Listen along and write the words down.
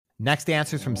Next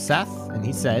answer is from Seth, and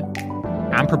he said,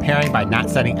 I'm preparing by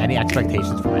not setting any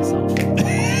expectations for myself.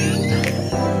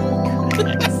 Good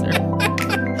answer.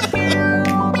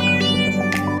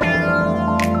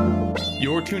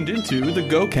 You're tuned into the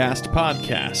GoCast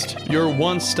podcast, your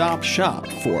one-stop shop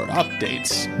for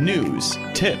updates, news,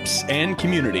 tips, and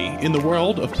community in the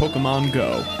world of Pokemon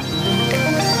Go.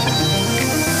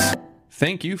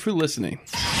 Thank you for listening.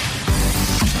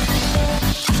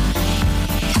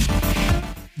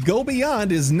 Go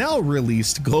Beyond is now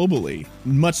released globally,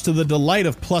 much to the delight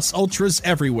of Plus Ultras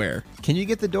everywhere. Can you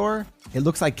get the door? It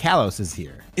looks like Kalos is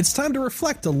here. It's time to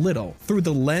reflect a little through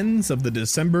the lens of the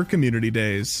December community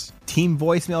days. Team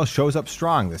voicemail shows up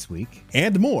strong this week.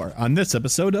 And more on this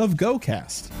episode of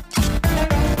GoCast.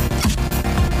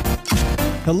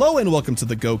 Hello and welcome to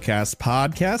the GoCast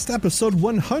podcast, episode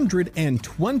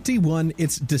 121.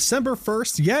 It's December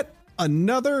 1st, yet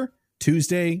another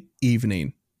Tuesday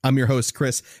evening. I'm your host,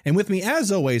 Chris, and with me,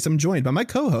 as always, I'm joined by my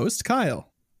co-host,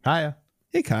 Kyle. Hiya.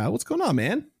 Hey, Kyle, what's going on,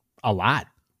 man? A lot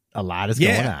is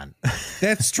going on.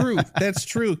 That's true. That's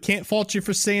true. Can't fault you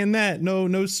for saying that.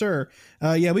 No, sir.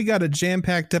 We got a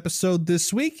jam-packed episode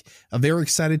this week. I'm very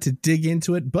excited to dig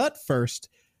into it. But first,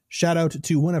 shout out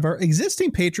to one of our existing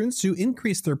patrons who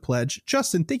increased their pledge.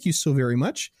 Justin, thank you so very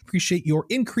much. Appreciate your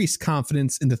increased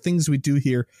confidence in the things we do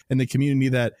here in the community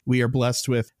that we are blessed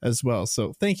with as well.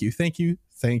 So thank you.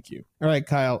 All right,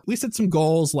 Kyle, we set some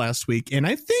goals last week, and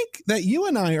I think that you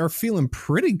and I are feeling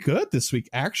pretty good this week,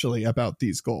 actually, about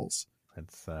these goals.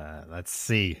 Let's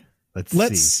see.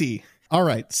 All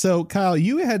right. So, Kyle,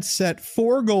 you had set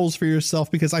 4 goals for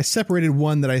yourself because I separated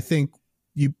one that I think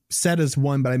you set as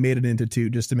one, but I made it into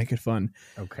 2 just to make it fun.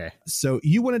 Okay. So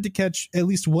you wanted to catch at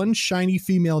least one shiny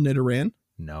female Nidoran.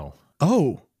 No.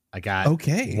 Oh, I got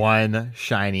one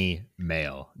shiny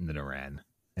male Nidoran,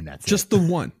 and that's just it. The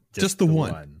one. Just the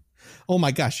one. Oh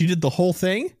my gosh, you did the whole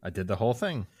thing? I did the whole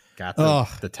thing. Got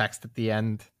the text at the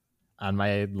end on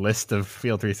my list of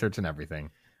field research and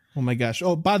everything. Oh my gosh.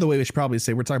 Oh, by the way, we should probably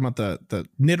say we're talking about the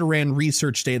Nidoran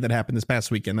research day that happened this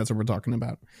past weekend. That's what we're talking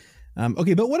about.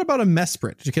 Okay, but what about a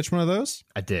Mesprit? Did you catch one of those?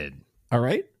 I did. All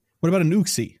right. What about an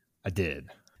Uxie? I did.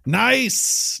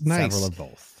 Nice. Several of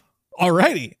both. All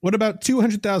righty. What about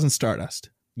 200,000 Stardust?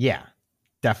 Yeah,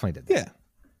 definitely did that.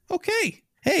 Yeah. Okay.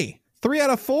 Hey. 3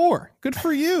 out of 4. Good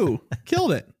for you.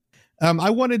 Killed it. I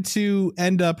wanted to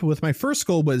end up with my first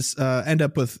goal was end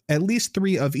up with at least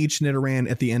 3 of each Nidoran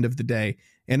at the end of the day.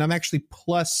 And I'm actually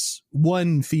plus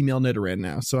 1 female Nidoran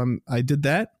now. So I did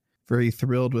that. Very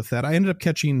thrilled with that. I ended up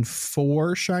catching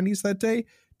 4 shinies that day,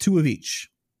 2 of each.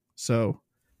 So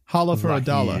holla for Lucky a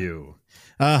dollar. You.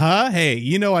 Hey,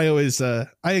 you know, I always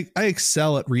I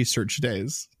excel at research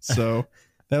days. So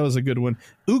that was a good one.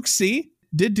 Uxie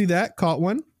did do that. Caught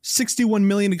one. 61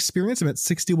 million experience. I'm at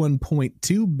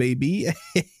 61.2, baby.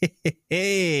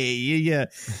 Hey, yeah.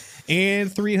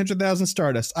 And 300,000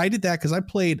 Stardust. I did that because I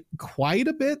played quite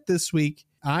a bit this week.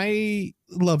 I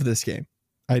love this game.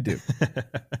 I do.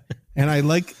 And I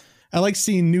like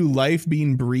seeing new life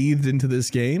being breathed into this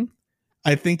game.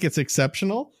 I think it's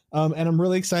exceptional. And I'm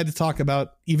really excited to talk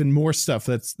about even more stuff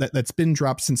that's been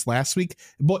dropped since last week.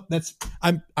 But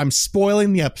I'm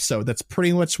spoiling the episode. That's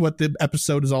pretty much what the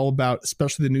episode is all about,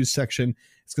 especially the news section.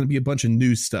 It's going to be a bunch of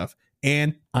news stuff,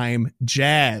 and I'm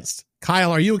jazzed.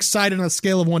 Kyle, are you excited on a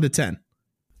scale of 1 to 10?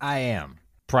 I am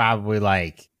probably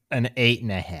like an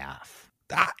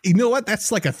 8.5. You know what?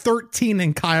 That's like a 13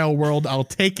 in Kyle world. I'll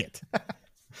take it.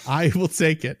 I will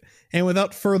take it. And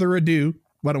without further ado,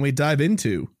 why don't we dive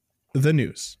into the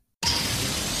news?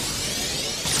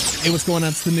 Hey, what's going on?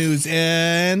 It's the news.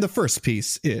 And the first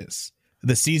piece is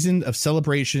the season of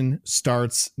celebration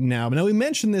starts now. Now, we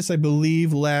mentioned this, I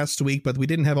believe, last week, but we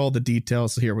didn't have all the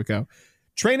details. So here we go.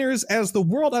 Trainers, as the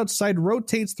world outside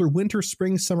rotates through winter,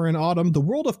 spring, summer, and autumn, the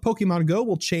world of Pokemon Go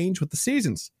will change with the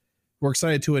seasons. We're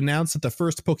excited to announce that the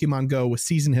first Pokemon Go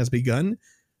season has begun,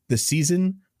 the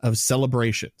season of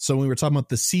celebration. So when we were talking about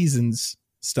the seasons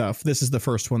stuff, this is the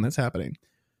first one that's happening.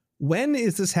 When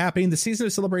is this happening? The season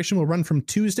of celebration will run from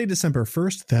Tuesday, December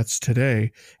 1st, that's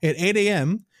today, at 8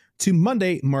 a.m. to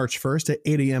Monday, March 1st at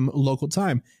 8 a.m. local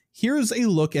time. Here's a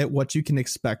look at what you can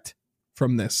expect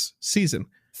from this season.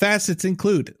 Facets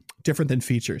include different than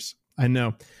features. I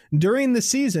know. During the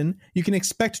season, you can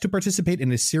expect to participate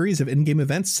in a series of in-game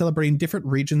events celebrating different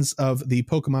regions of the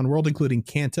Pokemon world, including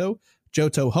Kanto,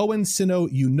 Johto, Hoenn,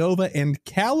 Sinnoh, Unova, and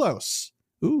Kalos.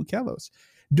 Ooh, Kalos.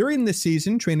 During this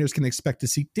season, trainers can expect to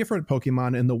see different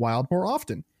Pokemon in the wild more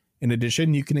often. In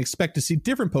addition, you can expect to see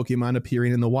different Pokemon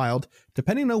appearing in the wild,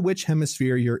 depending on which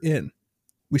hemisphere you're in.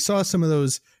 We saw some of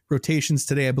those rotations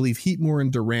today. I believe Heatmore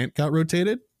and Durant got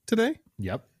rotated today.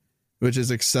 Yep. which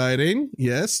is exciting.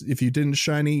 Yes, if you didn't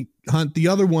shiny hunt the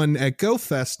other one at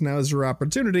GoFest, now is your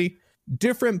opportunity.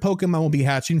 Different Pokemon will be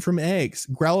hatching from eggs.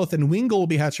 Growlithe and Wingull will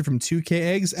be hatching from 2K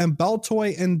eggs, and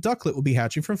Baltoy and Ducklet will be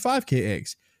hatching from 5K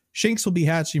eggs. Shinx will be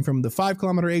hatching from the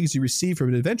 5-kilometer eggs you receive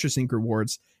from Adventure Sync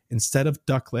rewards instead of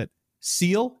Ducklet.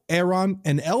 Seal, Aron,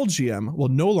 and LGM will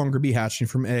no longer be hatching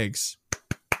from eggs.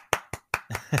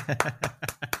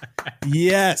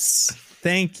 Yes,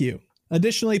 thank you.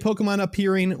 Additionally, Pokemon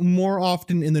appearing more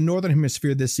often in the Northern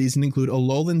Hemisphere this season include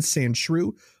Alolan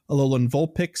Sandshrew, Alolan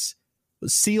Vulpix,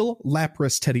 Seal,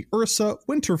 Lapras, Teddy Ursa,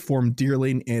 Winterform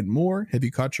Deerling, and more. Have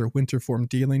you caught your Winterform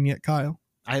Deerling yet, Kyle?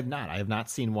 I have not. I have not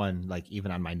seen one like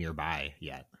even on my nearby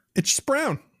yet. It's just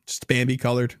brown, just Bambi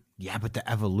colored. Yeah, but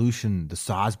the evolution, the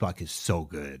Sawsbuck is so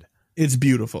good. It's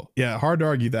beautiful. Yeah, hard to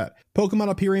argue that. Pokemon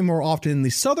appearing more often in the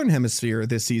Southern Hemisphere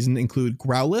this season include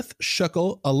Growlithe,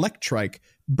 Shuckle, Electrike,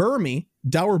 Burmy,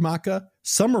 Dowermaka,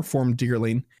 Summerform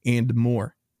Deerling, and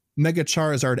more. Mega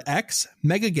Charizard X,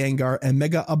 Mega Gengar, and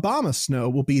Mega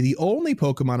Abomasnow will be the only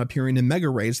Pokemon appearing in Mega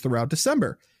Raids throughout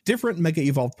December. Different Mega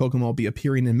Evolved Pokemon will be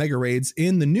appearing in Mega Raids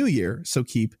in the new year, so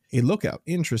keep a lookout.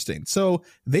 Interesting. So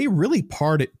they really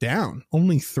pared it down.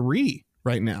 Only 3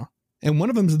 right now. And one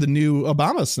of them is the new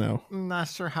Abomasnow. I'm not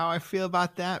sure how I feel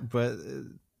about that, but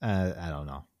I don't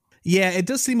know. Yeah, it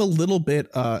does seem a little bit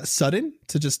sudden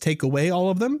to just take away all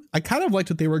of them. I kind of liked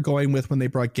what they were going with when they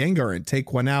brought Gengar in.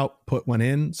 Take one out, put one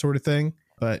in sort of thing.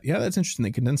 But yeah, that's interesting.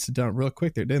 They condensed it down real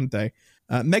quick there, didn't they?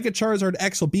 Mega Charizard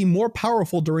X will be more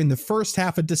powerful during the first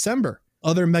half of December.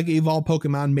 Other Mega Evolved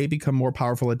Pokemon may become more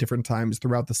powerful at different times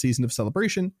throughout the season of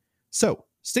celebration. So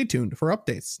stay tuned for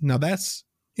updates. Now that's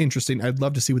interesting. I'd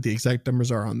love to see what the exact numbers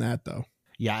are on that, though.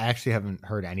 Yeah, I actually haven't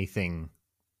heard anything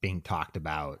being talked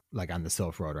about, like on the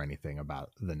Silph Road or anything,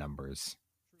 about the numbers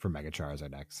for Mega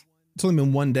Charizard X. It's only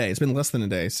been one day. It's been less than a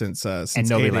day since and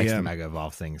nobody likes the Mega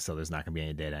Evolve thing, so there's not going to be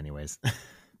any data anyways.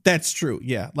 That's true.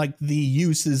 Yeah. Like the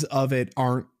uses of it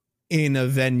aren't in a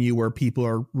venue where people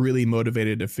are really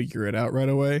motivated to figure it out right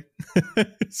away.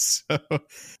 So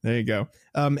there you go.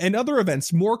 And other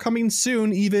events, more coming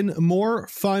soon. Even more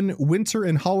fun winter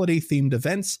and holiday themed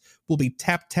events will be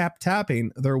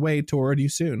tapping their way toward you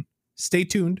soon. Stay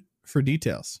tuned for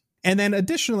details. And then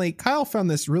additionally, Kyle found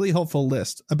this really helpful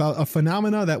list about a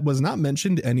phenomena that was not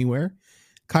mentioned anywhere.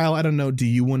 Kyle, I don't know, do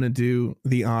you want to do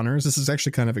the honors? This is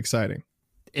actually kind of exciting.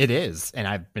 It is, and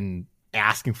I've been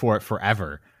asking for it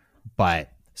forever.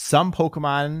 But some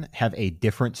Pokemon have a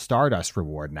different Stardust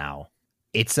reward now.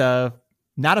 It's not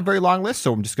a very long list,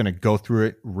 so I'm just going to go through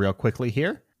it real quickly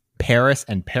here. Paris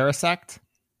and Parasect,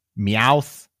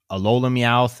 Meowth, Alolan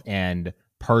Meowth, and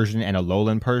Persian and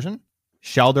Alolan Persian,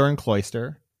 Shelder and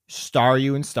Cloyster,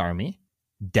 Staryu and Starmie,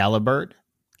 Delibird,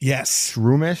 yes,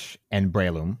 Shroomish and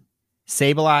Breloom,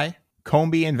 Sableye,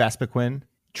 Combee and Vespiquen,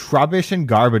 Trubbish and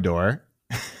Garbodor,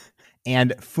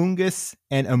 and Fungus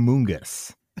and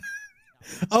Amoonguss.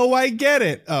 Oh, I get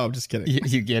it. Oh, I'm just kidding.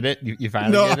 You get it? You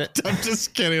finally get it? I'm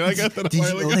just kidding. I got that. Did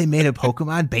you know they made a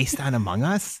Pokemon based on Among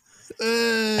Us?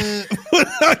 Who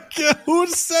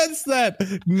says that?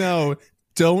 No,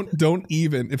 don't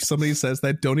even. If somebody says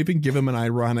that, don't even give him an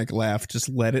ironic laugh. Just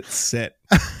let it sit.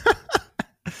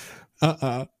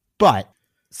 But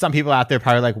some people out there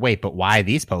probably like, wait, but why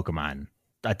these Pokemon?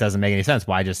 That doesn't make any sense.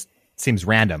 Why? Just seems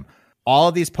random. All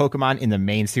of these Pokemon in the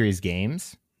main series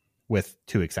games, with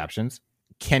 2 exceptions,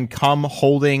 can come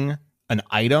holding an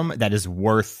item that is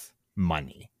worth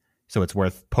money. So it's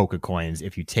worth Pokecoins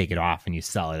if you take it off and you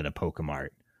sell it at a Pokemart.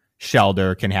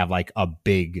 Shelder can have like a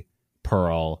big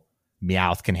pearl.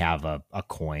 Meowth can have a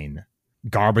coin.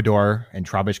 Garbodor and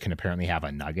Trubbish can apparently have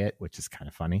a nugget, which is kind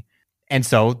of funny. And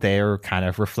so they're kind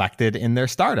of reflected in their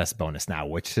Stardust bonus now,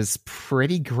 which is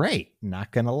pretty great.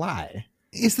 Not going to lie.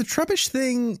 Is the Trubbish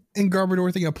thing and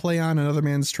Garbodor thing a play on another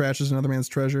man's trash is another man's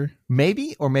treasure?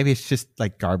 Maybe, or maybe it's just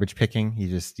like garbage picking.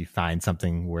 You find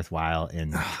something worthwhile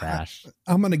in trash.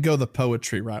 I'm going to go the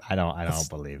poetry route. I don't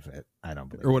believe it. I don't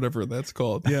believe it. Or whatever that's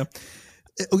called. Yeah.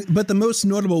 But the most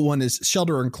notable one is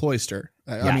Shelder and Cloyster.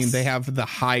 Yes. I mean, they have the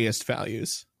highest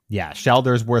values. Yeah,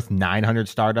 Shelder's worth 900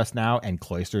 Stardust now, and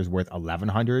Cloyster's worth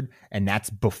 1,100, and that's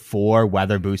before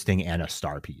weather boosting and a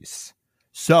star piece.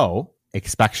 So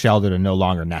expect Shelder to no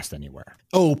longer nest anywhere.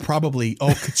 Oh, probably.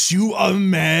 Oh, could you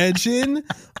imagine?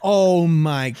 Oh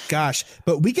my gosh!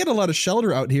 But we get a lot of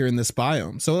Shelder out here in this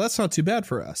biome, so that's not too bad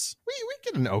for us. We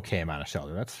get an okay amount of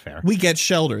Shelder. That's fair. We get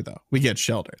Shelder though. We get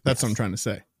Shelder. That's what I'm trying to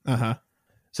say.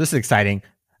 So this is exciting.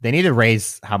 They need to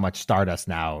raise how much Stardust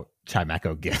now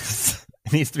Chimecho gives.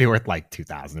 It needs to be worth like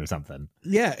 2,000 or something.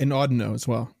 Yeah, and Audino as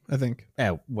well, I think.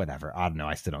 Whatever. Audino,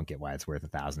 I still don't get why it's worth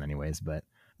 1,000 anyways, but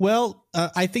Well,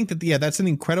 I think that, that's an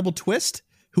incredible twist.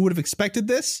 Who would have expected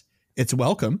this? It's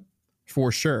welcome,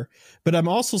 for sure. But I'm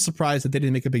also surprised that they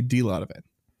didn't make a big deal out of it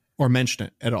or mention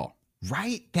it at all.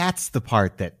 Right? That's the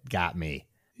part that got me.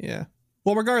 Yeah.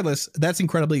 Well, regardless, that's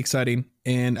incredibly exciting.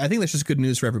 And I think that's just good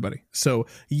news for everybody. So,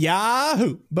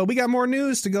 yahoo! But we got more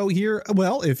news to go here.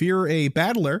 Well, if you're a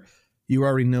battler, you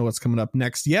already know what's coming up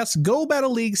next. Yes, Go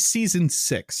Battle League Season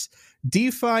 6.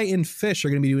 DeFi and Fish are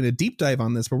going to be doing a deep dive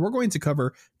on this, but we're going to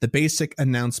cover the basic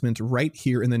announcement right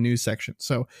here in the news section.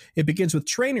 So it begins with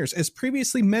trainers. As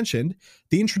previously mentioned,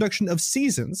 the introduction of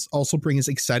seasons also brings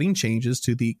exciting changes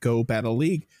to the Go Battle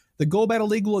League. The Go Battle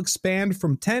League will expand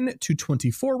from 10 to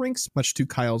 24 ranks, much to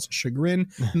Kyle's chagrin,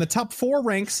 and the top 4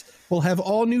 ranks will have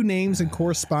all new names and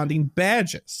corresponding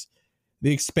badges.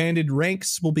 The expanded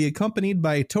ranks will be accompanied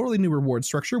by a totally new reward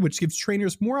structure, which gives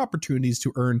trainers more opportunities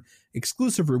to earn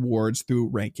exclusive rewards through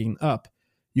ranking up.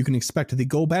 You can expect the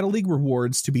Go Battle League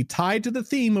rewards to be tied to the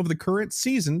theme of the current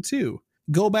season, too.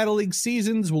 Go Battle League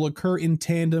seasons will occur in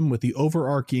tandem with the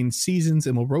overarching seasons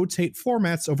and will rotate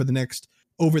formats over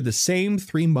the same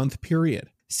 3-month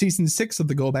period. Season 6 of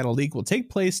the Go Battle League will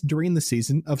take place during the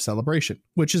season of Celebration,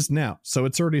 which is now, so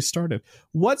it's already started.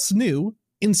 What's new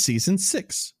in Season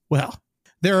 6? Well,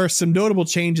 there are some notable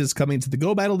changes coming to the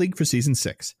Go Battle League for Season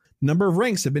 6. Number of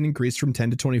ranks have been increased from 10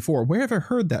 to 24. Where have I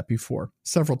heard that before?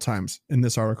 Several times in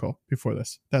this article before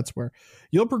this. That's where.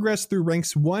 You'll progress through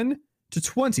ranks 1 to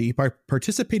 20 by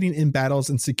participating in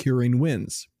battles and securing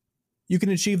wins. You can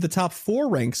achieve the top 4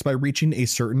 ranks by reaching a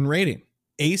certain rating.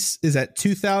 Ace is at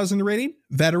 2,000 rating,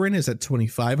 Veteran is at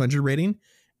 2,500 rating,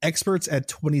 Experts at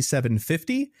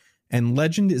 2,750, and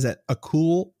Legend is at a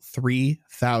cool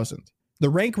 3,000. The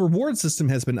rank reward system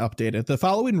has been updated. The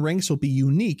following ranks will be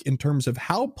unique in terms of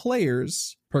how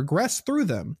players progress through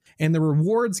them and the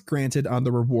rewards granted on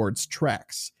the rewards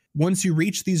tracks. Once you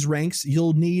reach these ranks,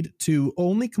 you'll need to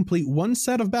only complete one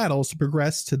set of battles to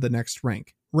progress to the next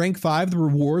rank. Rank 5, the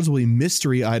rewards will be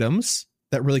mystery items.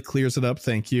 That really clears it up.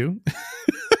 Thank you.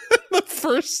 The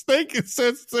first thing it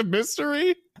says it's a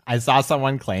mystery. I saw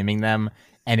someone claiming them,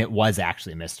 and it was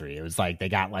actually a mystery. It was like they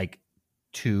got like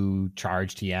 2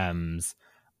 charge TMs,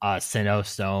 a Sinnoh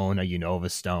Stone, a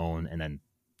Unova Stone, and then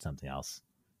something else.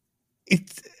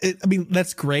 I mean,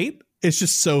 that's great. It's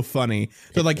just so funny.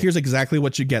 They're like, here's exactly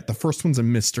what you get. The first one's a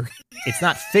mystery. It's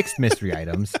not fixed mystery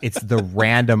items. It's the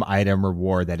random item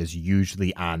reward that is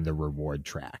usually on the reward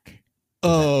track.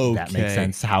 Oh, that makes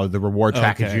sense. How the reward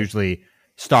track is usually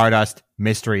Stardust,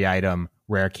 mystery item,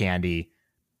 rare candy,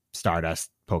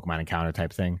 Stardust, Pokemon encounter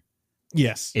type thing.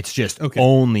 Yes. It's just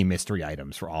only mystery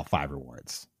items for all 5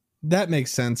 rewards. That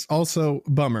makes sense. Also,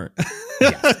 bummer.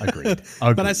 Yes, agreed.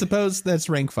 But I suppose that's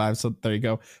rank 5, so there you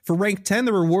go. For rank 10,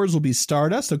 the rewards will be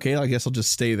Stardust. Okay, I guess I'll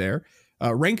just stay there.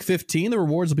 Rank 15, the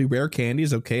rewards will be rare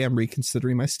candies. Okay, I'm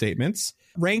reconsidering my statements.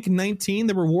 Rank 19,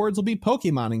 the rewards will be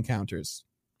Pokemon encounters.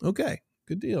 Okay,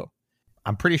 good deal.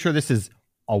 I'm pretty sure this is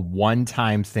a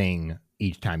one-time thing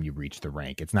each time you reach the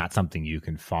rank. It's not something you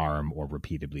can farm or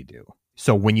repeatedly do.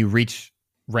 So when you reach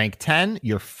rank 10,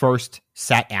 your first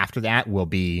set after that will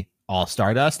be all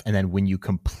Stardust. And then when you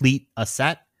complete a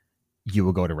set, you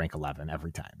will go to rank 11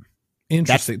 every time.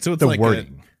 Interesting. That's so it's the like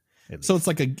wording.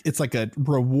 It's like a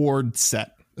reward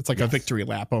set. It's like a victory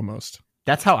lap almost.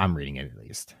 That's how I'm reading it, at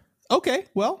least. Okay,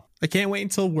 well, I can't wait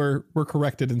until we're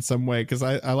corrected in some way because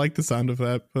I like the sound of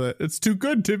that, but it's too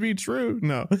good to be true.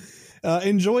 No.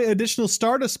 Enjoy additional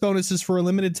Stardust bonuses for a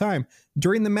limited time.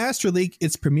 During the Master League,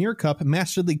 it's Premier Cup,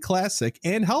 Master League Classic,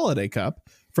 and Holiday Cup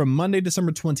from Monday,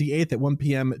 December 28th at 1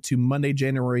 p.m. to Monday,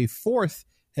 January 4th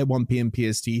at 1 p.m.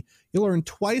 PST. You'll earn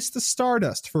twice the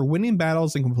Stardust for winning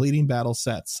battles and completing battle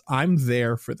sets. I'm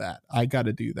there for that. I got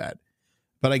to do that.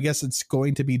 But I guess it's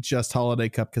going to be just Holiday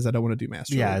Cup because I don't want to do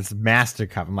Master League. Yeah, it's Master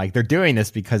Cup. I'm like, they're doing this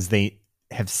because they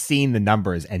have seen the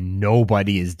numbers and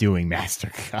nobody is doing Master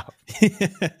Cup.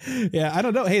 Yeah, I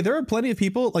don't know. Hey, there are plenty of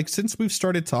people, like since we've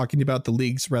started talking about the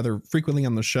leagues rather frequently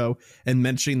on the show and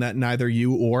mentioning that neither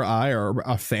you or I are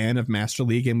a fan of Master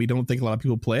League and we don't think a lot of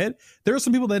people play it, there are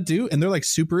some people that do and they're like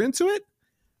super into it.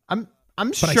 I'm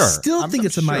but sure. I still think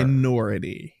it's a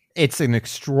minority. It's an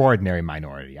extraordinary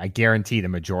minority. I guarantee the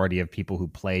majority of people who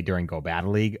play during Go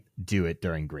Battle League do it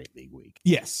during Great League Week.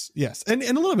 Yes. And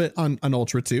a little bit on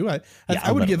Ultra too.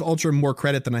 I would give Ultra more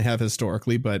credit than I have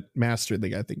historically, but Master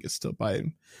League I think is still by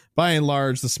and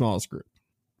large the smallest group.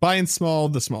 By and small,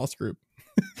 the smallest group.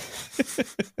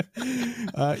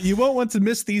 You won't want to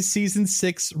miss these Season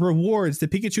 6 rewards. The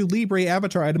Pikachu Libre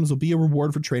avatar items will be a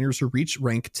reward for trainers who reach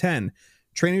rank 10.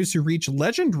 Trainers who reach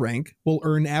Legend rank will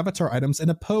earn avatar items and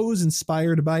a pose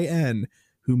inspired by N,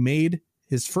 who made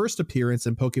his first appearance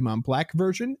in Pokemon Black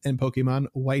version and Pokemon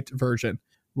White version.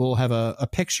 We'll have a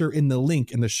picture in the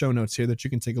link in the show notes here that you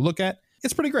can take a look at.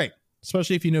 It's pretty great,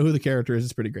 especially if you know who the character is.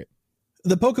 It's pretty great.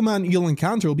 The Pokemon you'll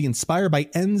encounter will be inspired by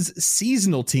N's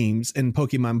seasonal teams in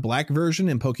Pokemon Black version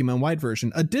and Pokemon White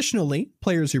version. Additionally,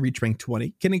 players who reach rank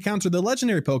 20 can encounter the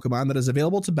legendary Pokemon that is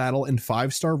available to battle in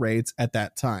 5-star raids at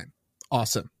that time.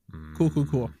 Awesome.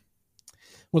 Cool.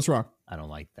 What's wrong? I don't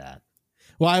like that.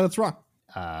 Why? What's wrong?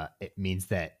 It means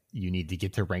that you need to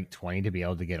get to rank 20 to be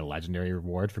able to get a legendary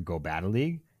reward for Go Battle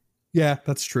League. Yeah,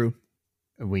 that's true.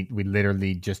 We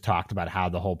literally just talked about how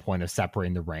the whole point of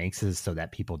separating the ranks is so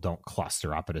that people don't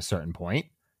cluster up at a certain point.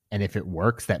 And if it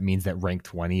works, that means that rank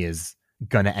 20 is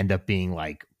going to end up being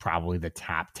like probably the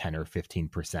top 10 or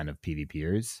 15% of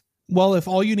PvPers. Well, if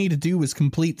all you need to do is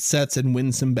complete sets and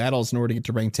win some battles in order to get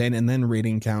to rank 10 and then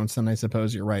rating counts, then I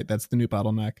suppose you're right. That's the new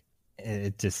bottleneck.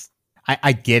 It just,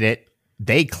 I get it.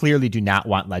 They clearly do not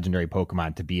want legendary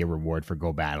Pokemon to be a reward for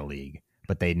Go Battle League,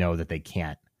 but they know that they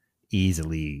can't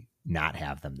easily not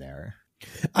have them there.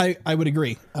 I would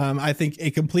agree. I think a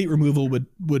complete removal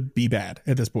would be bad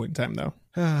at this point in time,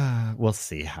 though. We'll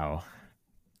see how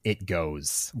it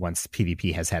goes once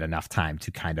PvP has had enough time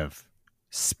to kind of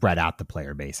spread out the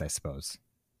player base, I suppose.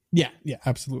 Yeah,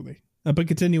 absolutely. But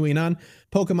continuing on,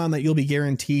 Pokemon that you'll be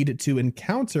guaranteed to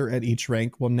encounter at each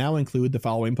rank will now include the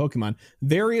following Pokemon.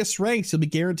 Various ranks, you'll be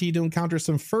guaranteed to encounter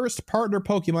some first partner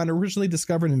Pokemon originally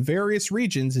discovered in various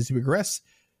regions as you progress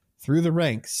through the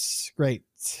ranks. Great.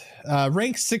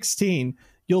 Rank 16,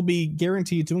 you'll be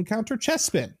guaranteed to encounter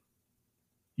Chespin.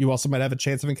 You also might have a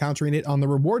chance of encountering it on the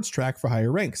rewards track for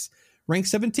higher ranks. Rank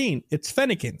 17, it's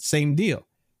Fennekin, same deal.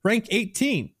 Rank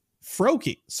 18,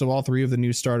 Froakie. So all three of the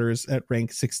new starters at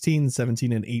rank 16,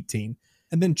 17, and 18.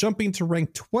 And then jumping to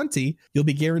rank 20, you'll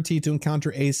be guaranteed to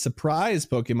encounter a surprise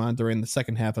Pokemon during the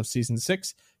second half of Season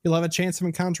 6. You'll have a chance of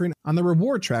encountering on the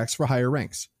reward tracks for higher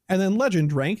ranks. And then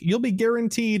Legend rank, you'll be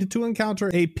guaranteed to encounter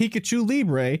a Pikachu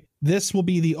Libre. This will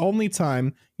be the only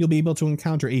time you'll be able to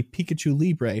encounter a Pikachu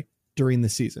Libre during the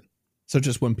season. So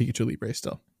just one Pikachu Libre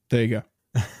still. There you go.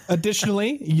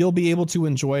 Additionally, you'll be able to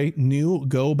enjoy new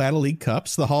Go Battle League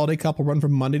Cups. The Holiday Cup will run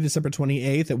from Monday, December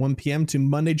 28th at 1 p.m. to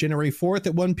Monday, January 4th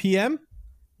at 1 p.m.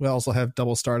 We'll also have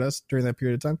double Stardust during that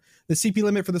period of time. The CP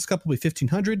limit for this cup will be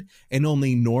 1,500, and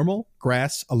only normal,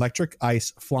 grass, electric,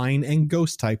 ice, flying, and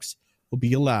ghost types will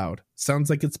be allowed. Sounds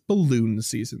like it's balloon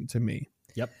season to me.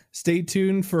 Yep. Stay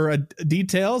tuned for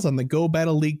details on the Go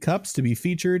Battle League Cups to be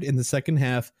featured in the second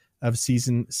half of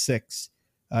Season 6.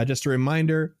 Just a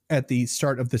reminder, at the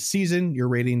start of the season, your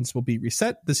ratings will be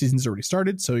reset. The season's already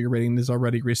started, so your rating is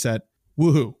already reset.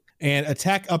 Woohoo. And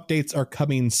attack updates are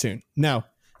coming soon. Now,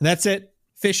 that's it.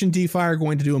 Fish and DeFi are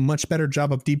going to do a much better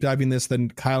job of deep diving this than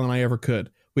Kyle and I ever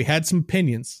could. We had some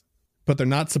opinions, but they're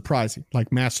not surprising,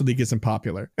 like Master League isn't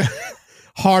popular.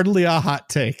 Hardly a hot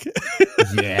take.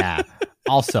 Yeah.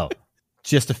 Also,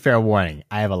 just a fair warning,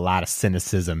 I have a lot of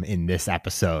cynicism in this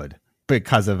episode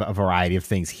because of a variety of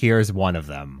things. Here's one of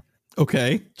them.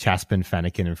 Okay. Chespin,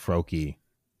 Fennekin, and Froakie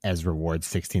as rewards,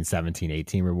 16, 17,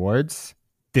 18 rewards.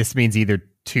 This means either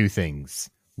two things.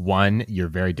 One, you're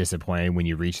very disappointed when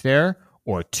you reach there,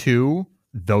 or two,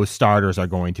 those starters are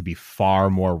going to be far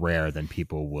more rare than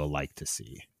people will like to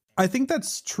see. I think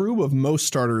that's true of most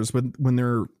starters when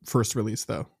they're first released,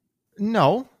 though.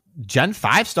 No. Gen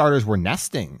 5 starters were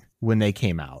nesting when they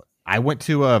came out. I went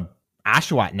to a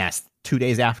Oshawott nest 2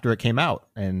 days after it came out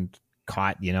and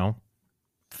caught,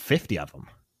 50 of them.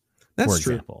 That's for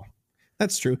true. Example.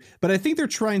 That's true. But I think they're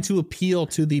trying to appeal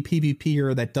to the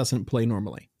PvPer that doesn't play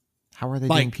normally. How are they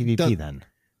doing PvP then?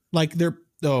 Like they're,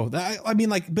 I mean,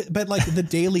 like, but like the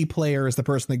daily player is the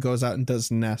person that goes out and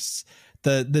does nests.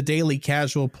 The daily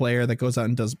casual player that goes out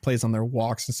and plays on their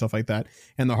walks and stuff like that.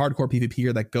 And the hardcore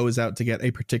PvPer that goes out to get a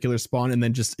particular spawn and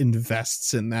then just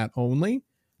invests in that only.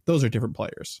 Those are different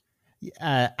players.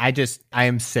 I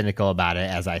am cynical about it,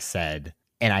 as I said.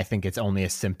 And I think it's only a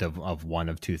symptom of one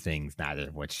of two things, neither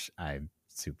of which I'm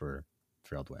super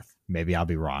thrilled with. Maybe I'll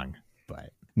be wrong,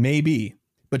 but maybe.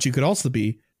 But you could also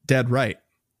be dead right.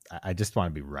 I just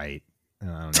want to be right. I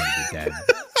don't need to be dead.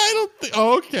 I don't think.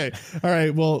 Oh, okay. All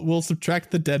right. Well, we'll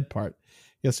subtract the dead part.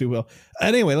 Yes, we will.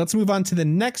 Anyway, let's move on to the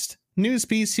next news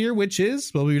piece here, which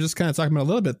is, well, we were just kind of talking about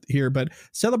a little bit here, but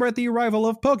celebrate the arrival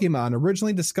of Pokemon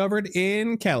originally discovered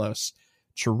in Kalos.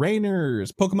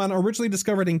 Trainers. Pokemon originally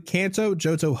discovered in Kanto,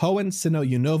 Johto, Hoenn, Sinnoh,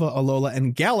 Unova, Alola,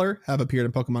 and Galar have appeared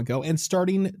in Pokemon Go, and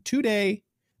starting today,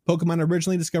 Pokemon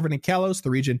originally discovered in Kalos, the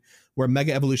region where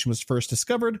Mega Evolution was first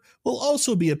discovered, will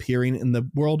also be appearing in the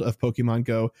world of Pokemon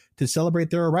Go. To celebrate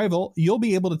their arrival, you'll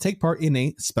be able to take part in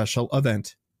a special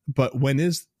event. But when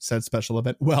is said special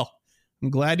event? Well, I'm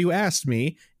glad you asked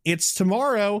me. It's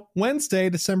tomorrow, Wednesday,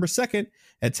 December 2nd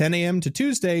at 10 a.m. to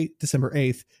Tuesday, December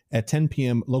 8th at 10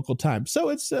 p.m. local time. So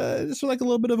it's just like a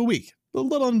little bit of a week, a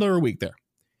little under a week there.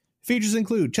 Features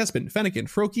include Chespin, Fennekin,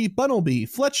 Froakie, Bunnelby,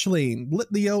 Fletchling,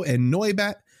 Litleo, and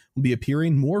Noibat will be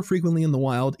appearing more frequently in the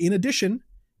wild. In addition,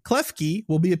 Klefki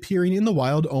will be appearing in the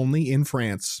wild only in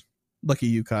France. Lucky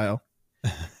you, Kyle.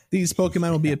 These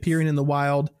Pokemon will be appearing in the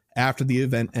wild after the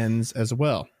event ends as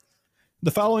well.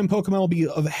 The following Pokemon will be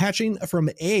hatching from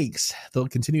eggs. They'll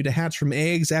continue to hatch from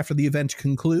eggs after the event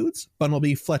concludes.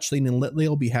 Bunnelby, Fletchling, and Litleo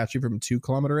will be hatching from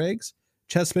 2-kilometer eggs.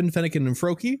 Chespin, Fennekin, and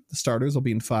Froakie, the starters, will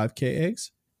be in 5K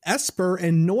eggs. Esper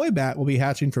and Noibat will be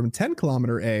hatching from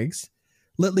 10-kilometer eggs.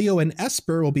 Litleo and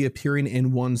Esper will be appearing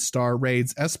in 1-star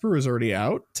raids. Esper is already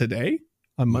out today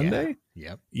on Monday. Yeah.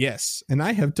 Yep. Yes, and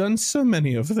I have done so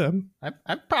many of them.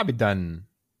 I've probably done.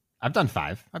 I've done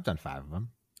 5. I've done 5 of them.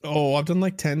 Oh, I've done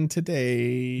like 10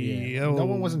 today. Yeah. Oh. No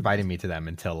one was inviting me to them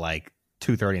until like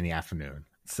 2:30 in the afternoon.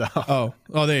 So. Oh,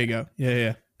 there you go.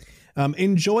 Yeah.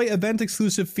 Enjoy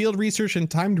event-exclusive field research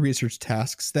and timed research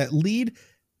tasks that lead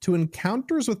to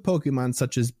encounters with Pokemon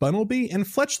such as Bunnelby and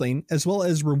Fletchling, as well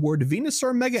as reward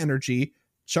Venusaur Mega Energy,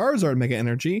 Charizard Mega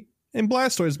Energy, and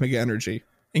Blastoise Mega Energy.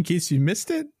 In case you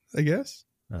missed it, I guess.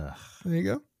 Ugh. There you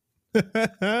go.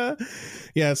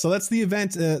 Yeah, so that's the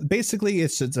event. Basically,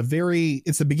 it's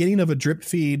the beginning of a drip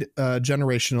feed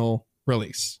generational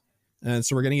release. And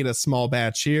so we're going to get a small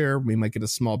batch here. We might get a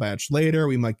small batch later.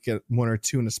 We might get 1 or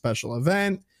 2 in a special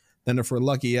event. Then if we're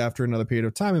lucky, after another period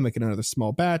of time, we might get another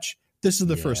small batch. This is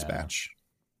the first batch.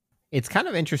 It's kind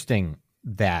of interesting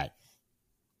that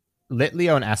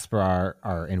Litleo and Esper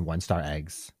are in 1-star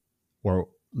eggs, or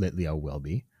Litleo will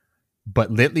be.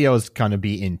 But Litleo is going to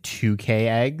be in 2K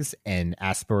eggs, and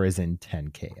Esper is in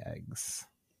 10K eggs.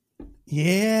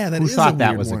 Yeah, Who thought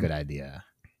that was a good idea?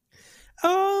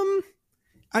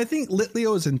 I think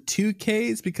Litleo is in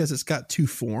 2Ks because it's got 2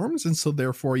 forms, and so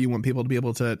therefore you want people to be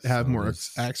able to have more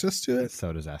access to it.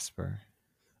 So does Esper.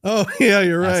 Oh yeah,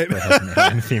 you're right. Esper has male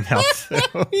and female too.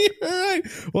 You're right.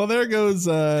 Well, there goes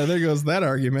that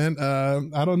argument.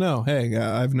 I don't know. Hey,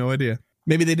 I have no idea.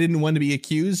 Maybe they didn't want to be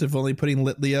accused of only putting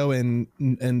Litleo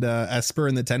and Esper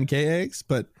in the 10K eggs,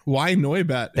 but why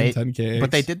Noibat in 10K eggs?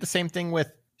 But they did the same thing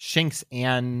with Shinx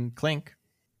and Clink.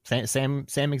 Same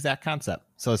exact concept.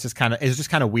 So it's just kind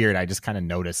of weird. I just kind of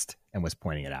noticed and was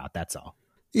pointing it out. That's all.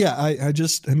 Yeah, I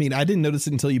didn't notice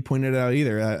it until you pointed it out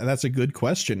either. That's a good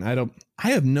question. I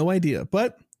have no idea,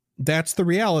 but that's the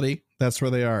reality. That's where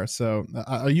they are. So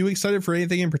are you excited for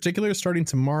anything in particular starting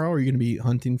tomorrow? Are you going to be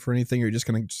hunting for anything, or are you just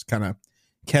going to kind of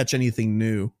catch anything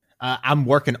new? I'm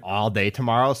working all day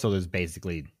tomorrow, so there's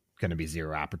basically going to be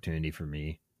zero opportunity for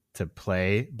me to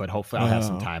play, but hopefully I'll have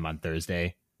some time on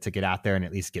Thursday to get out there and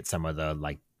at least get some of the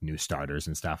like new starters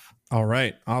and stuff. All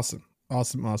right. Awesome.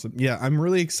 Yeah, I'm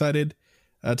really excited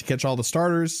to catch all the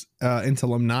starters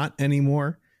until I'm not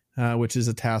anymore, which is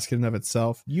a task in and of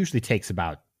itself. Usually takes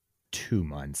about 2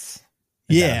 months.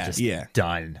 Yeah.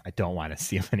 Done. I don't want to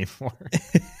see them anymore.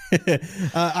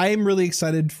 I am really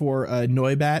excited for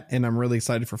Noibat, and I'm really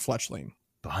excited for Fletchling.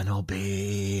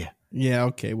 Bunnelby. Yeah,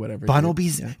 okay, whatever.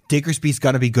 Bunnelby's Diggersby's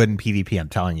gonna be good in PvP, I'm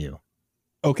telling you.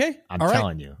 Okay. I'm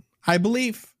telling you. I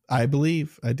believe. I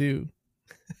do.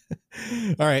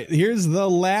 All right, here's the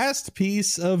last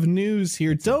piece of news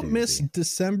here. Don't miss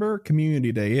December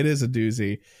Community Day. It is a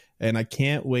doozy, and I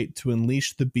can't wait to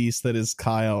unleash the beast that is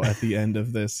Kyle at the end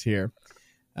of this here.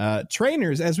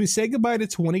 Trainers, as we say goodbye to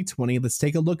 2020, let's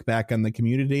take a look back on the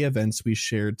Community Day events we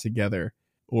shared together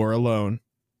or alone,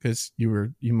 because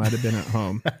you might have been at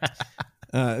home.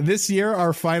 This year,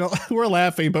 our final, we're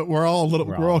laughing, but we're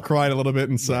all crying a little bit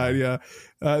inside. Yeah.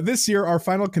 This year, our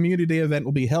final Community Day event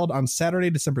will be held on Saturday,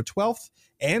 December 12th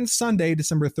and Sunday,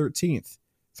 December 13th.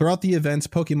 Throughout the events,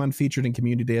 Pokemon featured in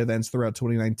Community Day events throughout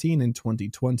 2019 and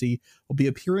 2020 will be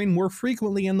appearing more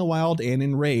frequently in the wild and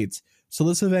in raids. So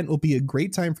this event will be a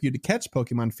great time for you to catch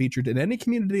Pokemon featured in any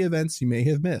Community events you may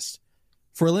have missed.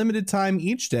 For a limited time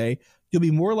each day, you'll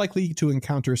be more likely to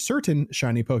encounter certain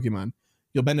shiny Pokemon.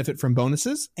 You'll benefit from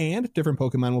bonuses, and different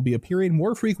Pokemon will be appearing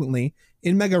more frequently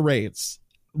in Mega Raids.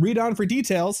 Read on for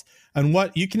details on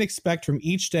what you can expect from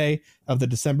each day of the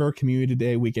December Community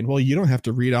Day weekend. Well, you don't have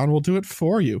to read on. We'll do it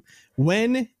for you.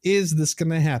 When is this going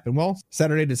to happen? Well,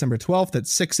 Saturday, December 12th at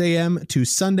 6 a.m. to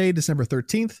Sunday, December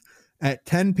 13th at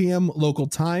 10 p.m. local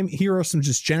time. Here are some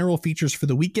just general features for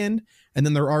the weekend, and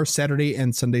then there are Saturday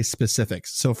and Sunday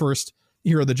specifics. So first,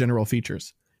 here are the general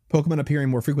features. Pokemon appearing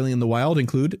more frequently in the wild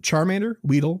include Charmander,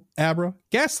 Weedle, Abra,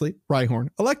 Ghastly, Rhyhorn,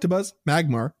 Electabuzz,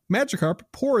 Magmar, Magikarp,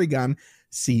 Porygon,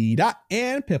 Seedot,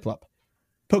 and Piplup.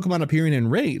 Pokemon appearing in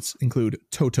raids include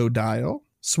Totodile,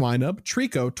 Swinub,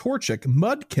 Trico, Torchic,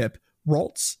 Mudkip,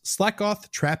 Ralts, Slackoth,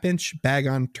 Trapinch,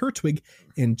 Bagon, Turtwig,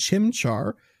 and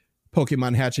Chimchar.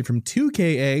 Pokemon hatching from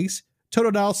 2K eggs,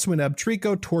 Totodile, Swinub,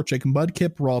 Trico, Torchic,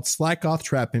 Mudkip, Ralts, Slackoth,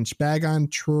 Trapinch, Bagon,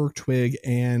 Turtwig,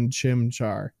 and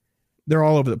Chimchar. They're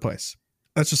all over the place.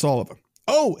 That's just all of them.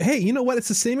 Oh, hey, you know what? It's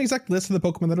the same exact list of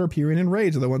the Pokemon that are appearing in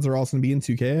raids are the ones that are also going to be in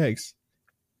 2K eggs.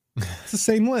 It's the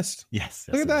same list. Yes.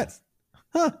 Look at that.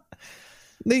 Huh.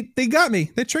 They got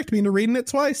me. They tricked me into reading it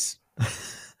twice.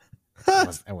 I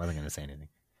wasn't going to say anything.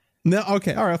 No,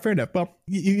 okay. All right, fair enough. Well,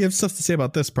 you have stuff to say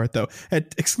about this part, though.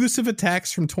 Exclusive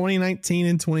attacks from 2019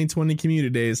 and 2020 community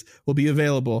days will be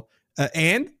available.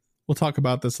 And we'll talk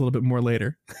about this a little bit more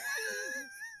later.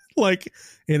 Like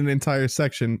in an entire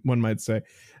section, one might say.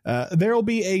 There will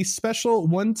be a special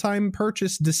one-time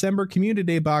purchase December Community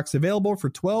Day box available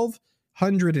for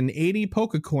 1,280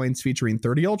 Pokecoins featuring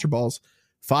 30 Ultra Balls,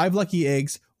 5 Lucky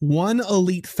Eggs, 1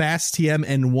 Elite Fast TM,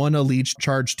 and 1 Elite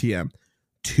Charge TM.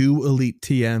 2 Elite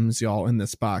TMs, y'all, in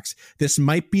this box. This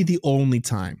might be the only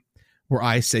time where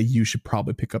I say you should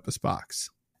probably pick up this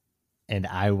box. And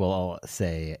I will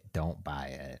say don't buy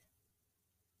it,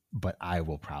 but I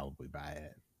will probably buy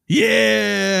it.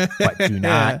 Yeah! But do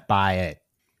not buy it.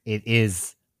 It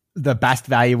is the best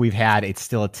value we've had. It's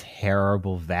still a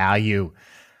terrible value.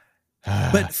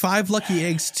 But 5 Lucky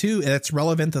Eggs, too. That's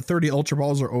relevant. The 30 Ultra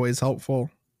Balls are always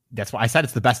helpful. That's why I said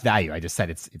it's the best value. I just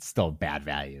said it's still bad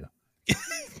value.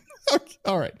 Okay.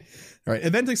 All right.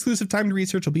 Event exclusive timed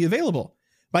research will be available.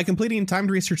 By completing timed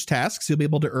research tasks, you'll be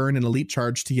able to earn an Elite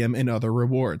Charge TM and other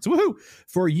rewards. Woohoo!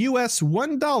 For US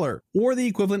 $1 or the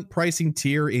equivalent pricing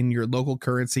tier in your local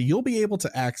currency, you'll be able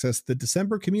to access the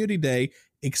December Community Day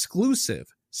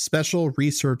exclusive special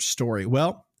research story.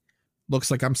 Well,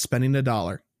 looks like I'm spending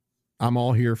 $1. I'm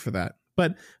all here for that.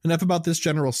 But enough about this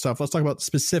general stuff. Let's talk about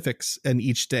specifics in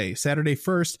each day. Saturday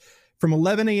 1st, from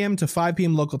 11 a.m. to 5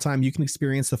 p.m. local time, you can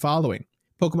experience the following.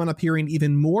 Pokemon appearing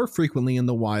even more frequently in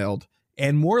the wild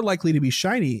and more likely to be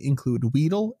shiny include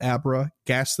Weedle, Abra,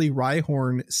 Ghastly,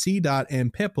 Rhyhorn, Seedot,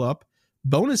 and Piplup.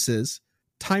 Bonuses,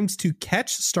 times to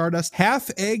catch Stardust, half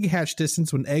egg hatch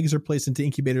distance when eggs are placed into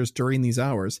incubators during these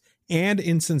hours, and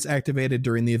instance activated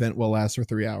during the event will last for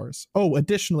 3 hours. Oh,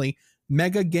 additionally,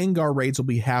 Mega Gengar raids will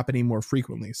be happening more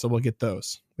frequently, so we'll get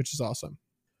those, which is awesome.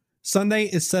 Sunday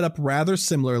is set up rather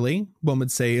similarly. One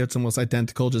would say it's almost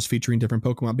identical, just featuring different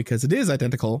Pokemon because it is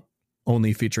identical,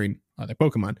 only featuring other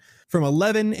Pokemon. From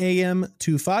 11 a.m.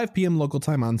 to 5 p.m. local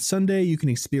time on Sunday, you can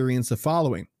experience the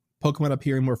following. Pokemon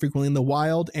appearing more frequently in the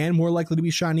wild and more likely to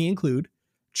be shiny include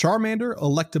Charmander,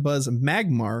 Electabuzz,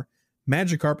 Magmar,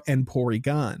 Magikarp, and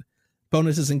Porygon.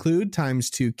 Bonuses include times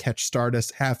to catch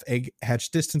Stardust, half egg hatch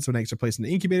distance when eggs are placed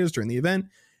into incubators during the event,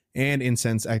 and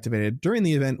incense activated during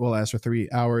the event will last for 3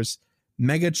 hours.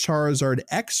 Mega Charizard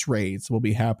X raids will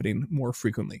be happening more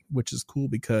frequently, which is cool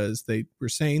because they were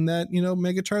saying that,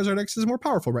 Mega Charizard X is more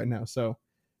powerful right now. So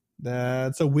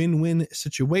that's a win-win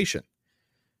situation.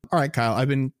 All right, Kyle, I've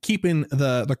been keeping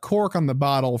the cork on the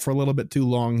bottle for a little bit too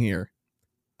long here.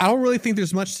 I don't really think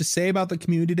there's much to say about the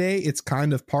community day. It's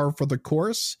kind of par for the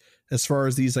course as far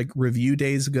as these review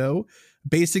days go.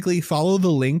 Basically, follow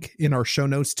the link in our show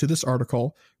notes to this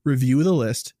article, review the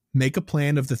list, make a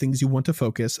plan of the things you want to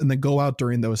focus, and then go out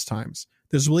during those times.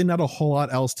 There's really not a whole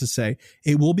lot else to say.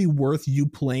 It will be worth you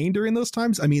playing during those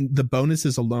times. I mean, the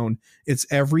bonuses alone, it's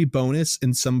every bonus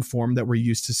in some form that we're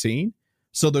used to seeing.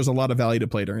 So there's a lot of value to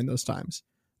play during those times.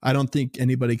 I don't think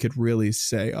anybody could really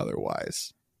say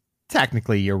otherwise.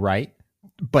 Technically, you're right,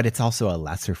 but it's also a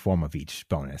lesser form of each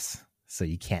bonus. So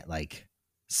you can't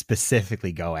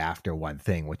specifically go after one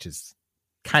thing, which is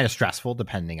kind of stressful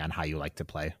depending on how you like to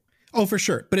play. Oh, for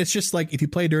sure. But it's just if you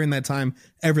play during that time,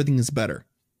 everything is better.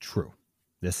 True.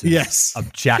 This is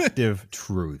objective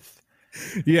truth.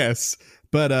 Yes.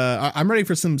 But I'm ready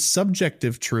for some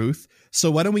subjective truth.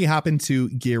 So why don't we hop into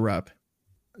Gear Up?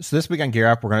 So this week on Gear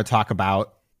Up, we're going to talk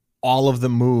about all of the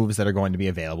moves that are going to be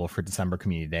available for December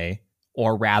Community Day,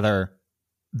 or rather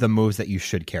the moves that you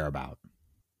should care about.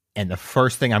 And the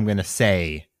first thing I'm going to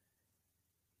say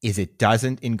is it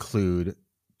doesn't include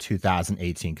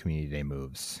 2018 Community Day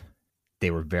moves.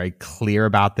 They were very clear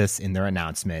about this in their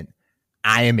announcement.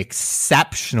 I am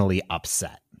exceptionally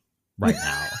upset right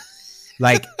now.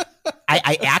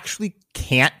 I actually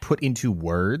can't put into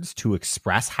words to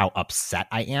express how upset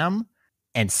I am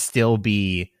and still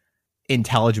be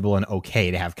intelligible and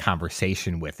okay to have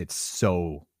conversation with. It's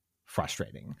so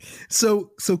frustrating. So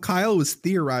Kyle was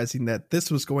theorizing that this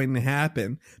was going to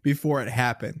happen before it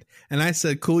happened. And I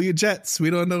said, cool your jets. We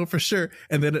don't know for sure.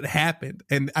 And then it happened.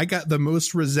 And I got the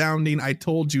most resounding "I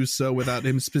told you so" without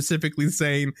him specifically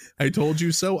saying "I told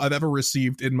you so" I've ever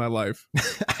received in my life.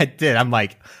 I did. I'm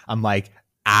like,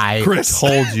 I Chris.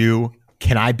 told you.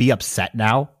 Can I be upset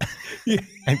now?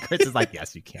 And Chris is like,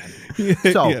 yes, you can.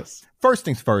 So Yes. First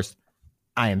things first,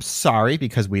 I am sorry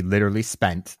because we literally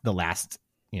spent the last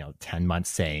 10 months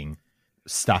saying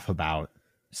stuff about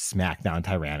SmackDown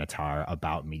Tyranitar,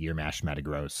 about Meteor Mash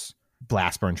Metagross,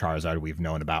 Blastburn Charizard we've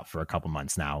known about for a couple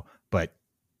months now, but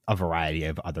a variety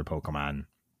of other Pokemon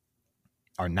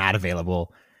are not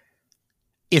available.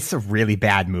 It's a really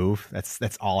bad move.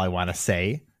 That's all I want to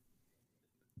say.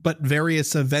 But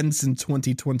various events in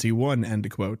 2021,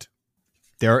 end quote.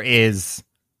 There is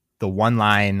the one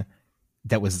line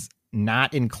that was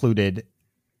not included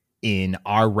in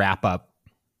our wrap up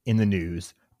in the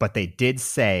news, but they did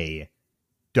say,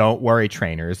 don't worry,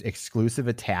 trainers, exclusive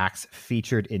attacks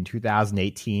featured in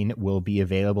 2018 will be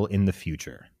available in the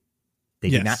future.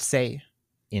 They did not say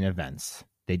in events.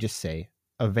 They just say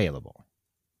available.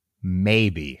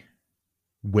 Maybe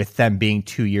with them being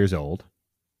 2 years old,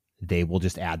 they will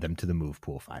just add them to the move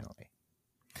pool finally.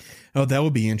 Oh, that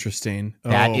would be interesting.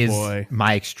 That oh, is boy.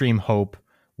 my extreme hope.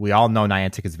 We all know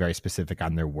Niantic is very specific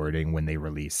on their wording when they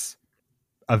release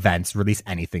events, release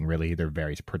anything really. They're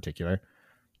very particular.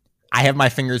 I have my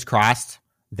fingers crossed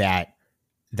that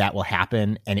will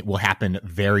happen, and it will happen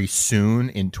very soon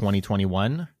in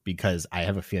 2021, because I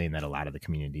have a feeling that a lot of the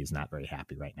community is not very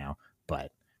happy right now.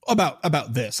 But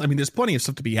About this, I mean, there's plenty of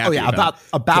stuff to be happy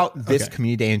about this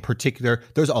community day in particular.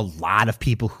 There's a lot of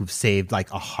people who've saved like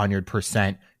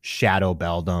 100% Shadow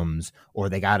Beldums, or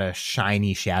they got a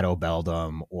shiny Shadow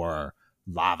Beldum or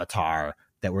Lavatar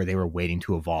that they were waiting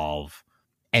to evolve,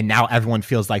 and now everyone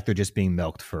feels like they're just being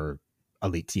milked for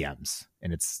elite TMs,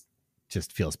 and it's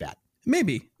just feels bad.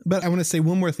 Maybe, but I want to say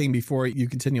one more thing before you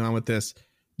continue on with this.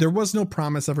 There was no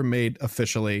promise ever made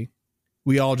officially.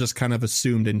 We all just kind of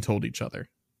assumed and told each other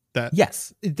that.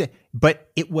 Yes,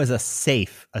 but it was a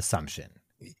safe assumption.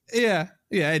 Yeah,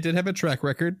 it did have a track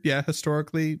record. Yeah,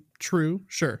 historically true.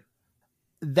 Sure.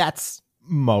 That's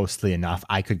mostly enough.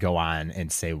 I could go on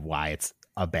and say why it's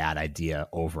a bad idea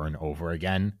over and over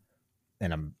again,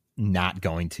 and I'm not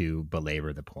going to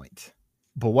belabor the point.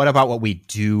 But what about what we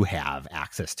do have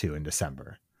access to in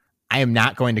December? I am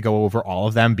not going to go over all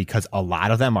of them because a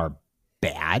lot of them are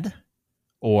bad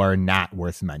or not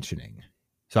worth mentioning.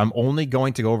 So I'm only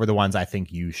going to go over the ones I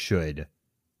think you should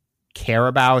care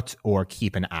about or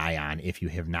keep an eye on if you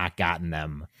have not gotten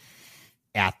them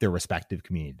at their respective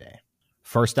community day.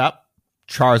 First up,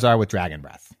 Charizard with Dragon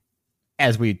Breath.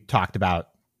 As we talked about,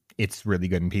 it's really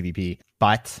good in PvP,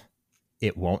 but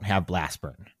it won't have Blast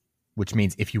Burn, which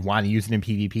means if you want to use it in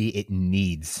PvP, it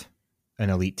needs an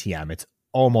Elite TM. It's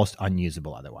almost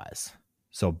unusable otherwise.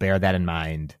 So bear that in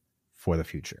mind for the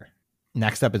future.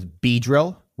 Next up is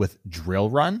Beedrill with Drill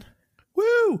Run.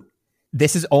 Woo!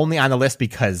 This is only on the list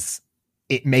because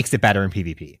it makes it better in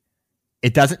PvP.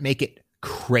 It doesn't make it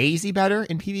crazy better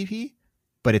in PvP,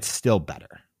 but it's still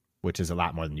better, which is a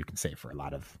lot more than you can say for a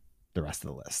lot of the rest of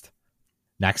the list.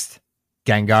 Next,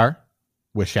 Gengar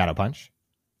with Shadow Punch.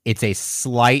 It's a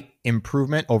slight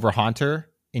improvement over Haunter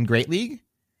in Great League,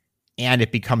 and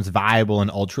it becomes viable in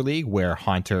Ultra League, where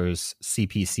Haunter's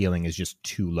CP ceiling is just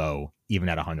too low, even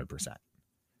at 100%.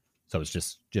 So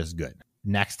it's just good.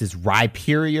 Next is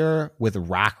Rhyperior with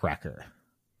Rock Wrecker.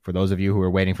 For those of you who are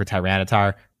waiting for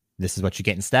Tyranitar, this is what you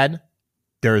get instead.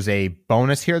 There's a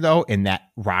bonus here, though, in that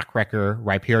Rock Wrecker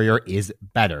Rhyperior is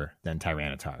better than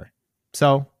Tyranitar.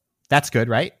 So that's good,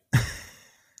 right?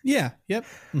 Yeah, yep.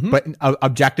 Mm-hmm. But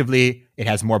objectively, it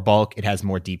has more bulk. It has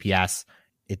more DPS.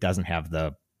 It doesn't have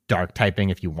the dark typing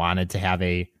if you wanted to have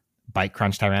a Bite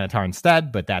Crunch Tyranitar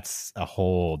instead, but that's a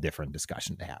whole different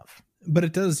discussion to have. But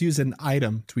it does use an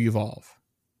item to evolve.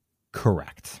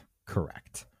 Correct.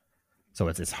 So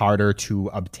it's harder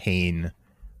to obtain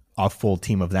a full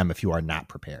team of them if you are not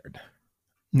prepared.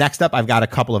 Next up, I've got a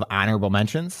couple of honorable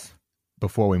mentions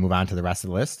before we move on to the rest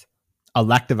of the list.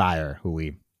 Electivire, who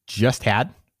we just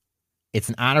had. It's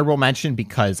an honorable mention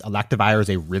because Electivire is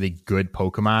a really good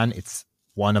Pokemon. It's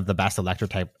one of the best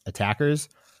Electro-type attackers,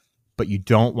 but you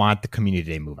don't want the Community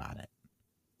Day move on it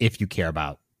if you care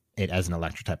about it as an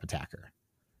Electro-type attacker.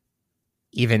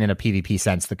 Even in a PvP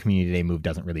sense, the Community Day move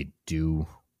doesn't really do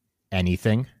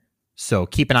anything. So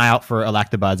keep an eye out for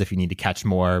Electabuzz if you need to catch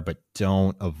more, but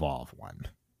don't evolve one,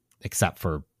 except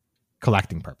for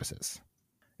collecting purposes.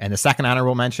 And the second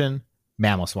honorable mention,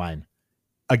 Mamoswine.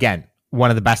 Again, one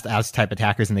of the best S-type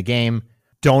attackers in the game.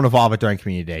 don't evolve it during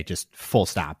Community Day. Just full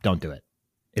stop. Don't do it.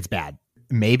 It's bad.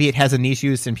 Maybe it has a niche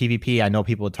use in PvP. I know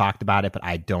people have talked about it, but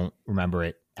I don't remember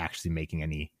it actually making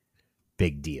any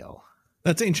big deal.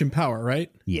 That's ancient power,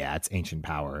 right? Yeah, it's ancient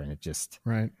power, and it just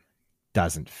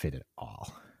doesn't fit at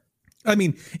all. I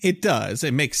mean, it does.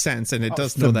 It makes sense, and it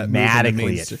does know that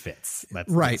thematically it fits.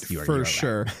 Let's for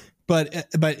sure. But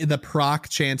the proc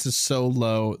chance is so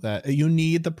low that you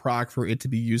need the proc for it to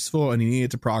be useful, and you need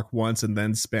it to proc once and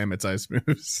then spam its ice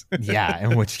moves. Yeah,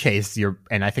 in which case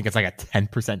and I think it's like a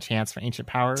 10% chance for ancient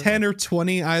power. 10 or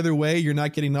 20 either way. You're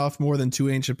not getting off more than 2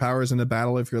 ancient powers in a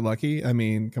battle if you're lucky. I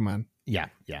mean, come on. Yeah.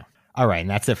 All right, and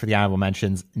that's it for the honorable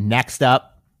mentions. Next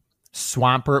up,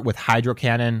 Swampert with Hydro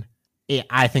Cannon.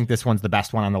 I think this one's the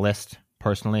best one on the list,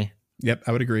 personally. Yep,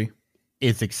 I would agree.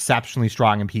 It's exceptionally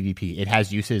strong in PvP. It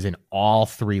has uses in all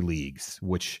 3 leagues,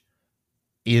 which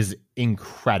is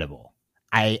incredible.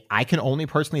 I can only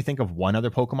personally think of one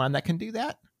other Pokemon that can do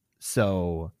that.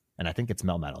 So, and I think it's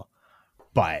Melmetal.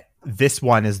 But this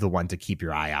one is the one to keep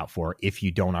your eye out for if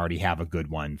you don't already have a good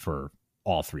one for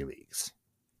all 3 leagues.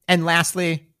 And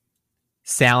lastly,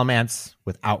 Salamence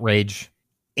with Outrage.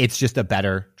 It's just a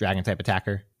better Dragon-type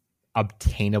attacker.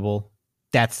 Obtainable.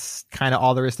 That's kind of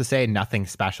all there is to say. Nothing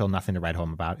special, nothing to write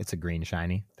home about. It's a green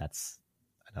shiny. That's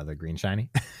another green shiny.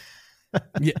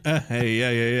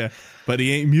 Yeah. But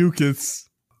he ain't mucus.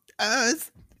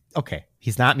 Okay.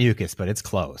 He's not mucus, but it's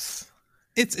close.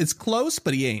 It's close,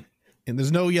 but he ain't. And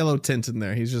there's no yellow tint in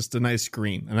there. He's just a nice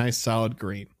green, a nice solid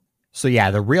green. So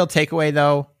yeah, the real takeaway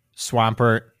though,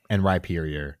 Swampert and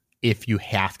Rhyperior, if you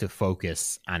have to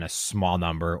focus on a small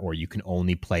number or you can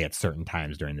only play at certain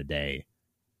times during the day,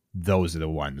 those are the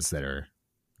ones that are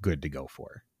good to go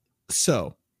for.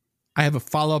 So I have a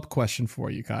follow-up question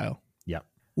for you, Kyle. Yep.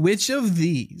 Which of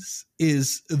these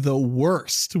is the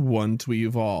worst one to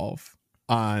evolve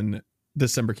on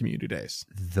December Community Days?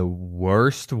 The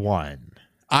worst one.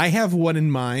 I have one in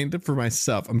mind for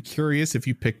myself. I'm curious if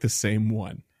you pick the same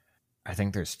one. I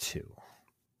think there's 2.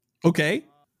 Okay.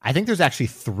 I think there's actually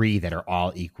 3 that are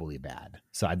all equally bad.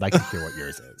 So I'd like to hear what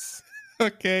yours is.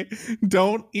 Okay.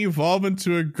 Don't evolve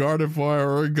into a Gardevoir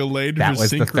or a Gallade. That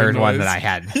was the third one that I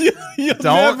had. You'll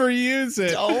never use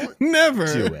it. Never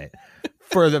do it.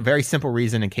 For the very simple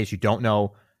reason, in case you don't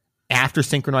know, after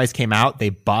Synchronize came out, they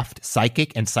buffed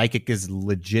Psychic, and Psychic is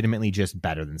legitimately just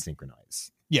better than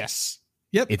Synchronize. Yes.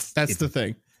 Yep. That's the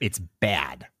thing. It's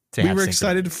bad. We were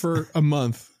excited for a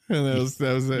month, and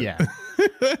that was it. Yeah.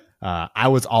 I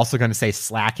was also going to say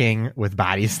Slacking with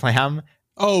Body Slam.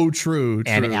 Oh, true.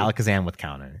 And Alakazam with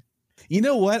Counter. You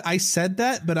know what? I said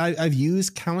that, but I've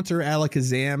used Counter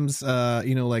Alakazams,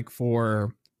 like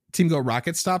for Team Go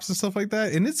Rocket Stops and stuff like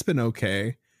that, and it's been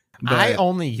okay. But I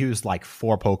only used like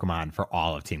 4 Pokemon for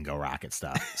all of Team Go Rocket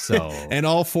stuff. So and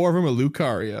all 4 of them are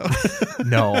Lucario.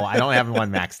 No, I don't have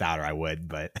one maxed out, or I would,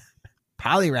 but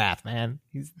Poliwrath, man.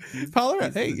 He's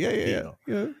Poliwrath. Hey,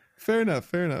 yeah. Fair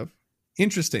enough.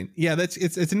 Interesting. Yeah, it's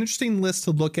an interesting list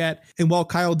to look at. And while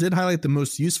Kyle did highlight the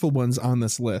most useful ones on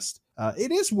this list,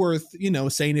 it is worth,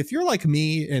 saying if you're like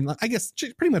me, and I guess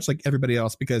pretty much like everybody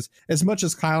else, because as much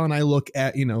as Kyle and I look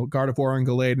at, Gardevoir and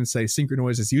Gallade and say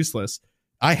Synchronoise is useless,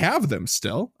 I have them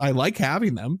still. I like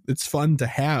having them. It's fun to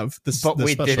have this. But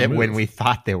we did it when we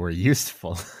thought they were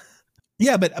useful.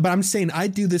 Yeah, but I'm saying I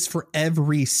do this for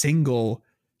every single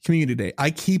Community Day. I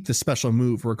keep the special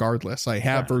move regardless. I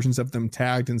have versions of them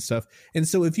tagged and stuff. And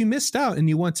so if you missed out and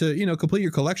you want to, complete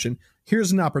your collection,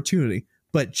 here's an opportunity.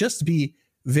 But just be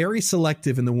very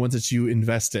selective in the ones that you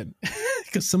invest in.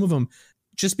 Because some of them,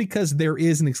 just because there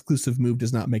is an exclusive move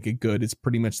does not make it good. It's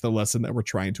pretty much the lesson that we're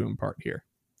trying to impart here.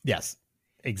 Yes,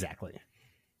 exactly.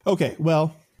 Okay,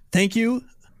 well, thank you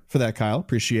for that, Kyle.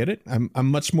 Appreciate it.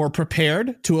 I'm much more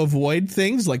prepared to avoid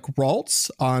things like Ralts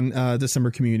on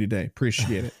December Community Day.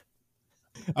 Appreciate it.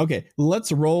 Okay,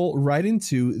 let's roll right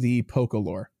into the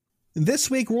Pokelore. This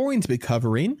week, we're going to be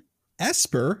covering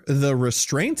Esper, the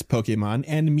Restraint Pokemon,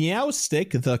 and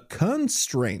Meowstic, the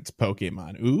Constraint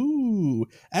Pokemon. Ooh,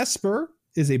 Esper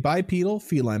is a bipedal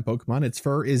feline Pokemon. Its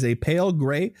fur is a pale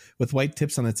gray with white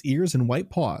tips on its ears and white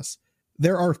paws.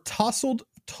 There are tousled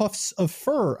tufts of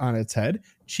fur on its head,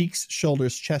 cheeks,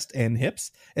 shoulders, chest, and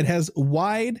hips. It has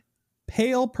wide,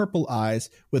 pale purple eyes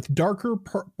with darker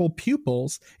purple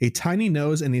pupils, a tiny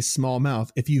nose, and a small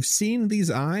mouth. If you've seen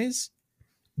these eyes,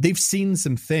 they've seen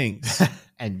some things.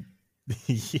 And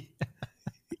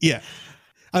yeah.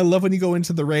 I love when you go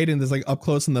into the raid and there's like up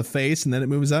close in the face and then it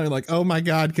moves out. And you're like, oh my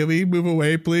God, can we move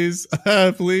away, please?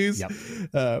 Please.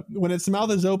 Yep. When its mouth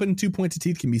is open, 2 pointed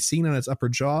teeth can be seen on its upper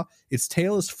jaw. Its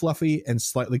tail is fluffy and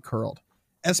slightly curled.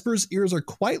 Esper's ears are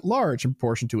quite large in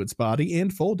proportion to its body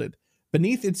and folded.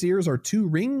 Beneath its ears are two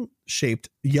ring-shaped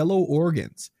yellow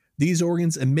organs. These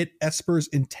organs emit Esper's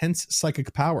intense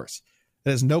psychic powers. It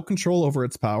has no control over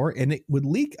its power, and it would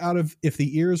leak out of if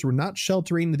the ears were not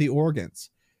sheltering the organs.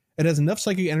 It has enough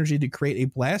psychic energy to create a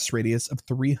blast radius of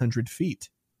 300 feet.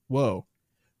 Whoa.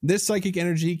 This psychic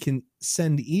energy can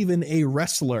send even a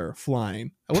wrestler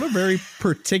flying. What a very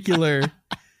particular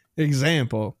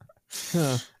example.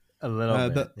 Huh. A little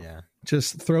bit, yeah.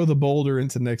 Just throw the boulder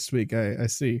into next week. I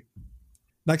see.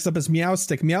 Next up is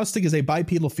Meowstic. Meowstic is a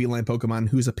bipedal feline Pokemon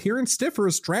whose appearance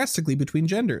differs drastically between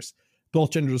genders.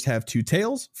 Both genders have two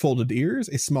tails, folded ears,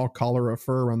 a small collar of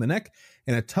fur around the neck,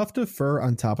 and a tuft of fur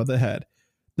on top of the head.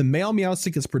 The male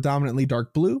Meowstic is predominantly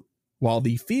dark blue, while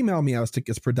the female Meowstic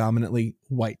is predominantly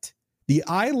white. The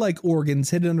eye-like organs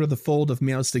hidden under the fold of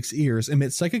Meowstic's ears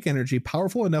emit psychic energy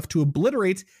powerful enough to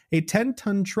obliterate a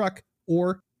 10-ton truck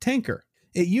or tanker.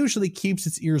 It usually keeps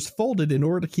its ears folded in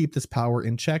order to keep this power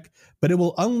in check, but it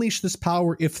will unleash this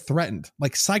power if threatened,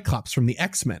 like Cyclops from the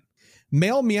X-Men.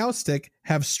 Male Meowstic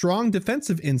have strong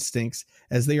defensive instincts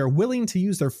as they are willing to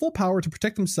use their full power to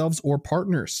protect themselves or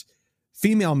partners.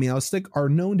 Female Meowstic are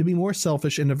known to be more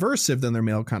selfish and aversive than their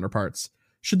male counterparts.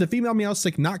 Should the female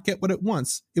Meowstic not get what it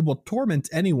wants, it will torment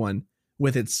anyone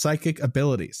with its psychic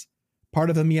abilities. Part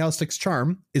of a Meowstic's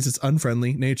charm is its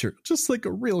unfriendly nature, just like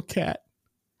a real cat.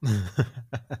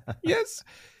 Yes.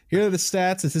 Here are the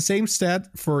stats. It's the same stat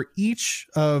for each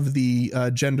of the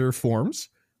gender forms.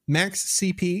 Max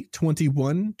CP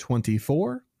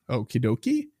 2124. Okie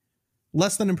dokie.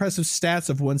 Less than impressive stats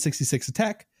of 166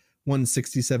 attack,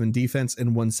 167 defense,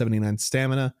 and 179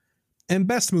 stamina. And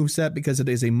best moveset because it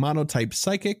is a monotype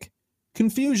psychic.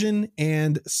 Confusion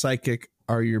and psychic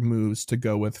are your moves to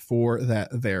go with for that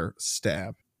there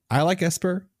stab. I like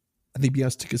Esper. I think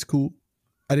Meowstic is cool.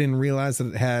 I didn't realize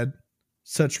that it had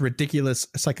such ridiculous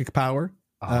psychic power.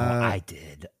 Oh, I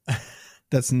did.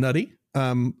 That's nutty.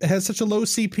 It has such a low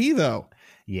CP though.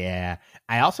 Yeah.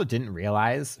 I also didn't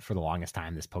realize for the longest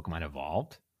time this Pokemon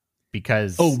evolved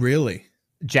because Oh, really?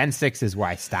 Gen 6 is where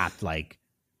I stopped like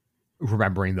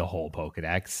remembering the whole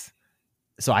Pokedex.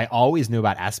 So I always knew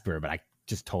about Esper, but I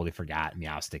just totally forgot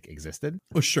Meowstic existed.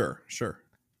 Oh, sure.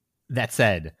 That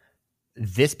said,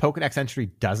 this Pokedex entry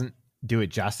doesn't do it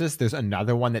justice. There's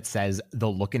another one that says the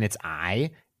look in its eye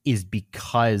is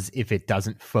because if it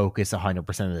doesn't focus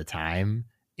 100% of the time,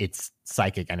 its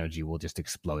psychic energy will just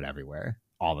explode everywhere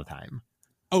all the time.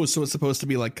 Oh, so it's supposed to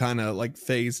be like kind of like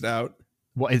phased out?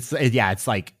 Well, it's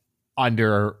like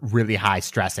under really high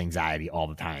stress anxiety all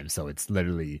the time. So it's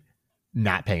literally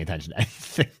not paying attention to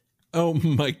anything. Oh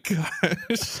my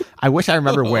gosh. I wish I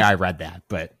remember where I read that,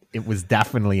 but it was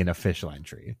definitely an official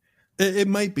entry. It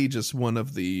might be just one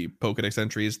of the Pokedex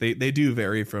entries. They do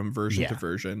vary from version to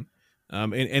version.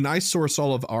 And I source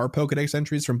all of our Pokedex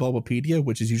entries from Bulbapedia,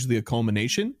 which is usually a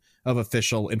culmination of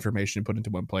official information put into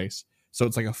one place. So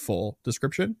it's like a full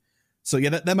description. So yeah,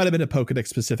 that might have been a Pokedex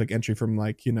specific entry from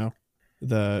like, you know,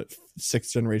 the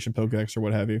 6th generation Pokedex or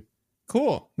what have you.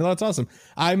 Cool. No, that's awesome.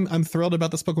 I'm thrilled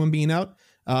about this Pokemon being out.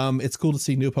 It's cool to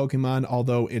see new Pokemon,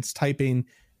 although its typing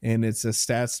and its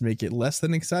stats make it less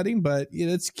than exciting, but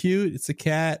it's cute. It's a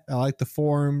cat. I like the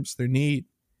forms. They're neat.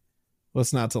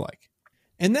 What's not to like?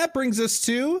 And that brings us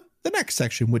to the next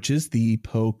section, which is the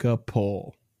Poke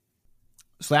Poll.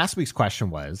 So last week's question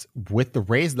was, with the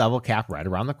raised level cap right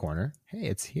around the corner, hey,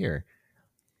 it's here.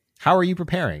 How are you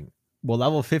preparing? Will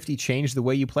level 50 change the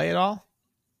way you play at all?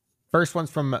 First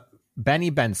one's from Benny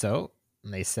Benso.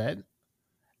 And they said,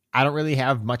 I don't really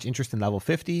have much interest in level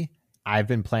 50. I've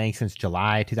been playing since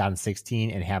July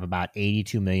 2016 and have about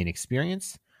 82 million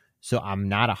experience. So I'm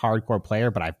not a hardcore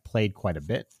player, but I've played quite a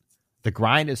bit. The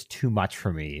grind is too much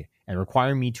for me and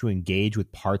requiring me to engage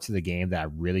with parts of the game that I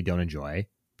really don't enjoy.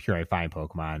 Purifying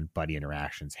Pokemon, buddy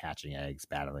interactions, hatching eggs,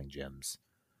 battling gyms.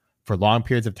 For long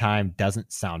periods of time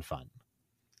doesn't sound fun.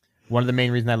 One of the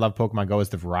main reasons I love Pokemon Go is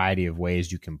the variety of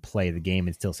ways you can play the game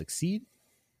and still succeed.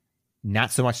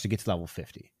 Not so much to get to level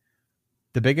 50.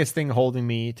 The biggest thing holding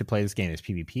me to play this game is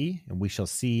PvP, and we shall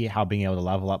see how being able to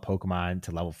level up Pokemon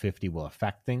to level 50 will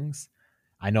affect things.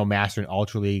 I know Master and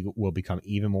Ultra League will become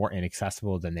even more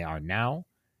inaccessible than they are now,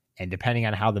 and depending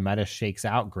on how the meta shakes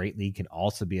out, Great League can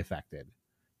also be affected.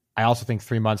 I also think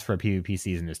 3 months for a PvP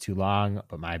season is too long,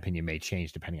 but my opinion may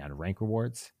change depending on rank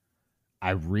rewards.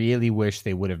 I really wish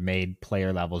they would have made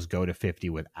player levels go to 50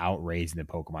 without raising the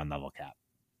Pokemon level cap.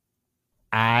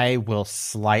 I will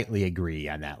slightly agree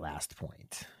on that last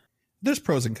point. There's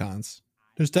pros and cons.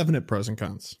 There's definite pros and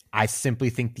cons. I simply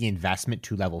think the investment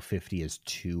to level 50 is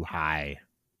too high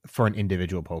for an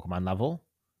individual Pokemon level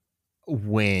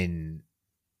when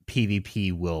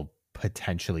PvP will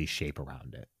potentially shape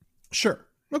around it. Sure.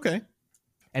 Okay.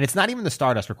 And it's not even the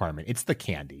Stardust requirement. It's the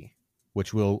candy,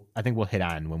 which I think we'll hit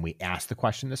on when we ask the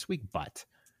question this week, but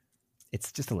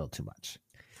it's just a little too much.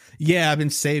 Yeah, I've been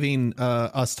saving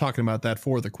us talking about that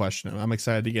for the question. I'm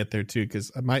excited to get there too,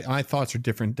 because my thoughts are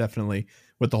different, definitely,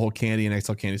 with the whole candy and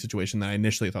XL candy situation than I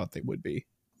initially thought they would be.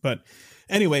 But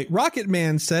anyway, Rocket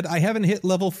Man said, I haven't hit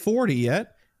level 40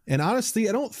 yet. And honestly,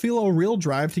 I don't feel a real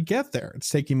drive to get there. It's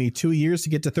taking me 2 years to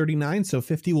get to 39, so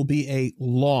 50 will be a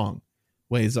long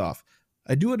ways off.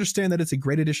 I do understand that it's a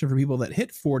great addition for people that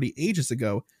hit 40 ages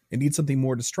ago and need something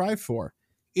more to strive for.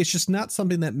 It's just not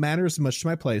something that matters much to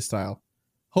my playstyle.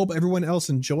 Hope everyone else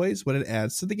enjoys what it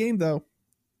adds to the game, though.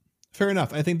 Fair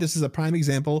enough. I think this is a prime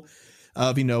example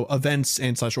of, events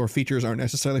and such or features aren't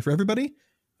necessarily for everybody.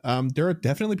 There are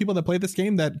definitely people that play this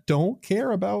game that don't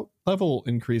care about level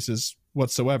increases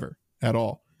whatsoever at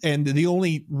all. And the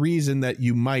only reason that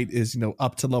you might is,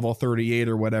 up to level 38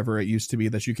 or whatever it used to be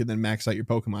that you can then max out your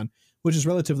Pokemon, which is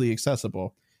relatively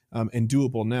accessible and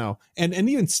doable now. And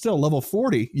even still, level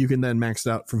 40, you can then max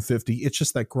out from 50. It's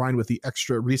just that grind with the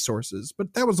extra resources.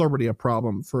 But that was already a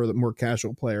problem for the more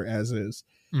casual player as is.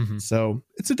 Mm-hmm. So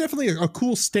it's definitely a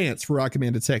cool stance for Rocket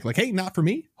Man to take. Like, hey, not for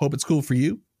me. Hope it's cool for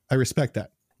you. I respect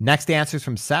that. Next answer is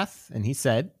from Seth, and he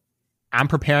said, I'm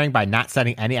preparing by not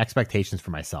setting any expectations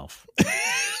for myself.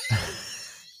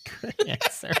 Great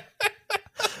answer.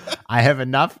 I have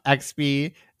enough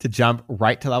XP to jump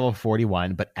right to level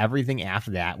 41, but everything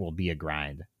after that will be a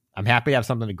grind. I'm happy to have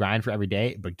something to grind for every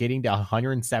day, but getting to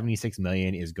 176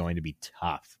 million is going to be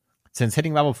tough. Since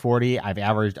hitting level 40, I've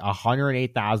averaged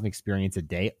 108,000 experience a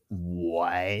day.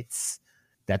 What?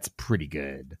 That's pretty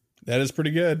good. That is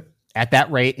pretty good. At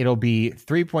that rate, it'll be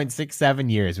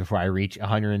 3.67 years before I reach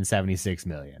 176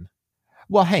 million.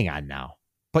 Well, hang on now.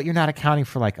 But you're not accounting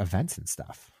for like events and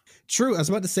stuff. True. I was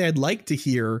about to say, I'd like to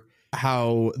hear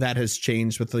how that has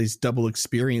changed with these double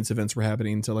experience events were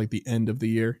happening until like the end of the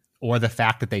year. Or the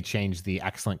fact that they changed the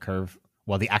excellent curve.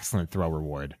 Well, the excellent throw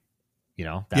reward.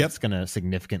 That's going to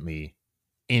significantly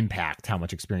impact how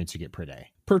much experience you get per day.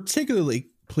 Particularly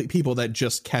people that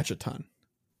just catch a ton.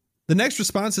 The next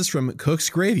response is from Cook's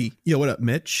Gravy. Yo, what up,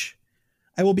 Mitch?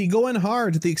 I will be going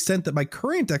hard to the extent that my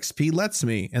current XP lets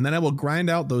me, and then I will grind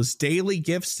out those daily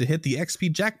gifts to hit the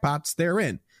XP jackpots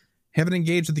therein. Haven't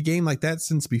engaged with the game like that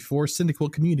since before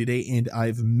Syndicate Community Day, and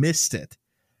I've missed it.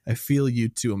 I feel you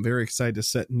too. I'm very excited to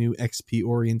set new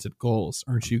XP-oriented goals.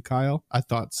 Aren't you, Kyle? I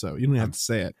thought so. You don't have to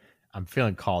say it. I'm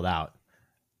feeling called out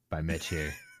by Mitch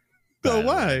here. Oh,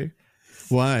 why?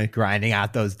 Why? Grinding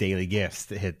out those daily gifts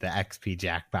to hit the XP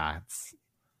jackpots.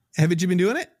 Haven't you been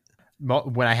doing it?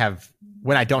 When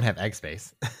I don't have egg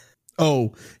space.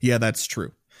 Oh, yeah, that's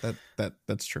true.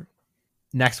 That's true.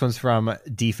 Next one's from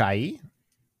DeFi.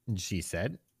 She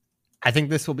said, I think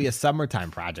this will be a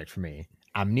summertime project for me.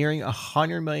 I'm nearing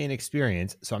 100 million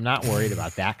experience, so I'm not worried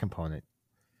about that component.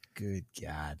 Good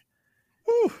God.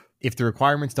 Whew. If the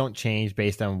requirements don't change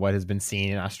based on what has been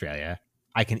seen in Australia,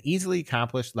 I can easily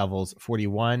accomplish levels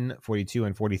 41, 42,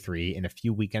 and 43 in a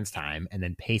few weekends' time and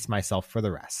then pace myself for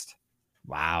the rest.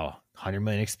 Wow. 100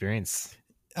 million experience.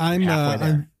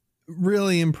 I'm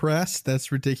really impressed.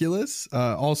 That's ridiculous.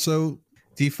 Also,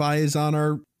 DeFi is on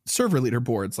our server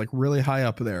leaderboards, like really high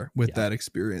up there with that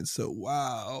experience. So,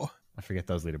 wow. I forget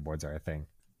those leaderboards are a thing.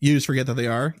 You just forget that they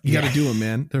are? You got to do them,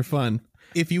 man. They're fun.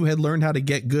 If you had learned how to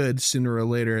get good sooner or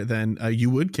later, then you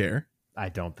would care. I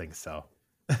don't think so.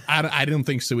 I don't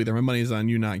think so either. My money's on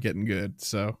you not getting good.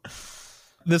 So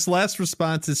this last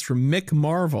response is from Mick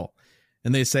Marvel.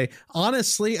 And they say,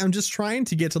 honestly, I'm just trying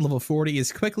to get to level 40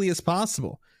 as quickly as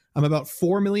possible. I'm about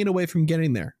 4 million away from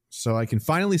getting there, so I can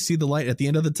finally see the light at the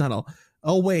end of the tunnel.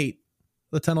 Oh, wait.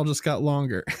 The tunnel just got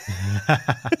longer.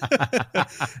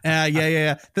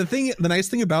 Yeah. The nice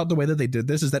thing about the way that they did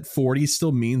this is that 40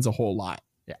 still means a whole lot.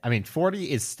 Yeah, I mean, 40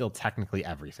 is still technically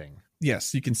everything.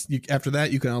 Yes, after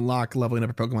that, you can unlock leveling up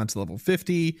a Pokemon to level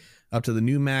 50, up to the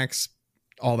new max,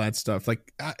 all that stuff.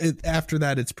 Like after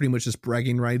that, it's pretty much just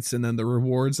bragging rights and then the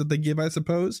rewards that they give, I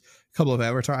suppose. A couple of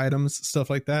avatar items, stuff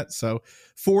like that. So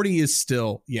 40 is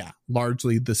still,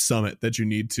 largely the summit that you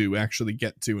need to actually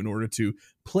get to in order to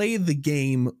play the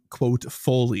game, quote,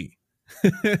 fully.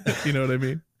 You know what I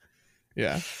mean?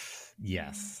 Yeah.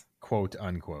 Yes. Quote,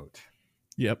 unquote.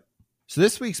 Yep. So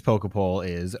this week's Pokepoll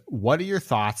is, what are your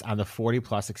thoughts on the 40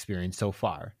 plus experience so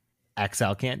far?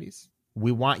 XL candies.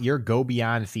 We want your go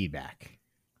beyond feedback.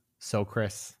 So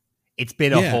Chris, it's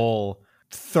been a whole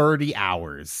 30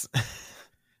 hours.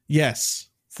 Yes,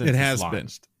 it has been.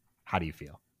 How do you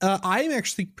feel? I'm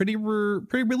actually pretty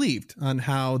relieved on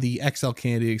how the XL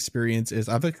candy experience is.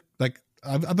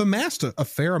 I've amassed a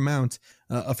fair amount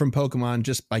from Pokemon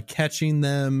just by catching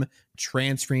them,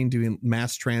 transferring, doing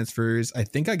mass transfers. I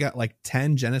think I got like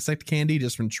 10 Genesect candy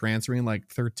just from transferring like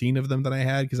 13 of them that I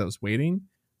had because I was waiting.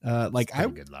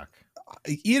 Good luck.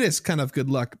 It is kind of good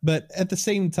luck, but at the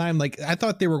same time, like I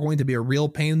thought they were going to be a real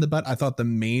pain in the butt. I thought the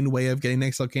main way of getting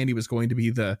XL candy was going to be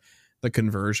the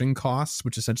conversion costs,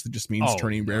 which essentially just means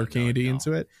turning rare candy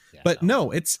into it. Yeah, but no,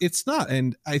 it's not.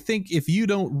 And I think if you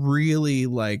don't really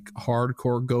like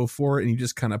hardcore go for it and you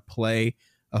just kind of play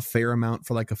a fair amount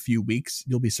for like a few weeks,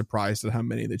 you'll be surprised at how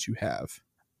many that you have.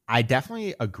 I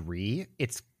definitely agree.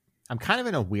 I'm kind of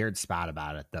in a weird spot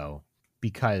about it though,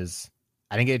 because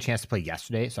I didn't get a chance to play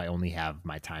yesterday, so I only have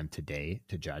my time today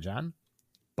to judge on.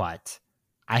 But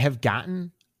I have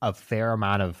gotten a fair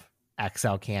amount of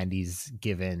XL candies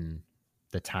given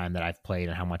the time that I've played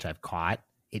and how much I've caught.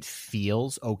 It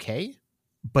feels okay,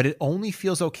 but it only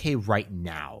feels okay right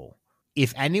now.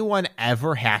 If anyone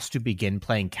ever has to begin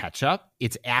playing catch up,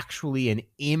 it's actually an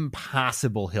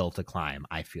impossible hill to climb,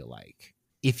 I feel like.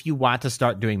 If you want to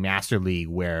start doing Master League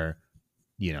where,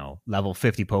 you know, level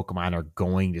 50 Pokemon are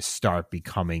going to start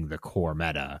becoming the core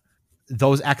meta,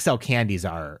 those XL candies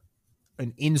are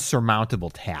an insurmountable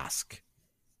task.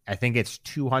 I think it's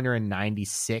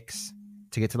 296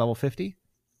 to get to level 50.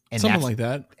 And something like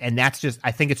that. And that's just,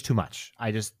 I think it's too much.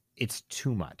 It's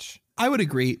too much. I would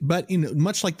agree. But, you know,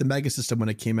 much like the Mega System when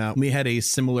it came out, we had a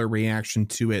similar reaction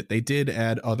to it. They did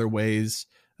add other ways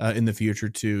in the future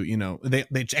to, you know, they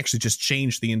actually just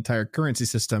changed the entire currency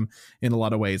system in a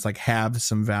lot of ways, like have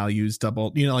some values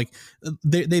doubled, you know, like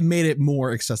they made it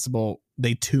more accessible.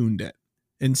 They tuned it.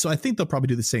 And so I think they'll probably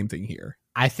do the same thing here.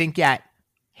 I think at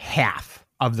half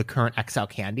of the current XL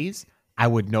candies, I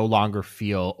would no longer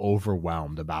feel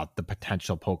overwhelmed about the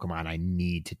potential Pokemon I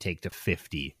need to take to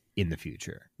 50 in the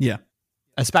future. Yeah.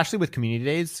 Especially with Community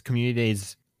Days. Community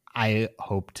Days, I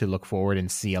hope to look forward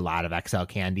and see a lot of XL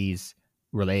candies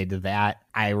related to that.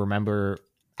 I remember,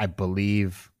 I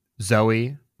believe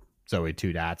Zoe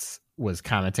 2 Dots was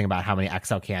commenting about how many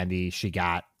XL candy she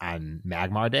got on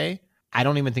Magmar Day. I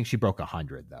don't even think she broke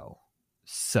 100 though.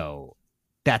 So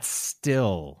that's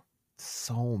still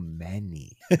so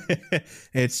many.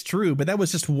 It's true, but that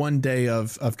was just one day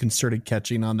of concerted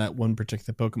catching on that one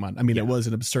particular Pokemon. I mean, It was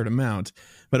an absurd amount,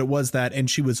 but it was that, and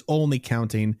she was only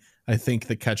counting, I think,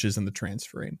 the catches and the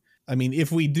transferring. I mean,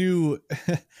 if we do,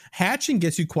 hatching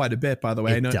gets you quite a bit, by the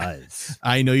way. It does.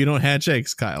 I know you don't hatch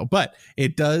eggs, Kyle, but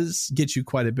it does get you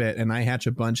quite a bit. And I hatch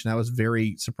a bunch, and I was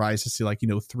very surprised to see, like,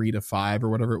 3 to 5 or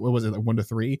whatever. What was it, like 1 to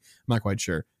 3? I'm not quite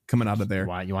sure. Coming out of there.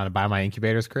 Why, you want to buy my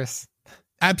incubators, Chris?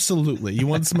 Absolutely. You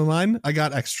want some of mine? I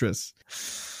got extras.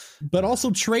 But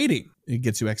also trading, it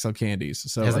gets you XL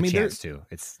candies. So there's a chance to.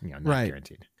 It's not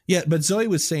guaranteed. Yeah, but Zoe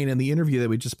was saying in the interview that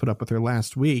we just put up with her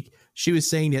last week, she was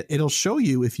saying that it'll show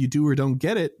you if you do or don't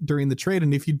get it during the trade.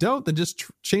 And if you don't, then just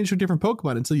change to a different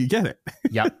Pokemon until you get it.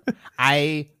 Yep.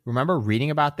 I remember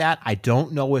reading about that. I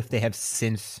don't know if they have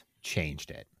since changed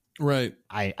it. Right.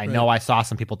 I know I saw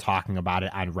some people talking about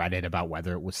it on Reddit about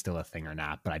whether it was still a thing or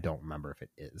not, but I don't remember if it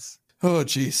is. Oh,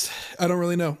 geez. I don't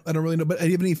really know. But do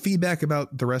you have any feedback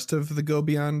about the rest of the Go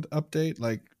Beyond update?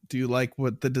 Like, do you like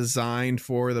what the design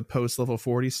for the post level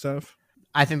 40 stuff?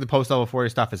 I think the post level 40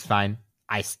 stuff is fine.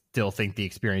 I still think the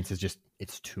experience is just,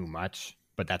 it's too much,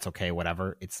 but that's okay.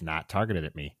 Whatever. It's not targeted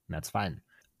at me. And that's fine.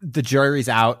 The jury's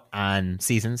out on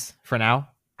seasons for now.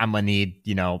 I'm going to need,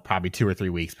 probably 2 or 3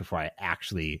 weeks before I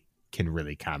actually can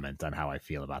really comment on how I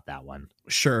feel about that one.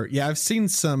 Sure. Yeah, I've seen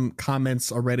some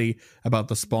comments already about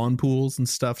the spawn pools and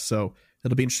stuff, so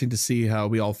it'll be interesting to see how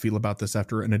we all feel about this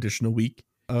after an additional week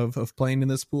of playing in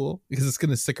this pool, because it's going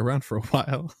to stick around for a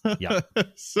while. Yeah.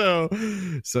 So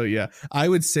yeah, I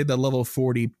would say the level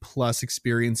 40 plus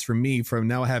experience for me, from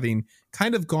now having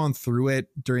kind of gone through it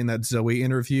during that Zoe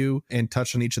interview and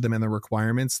touched on each of them and the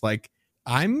requirements, like,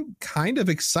 I'm kind of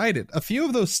excited. A few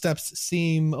of those steps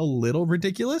seem a little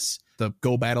ridiculous. The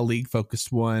Go Battle League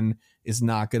focused one is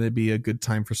not going to be a good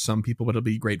time for some people, but it'll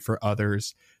be great for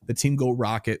others. The Team Go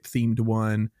Rocket themed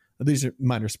one, these are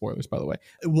minor spoilers, by the way,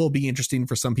 it will be interesting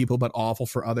for some people, but awful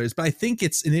for others. But I think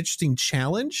it's an interesting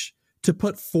challenge to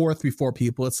put forth before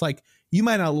people. It's like, you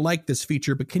might not like this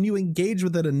feature, but can you engage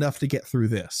with it enough to get through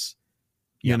this?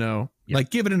 Like,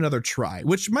 give it another try,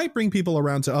 which might bring people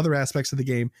around to other aspects of the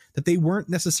game that they weren't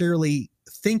necessarily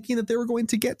thinking that they were going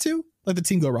to get to. Like the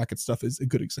Team Go Rocket stuff is a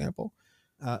good example.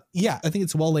 I think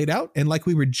it's well laid out. And like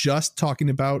we were just talking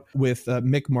about with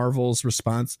Mick Marvel's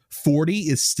response, 40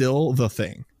 is still the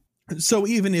thing. So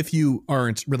even if you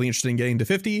aren't really interested in getting to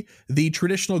 50, the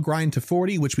traditional grind to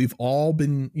 40, which we've all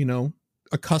been,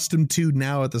 accustomed to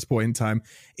now at this point in time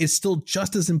is still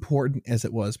just as important as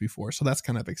it was before. So that's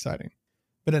kind of exciting.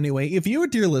 But anyway, if you, a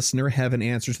dear listener, have an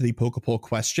answer to the Pokepoll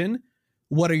question,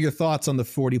 what are your thoughts on the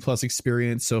 40 plus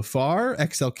experience so far,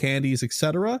 XL candies,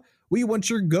 etc.? We want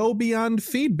your go beyond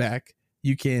feedback.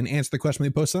 You can answer the question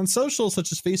we post on socials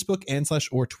such as Facebook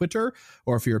and/or Twitter,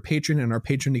 or if you're a patron in our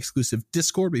patron exclusive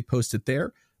Discord, we post it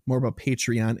there. More about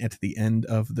Patreon at the end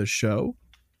of the show.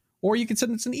 Or you can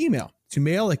send us an email to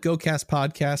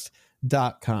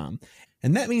mail@gocastpodcast.com.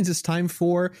 And that means it's time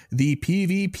for the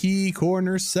PvP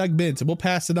Corner segment. And we'll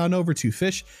pass it on over to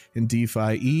Fish and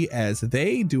DeFi as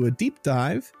they do a deep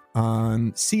dive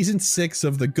on Season 6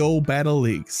 of the Go Battle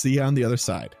League. See you on the other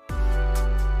side.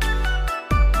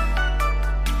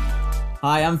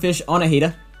 Hi, I'm Fish on a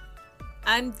heater.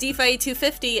 I'm DeFi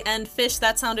 250, and Fish,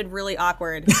 that sounded really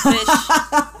awkward. Fish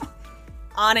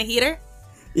on a heater?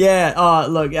 Yeah,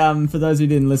 look, for those who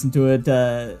didn't listen to it,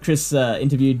 Chris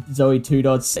interviewed Zoe Two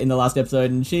Dots in the last episode,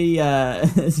 and she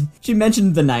she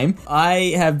mentioned the name.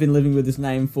 I have been living with this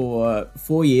name for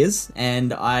 4 years,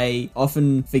 and I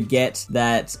often forget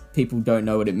that people don't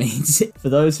know what it means. For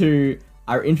those who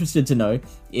are interested to know,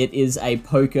 it is a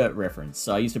poker reference.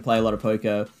 So I used to play a lot of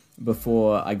poker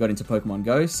before I got into Pokemon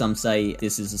Go. Some say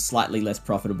this is a slightly less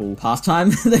profitable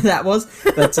pastime than that was,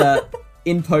 but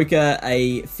in poker,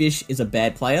 a fish is a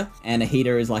bad player, and a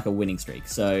heater is like a winning streak.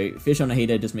 So fish on a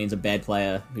heater just means a bad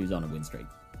player who's on a win streak.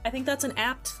 I think that's an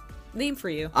apt name for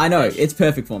you. I know, Fish. it's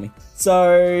perfect for me.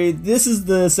 So this is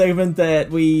the segment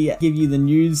that we give you the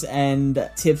news and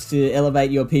tips to elevate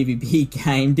your PvP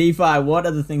game. DeFi, what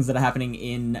are the things that are happening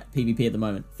in PvP at the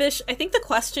moment? Fish, I think the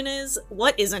question is,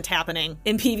 what isn't happening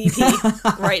in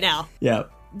PvP right now? Yeah.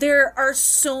 There are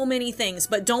so many things,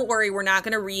 but don't worry, we're not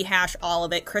going to rehash all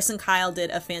of it. Chris and Kyle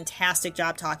did a fantastic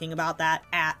job talking about that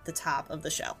at the top of the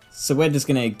show. So we're just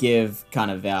going to give kind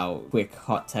of our quick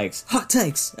hot takes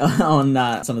on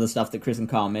some of the stuff that Chris and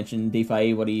Kyle mentioned.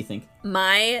 DeFi, what do you think?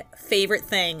 My favorite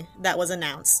thing that was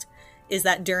announced is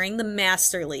that during the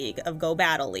Master League of Go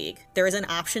Battle League, there is an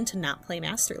option to not play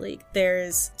Master League.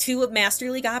 There's 2 of Master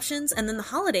League options, and then the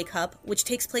Holiday Cup, which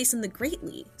takes place in the Great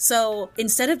League. So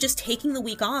instead of just taking the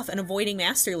week off and avoiding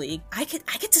Master League, I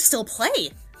get to still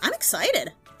play. I'm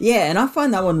excited. Yeah, and I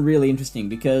find that one really interesting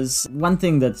because one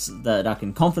thing that I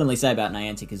can confidently say about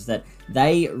Niantic is that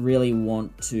they really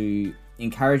want to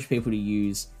encourage people to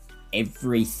use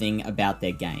everything about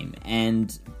their game,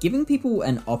 and giving people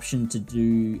an option to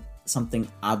do something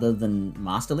other than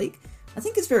Master League, I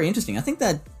think it's very interesting. I think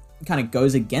that kind of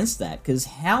goes against that, because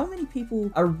how many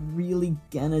people are really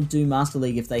gonna do Master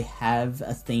League if they have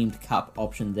a themed cup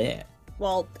option there?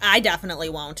 Well, I definitely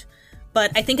won't.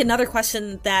 But I think another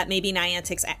question that maybe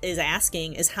Niantic is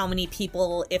asking is how many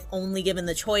people, if only given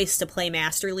the choice to play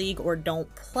Master League or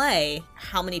don't play,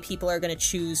 how many people are going to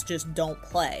choose just don't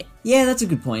play? Yeah, that's a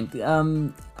good point.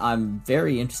 I'm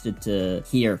very interested to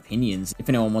hear opinions. If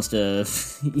anyone wants to,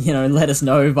 let us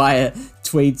know via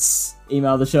tweets,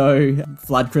 email the show,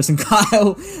 flood Chris and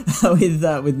Kyle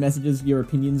with messages, your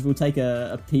opinions. We'll take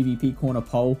a PvP Corner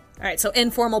poll. All right, so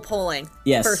informal polling.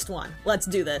 Yes. First one. Let's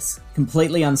do this.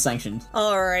 Completely unsanctioned.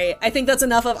 All right, I think that's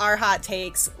enough of our hot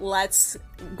takes. Let's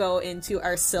go into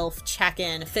our Sylph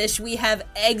check-in. Fish, we have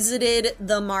exited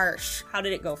the marsh. How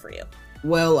did it go for you?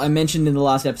 Well, I mentioned in the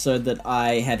last episode that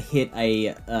I had hit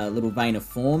a little vein of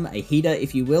form, a heater,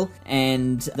 if you will,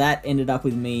 and that ended up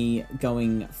with me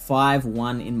going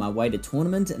 5-1 in my way to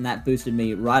tournament, and that boosted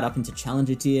me right up into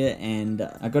Challenger tier, and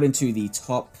I got into the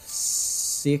top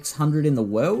 600 in the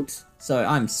world. So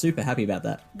I'm super happy about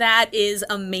that. That is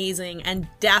amazing and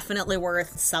definitely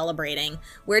worth celebrating.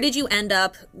 Where did you end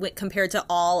up compared to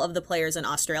all of the players in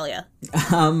Australia?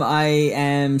 I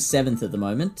am 7th at the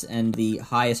moment and the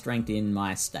highest ranked in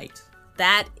my state.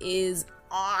 That is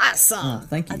awesome. Oh,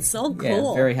 thank you. That's so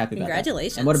cool. Yeah, very happy about that.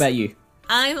 Congratulations. And what about you?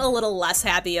 I'm a little less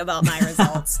happy about my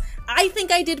results. I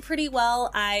think I did pretty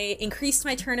well. I increased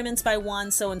my tournaments by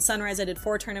 1, so in Sunrise I did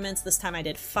 4 tournaments. This time I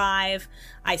did 5.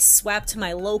 I swept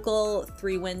my local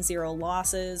 3 wins, 0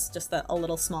 losses, just a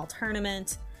little small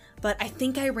tournament. But I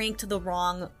think I ranked the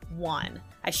wrong one.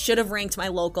 I should have ranked my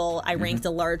local. I ranked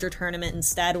a larger tournament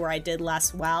instead where I did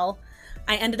less well.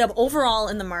 I ended up overall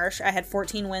in the Marsh, I had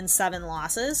 14 wins, 7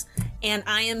 losses, and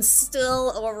I am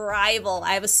still a rival.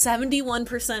 I have a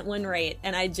 71% win rate,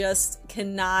 and I just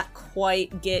cannot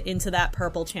quite get into that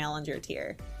purple challenger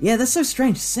tier. Yeah, that's so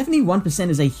strange. 71%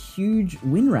 is a huge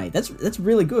win rate. That's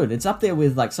really good. It's up there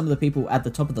with like some of the people at the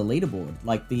top of the leaderboard.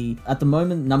 Like at the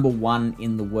moment, number 1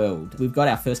 in the world. We've got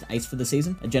our first ace for the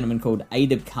season, a gentleman called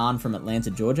Adib Khan from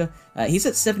Atlanta, Georgia. He's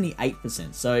at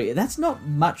 78%, so that's not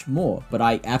much more, but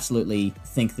I absolutely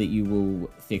think that you will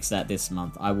fix that this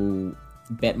month. I will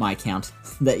bet my account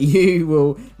that you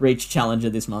will reach challenger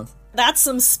this month. That's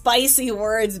some spicy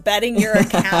words, betting your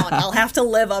account. I'll have to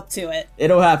live up to it.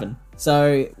 It'll happen.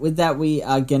 So with that, we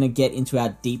are going to get into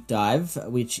our deep dive,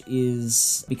 which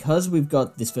is because we've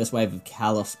got this first wave of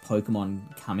Kalos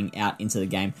Pokemon coming out into the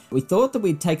game. We thought that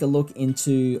we'd take a look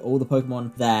into all the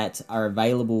Pokemon that are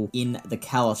available in the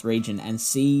Kalos region and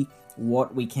see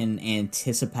what we can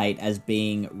anticipate as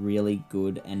being really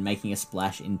good and making a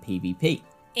splash in PvP.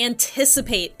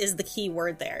 Anticipate is the key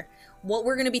word there. What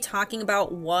we're going to be talking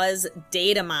about was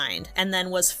data mined, and then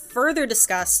was further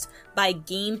discussed by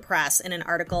Game Press in an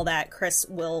article that Chris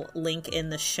will link in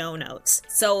the show notes.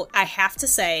 So I have to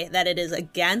say that it is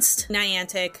against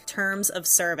Niantic terms of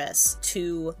service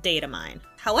to data mine.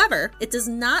 However, it does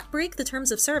not break the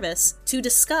terms of service to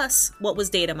discuss what was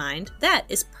data mined. That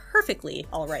is perfectly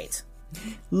all right.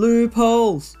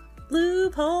 Loopholes!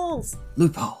 Loopholes!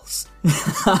 Loopholes.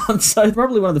 So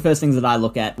probably one of the first things that I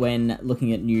look at when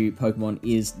looking at new Pokemon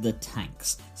is the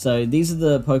tanks. So these are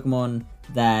the Pokemon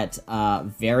that are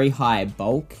very high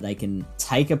bulk. They can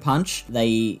take a punch.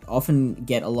 They often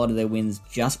get a lot of their wins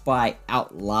just by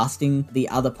outlasting the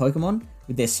other Pokemon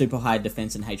with their super high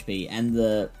defense and HP. And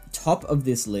the top of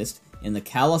this list in the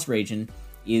Kalos region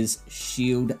is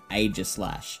Shield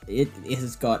Aegislash. It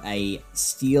has got a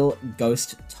Steel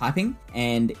Ghost typing,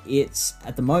 and it's,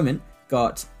 at the moment,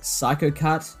 got Psycho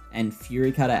Cut and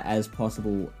Fury Cutter as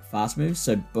possible fast moves,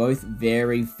 so both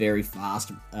very, very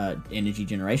fast energy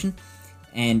generation,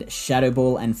 and Shadow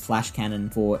Ball and Flash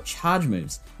Cannon for charge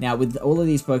moves. Now, with all of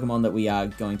these Pokemon that we are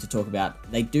going to talk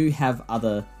about, they do have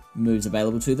other moves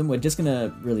available to them. We're just going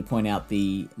to really point out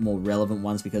the more relevant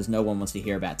ones because no one wants to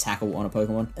hear about Tackle on a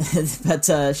Pokemon.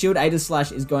 But Shield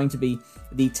Aegislash is going to be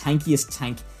the tankiest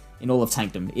tank in all of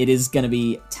Tankdom. It is going to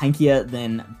be tankier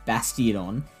than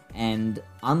Bastiodon, and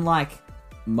unlike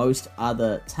most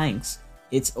other tanks,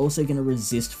 it's also going to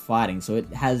resist fighting, so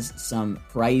it has some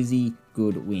crazy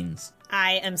good wins.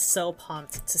 I am so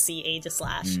pumped to see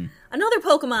Aegislash. Another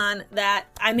Pokemon that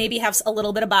I maybe have a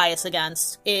little bit of bias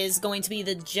against is going to be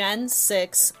the Gen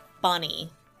 6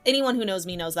 Bunny. Anyone who knows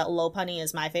me knows that Lopunny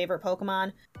is my favorite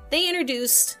Pokemon. They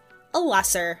introduced a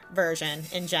lesser version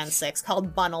in Gen 6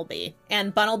 called Bunnelby,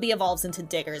 and Bunnelby evolves into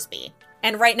Diggersby.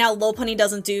 And right now, Lopunny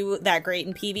doesn't do that great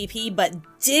in PvP, but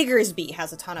Diggersby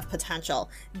has a ton of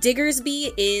potential.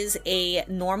 Diggersby is a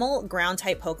normal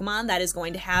ground-type Pokemon that is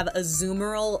going to have a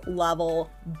Azumarill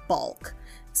level bulk.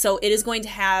 So it is going to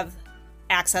have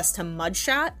access to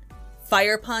Mudshot,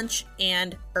 Fire Punch,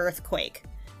 and Earthquake.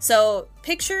 So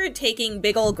picture taking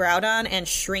big ol' Groudon and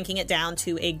shrinking it down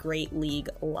to a Great League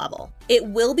level. It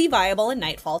will be viable in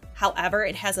Nightfall. However,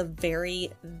 it has a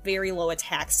very, very low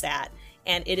attack stat,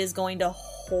 and it is going to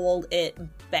hold it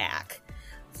back.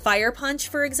 Fire Punch,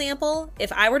 for example,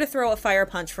 if I were to throw a Fire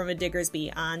Punch from a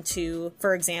Diggersby onto,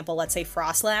 for example, let's say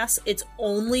Frostlass, it's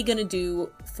only going to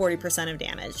do 40% of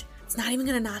damage. It's not even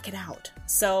going to knock it out.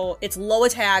 So its low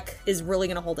attack is really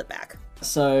going to hold it back.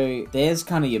 So there's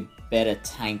kind of your better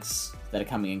tanks that are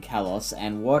coming in Kalos,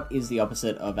 and what is the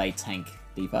opposite of a tank,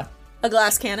 Deepa? A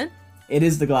Glass Cannon? It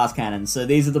is the Glass Cannon. So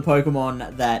these are the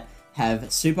Pokemon that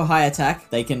have super high attack.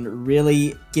 They can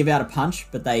really give out a punch,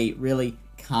 but they really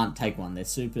can't take one. They're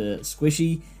super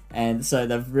squishy, and so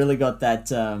they've really got that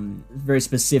very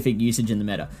specific usage in the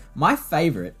meta. My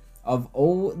favorite of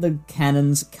all the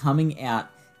cannons coming out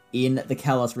in the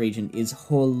Kalos region is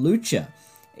Hawlucha.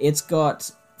 It's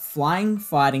got flying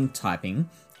fighting typing,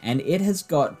 and it has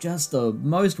got just the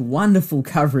most wonderful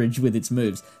coverage with its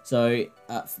moves. So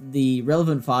the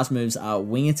relevant fast moves are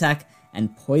Wing Attack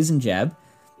and Poison Jab.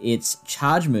 Its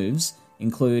charge moves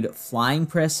include Flying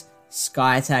Press,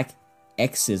 Sky Attack,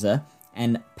 X-Scissor,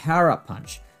 and Power Up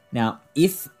Punch. Now,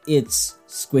 if its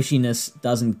squishiness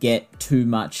doesn't get too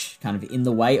much kind of in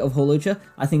the way of Hawlucha,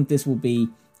 I think this will be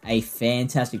a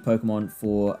fantastic Pokemon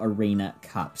for Arena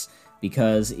Cups,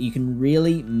 because you can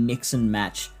really mix and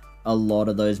match a lot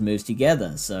of those moves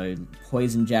together. So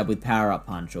Poison Jab with Power Up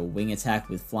Punch, or Wing Attack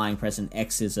with Flying Press and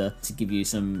X Scissor to give you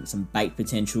some bait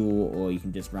potential, or you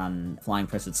can just run Flying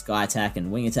Press with Sky Attack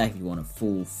and Wing Attack if you want a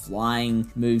full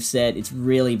flying move set. It's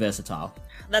really versatile.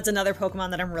 That's another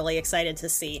Pokemon that I'm really excited to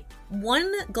see.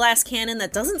 One glass cannon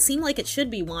that doesn't seem like it should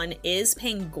be one is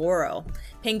Pangoro.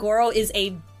 Pangoro is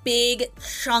a big,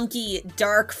 chunky,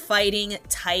 dark fighting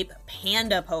type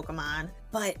panda Pokemon,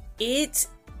 but it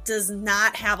does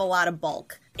not have a lot of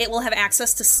bulk. It will have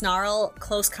access to Snarl,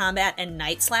 Close Combat, and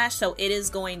Night Slash, so it is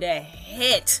going to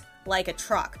hit like a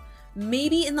truck.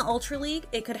 Maybe in the Ultra League,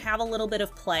 it could have a little bit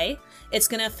of play. It's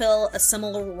going to fill a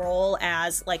similar role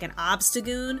as like an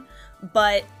Obstagoon,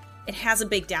 but it has a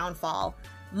big downfall.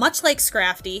 Much like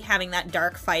Scrafty, having that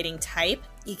dark fighting type,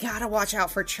 you gotta watch out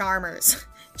for Charmers.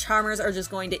 Charmers are just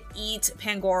going to eat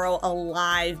Pangoro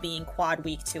alive, being quad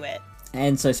weak to it.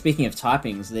 And so speaking of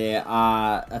typings, there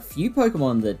are a few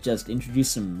Pokemon that just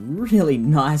introduce some really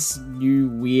nice new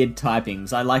weird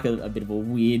typings. I like a bit of a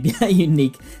weird,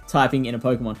 unique typing in a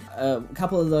Pokemon. A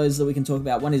couple of those that we can talk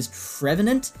about. One is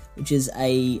Trevenant, which is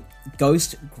a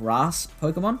ghost grass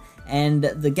Pokemon. And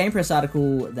the Game Press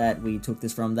article that we took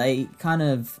this from, they kind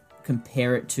of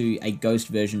compare it to a ghost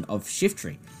version of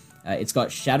Shiftry. It's got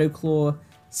Shadow Claw,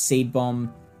 Seed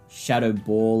Bomb, Shadow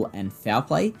Ball, and Foul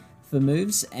Play for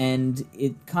moves, and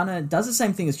it kind of does the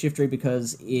same thing as Shiftry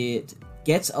because it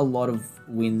gets a lot of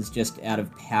wins just out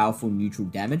of powerful neutral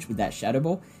damage with that Shadow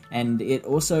Ball, and it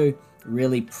also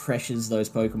really pressures those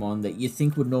Pokemon that you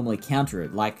think would normally counter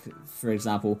it, like, for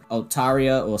example,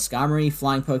 Altaria or Skarmory.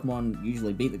 Flying Pokemon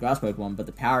usually beat the grass Pokemon, but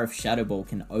the power of Shadow Ball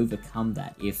can overcome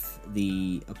that if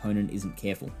the opponent isn't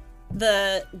careful.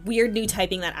 The weird new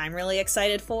typing that I'm really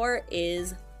excited for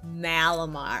is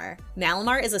Malamar.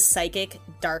 Malamar is a psychic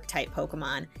dark type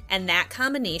Pokemon, and that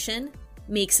combination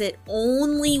makes it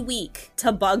only weak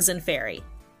to bugs and fairy.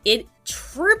 It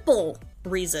triple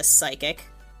resists psychic,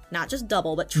 not just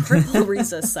double, but triple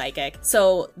resists psychic.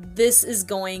 So this is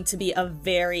going to be a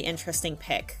very interesting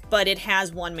pick, but it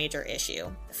has one major issue.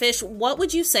 Fish, what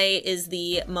would you say is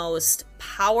the most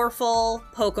powerful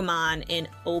Pokemon in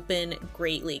Open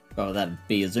Great League? Oh, that'd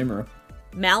be Azumarill.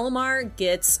 Malamar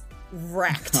gets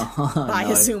wrecked by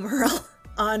Azumarill,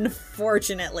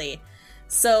 unfortunately.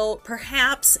 So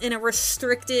perhaps in a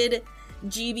restricted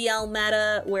GBL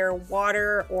meta where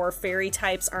water or fairy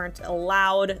types aren't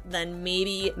allowed, then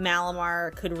maybe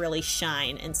Malamar could really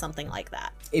shine in something like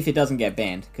that. If it doesn't get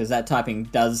banned, because that typing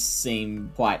does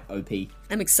seem quite OP.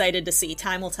 I'm excited to see.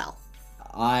 Time will tell.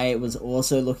 I was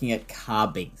also looking at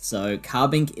Carbink. So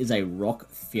Carbink is a rock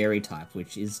fairy type,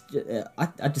 which is,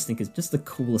 I just think is just the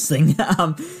coolest thing.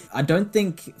 I don't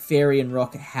think fairy and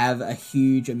rock have a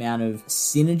huge amount of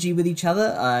synergy with each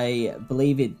other. I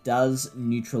believe it does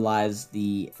neutralize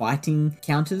the fighting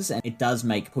counters, and it does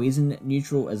make poison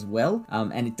neutral as well.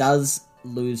 And it does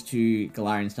lose to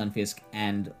Galarian Stunfisk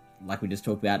and, like we just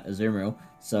talked about, Azumarill.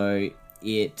 So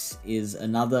it is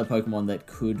another Pokemon that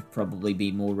could probably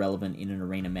be more relevant in an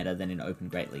arena meta than in Open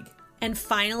Great League. And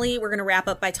finally, we're going to wrap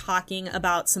up by talking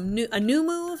about a new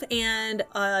move and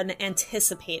an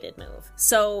anticipated move.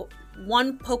 So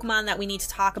one Pokemon that we need to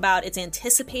talk about, its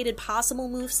anticipated possible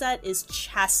moveset, is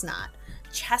Chestnut.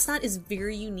 Chestnut is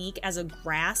very unique as a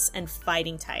grass and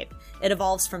fighting type. It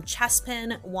evolves from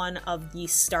Chespin, one of the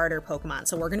starter Pokemon,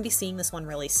 so we're going to be seeing this one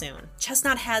really soon.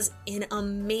 Chestnut has an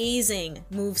amazing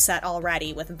moveset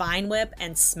already with Vine Whip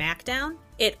and Smackdown.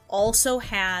 It also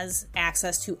has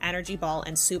access to Energy Ball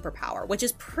and Superpower, which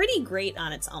is pretty great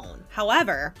on its own.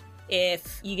 However,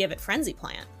 if you give it Frenzy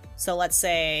Plant, so let's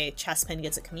say Chespin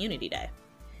gets a Community Day,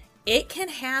 it can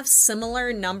have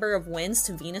similar number of wins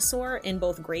to Venusaur in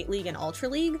both Great League and Ultra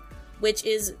League, which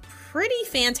is pretty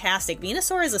fantastic.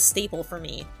 Venusaur is a staple for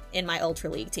me in my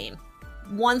Ultra League team.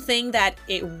 One thing that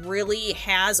it really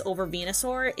has over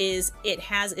Venusaur is it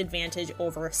has advantage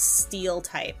over steel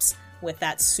types with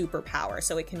that superpower,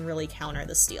 so it can really counter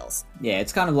the steels. Yeah,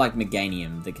 it's kind of like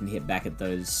Meganium that can hit back at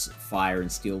those fire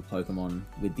and steel Pokemon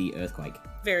with the Earthquake.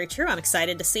 Very true. I'm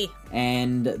excited to see.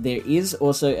 And there is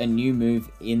also a new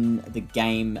move in the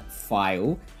game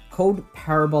file called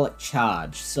Parabolic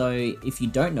Charge. So if you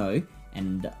don't know,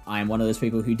 and I am one of those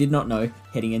people who did not know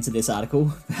heading into this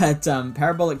article, but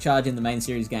Parabolic Charge in the main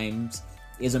series games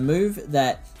is a move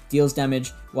that deals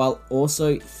damage while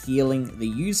also healing the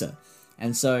user.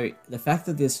 And so the fact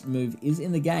that this move is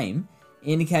in the game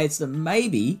indicates that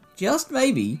maybe, just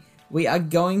maybe, we are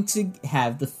going to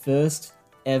have the first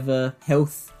ever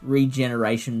health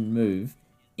regeneration move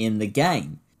in the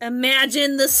game.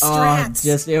 Imagine the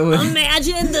strats.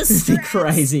 Imagine the strats.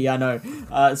 Crazy, I know.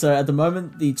 So at the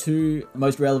moment, the two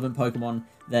most relevant Pokemon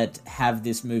that have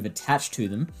this move attached to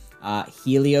them are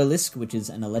Heliolisk, which is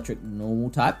an electric normal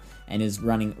type, and is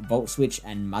running Volt Switch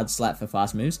and Mud Slap for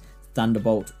fast moves,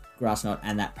 Thunderbolt, Grass Knot,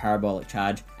 and that Parabolic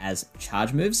Charge as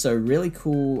charge moves. So really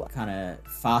cool kind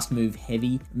of fast move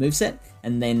heavy moveset.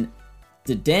 And then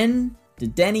Dedenne,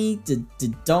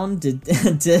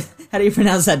 how do you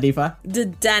pronounce that, Defi?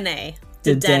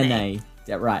 Dedenne.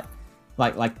 Yeah, right.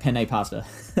 Like penne pasta.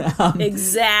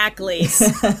 Exactly.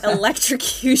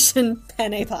 Electrocution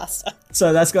penne pasta.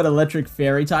 So that's got electric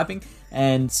fairy typing,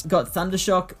 and it's got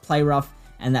Thundershock, Play Rough,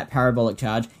 and that Parabolic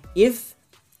Charge. If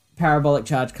Parabolic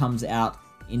Charge comes out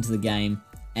into the game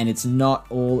and it's not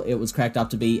all it was cracked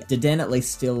up to be, Dedenne at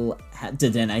least still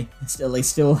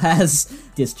has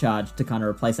Discharge to kind of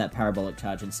replace that Parabolic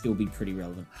Charge and still be pretty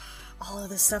relevant. All of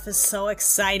this stuff is so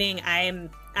exciting.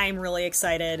 I'm really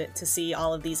excited to see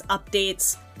all of these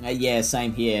updates. Yeah,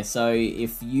 same here. So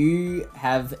if you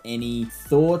have any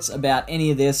thoughts about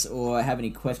any of this or have any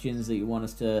questions that you want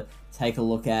us to take a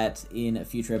look at in a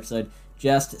future episode,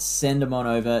 just send them on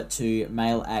over to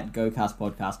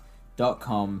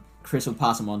mail@gocastpodcast.com. Chris will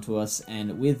pass them on to us.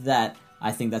 And with that,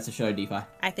 I think that's a show, DeFi.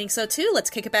 I think so too.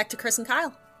 Let's kick it back to Chris and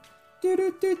Kyle.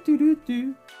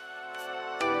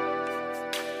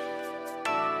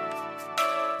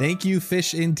 Thank you,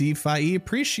 Fish in DeFi.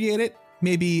 Appreciate it.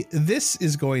 Maybe this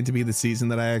is going to be the season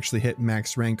that I actually hit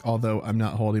max rank, although I'm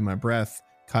not holding my breath.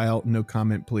 Kyle, no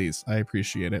comment, please. I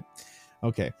appreciate it.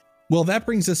 Okay. Well, that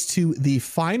brings us to the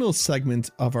final segment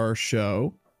of our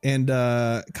show. And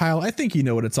Kyle, I think you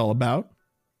know what it's all about.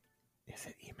 Is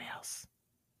it emails?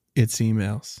 It's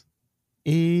emails.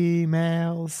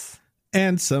 Emails.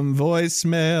 And some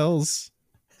voicemails.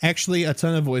 Actually, a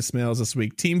ton of voicemails this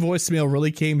week. Team voicemail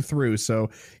really came through. So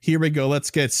here we go.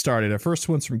 Let's get started. Our first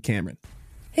one's from Cameron.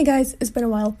 Hey guys, it's been a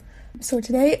while. So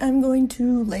today I'm going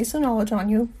to lay some knowledge on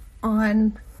you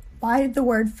on why the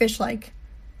word fish-like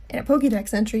in a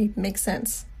Pokédex entry makes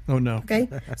sense. Oh no. Okay,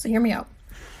 so hear me out.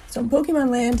 So in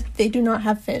Pokemon land, they do not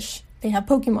have fish. They have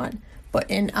Pokemon. But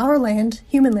in our land,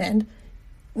 human land,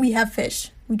 we have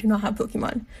fish. We do not have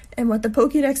Pokemon. And what the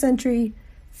Pokédex entry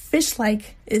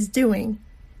fish-like is doing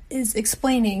is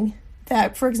explaining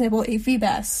that, for example, a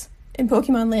Feebas in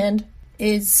Pokemon land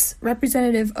is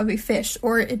representative of a fish,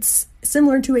 or it's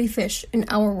similar to a fish in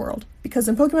our world. Because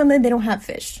in Pokemon land, they don't have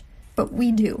fish, but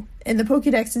we do. And the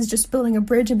Pokédex is just building a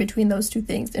bridge in between those two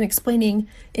things and explaining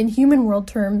in human world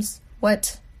terms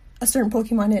what a certain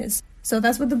Pokemon is. So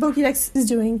that's what the Pokédex is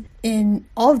doing in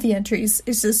all of the entries.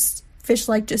 It's just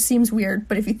fish-like just seems weird,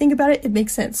 but if you think about it, it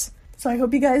makes sense. So I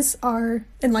hope you guys are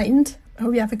enlightened. I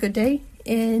hope you have a good day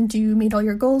and you meet all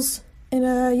your goals.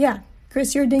 And yeah,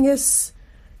 Chris, you're a dingus.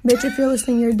 Mitch, if you're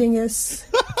listening, you're a dingus.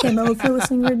 Camo, if you're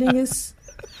listening, you're a dingus.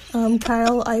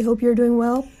 Kyle, I hope you're doing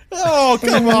well. Oh,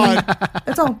 come on.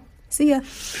 That's all. See ya.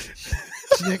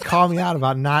 She didn't call me out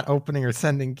about not opening or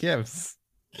sending gifts.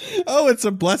 Oh, it's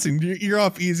a blessing. You're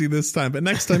off easy this time, but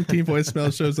next time Team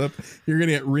Voicemail shows up, you're going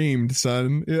to get reamed,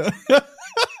 son. Yeah.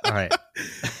 All right.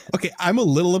 Okay, I'm a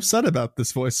little upset about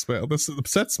this voicemail. This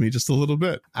upsets me just a little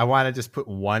bit. I want to just put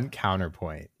one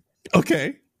counterpoint.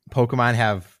 Okay. Pokemon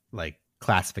have like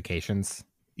classifications.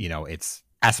 You know, it's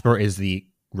Esper is the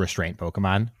restraint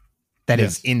Pokemon that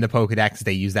is in the Pokedex.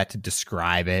 They use that to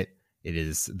describe it. It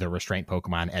is the restraint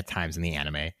Pokemon at times in the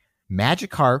anime.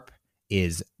 Magikarp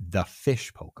is the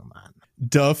fish Pokemon.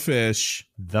 The fish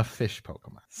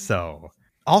Pokemon. So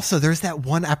also there's that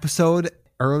one episode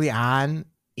early on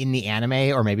in the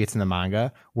anime, or maybe it's in the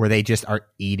manga, where they just are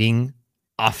eating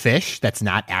a fish that's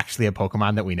not actually a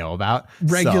Pokemon that we know about.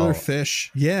 Regular fish.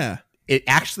 Yeah. It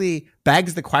actually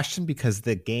begs the question, because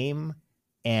the game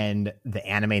and the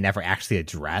anime never actually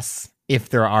address if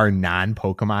there are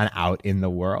non-Pokemon out in the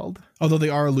world. Although they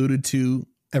are alluded to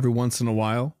every once in a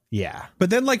while. Yeah. But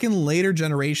then like in later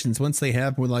generations, once they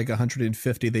have more like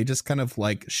 150, they just kind of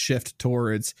like shift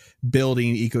towards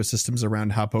building ecosystems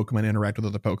around how Pokemon interact with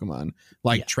other Pokemon,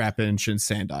 like Trapinch and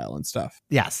Sandile and stuff.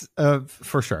 Yes,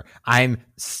 for sure. I'm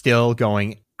still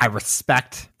going. I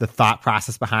respect the thought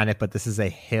process behind it, but this is a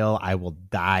hill I will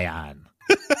die on.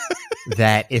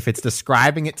 That if it's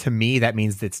describing it to me, that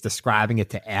means it's describing it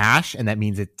to Ash, and that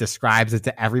means it describes it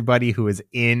to everybody who is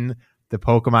in the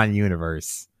Pokemon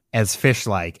universe as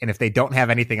fish-like. And if they don't have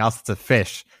anything else that's a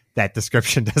fish, that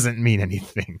description doesn't mean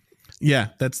anything. Yeah,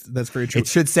 that's very true. It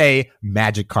should say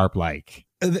Magikarp-like.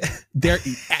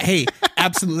 Hey,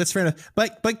 absolutely, that's fair enough.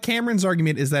 But Cameron's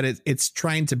argument is that it's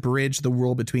trying to bridge the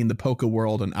world between the Poke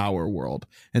world and our world,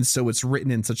 and so it's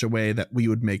written in such a way that we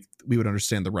would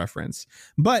understand the reference.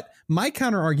 But my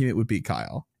counter argument would be,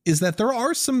 Kyle, is that there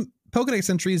are some Pokedex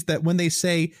entries that when they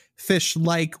say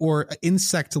fish-like or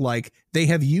insect-like, they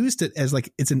have used it as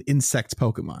like it's an insect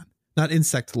Pokemon, not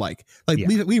insect-like. Like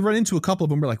we run into a couple of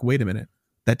them. We're like, wait a minute,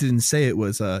 that didn't say it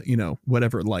was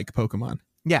whatever like Pokemon.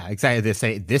 Yeah, exactly. They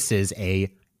say this is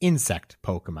a insect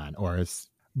Pokemon,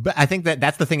 but I think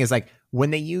that's the thing is like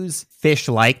when they use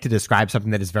fish-like to describe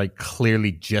something that is very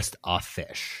clearly just a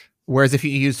fish. Whereas if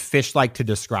you use fish-like to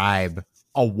describe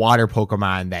a water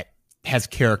Pokemon that has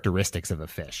characteristics of a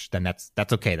fish, then that's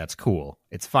okay. That's cool.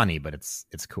 It's funny, but it's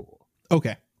cool.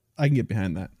 Okay, I can get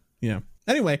behind that. Yeah.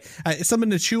 Anyway, something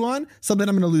to chew on, something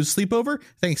I'm going to lose sleep over.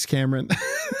 Thanks, Cameron.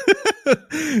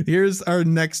 Here's our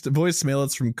next voicemail.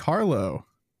 It's from Carlo.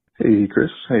 Hey, Chris.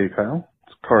 Hey, Kyle.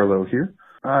 It's Carlo here.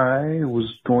 I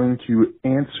was going to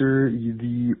answer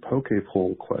the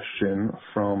Pokepoll question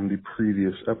from the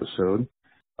previous episode.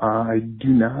 I do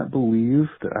not believe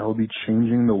that I will be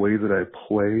changing the way that I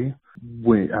play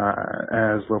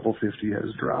as level 50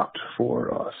 has dropped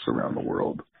for us around the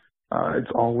world. It's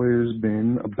always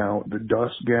been about the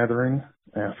dust gathering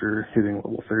after hitting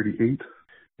level 38,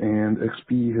 and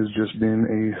XP has just been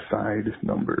a side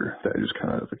number that just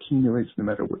kind of accumulates no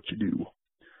matter what you do.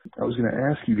 I was going to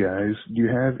ask you guys, do you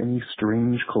have any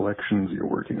strange collections you're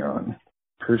working on?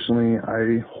 Personally,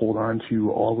 I hold on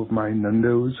to all of my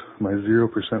Nundos, my 0%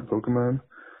 Pokemon,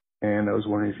 and I was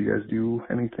wondering if you guys do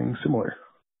anything similar.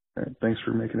 All right, thanks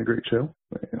for making a great show.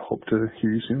 I hope to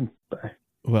hear you soon. Bye.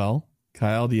 Well,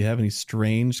 Kyle, do you have any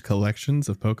strange collections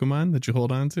of Pokemon that you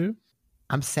hold on to?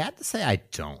 I'm sad to say I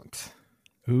don't.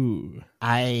 Ooh.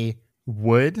 I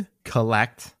would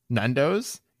collect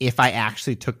Nundos if I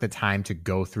actually took the time to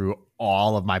go through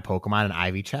all of my Pokemon and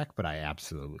Ivy check, but I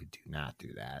absolutely do not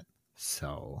do that.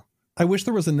 So I wish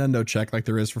there was a Nundo check like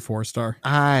there is for 4-star.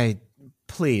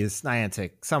 Please,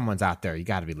 Niantic, someone's out there. You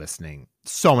got to be listening.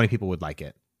 So many people would like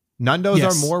it. Nundos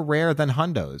are more rare than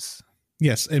Hundos.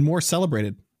 Yes, and more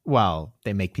celebrated. Well,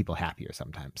 they make people happier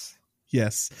sometimes.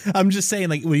 Yes. I'm just saying,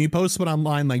 like, when you post one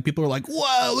online, like, people are like,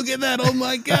 whoa, look at that. Oh,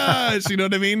 my gosh. You know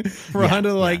what I mean? For a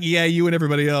Hundo, like, yeah, you and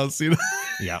everybody else. You know?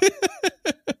 Yeah.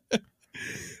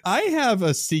 I have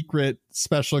a secret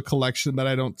special collection that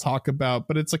I don't talk about,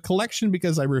 but it's a collection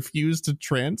because I refuse to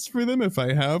transfer them if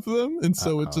I have them. And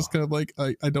so it's just kind of like,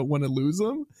 I don't want to lose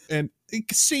them. And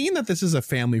seeing that this is a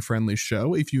family-friendly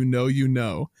show, if you know, you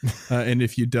know. And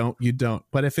if you don't, you don't.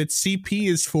 But if its CP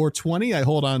is 420, I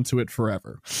hold on to it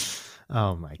forever.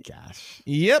 Oh, my gosh.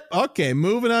 Yep. Okay,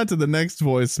 moving on to the next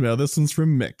voicemail. This one's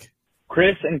from Mick.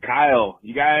 Chris and Kyle,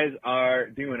 you guys are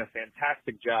doing a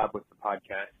fantastic job with the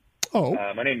podcast. Oh.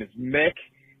 My name is Mick,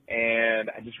 and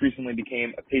I just recently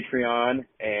became a Patreon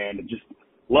and just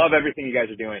love everything you guys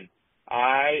are doing.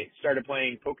 I started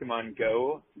playing Pokemon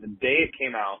Go the day it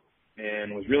came out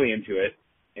and was really into it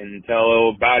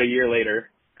until about a year later.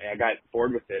 I got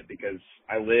bored with it because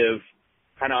I live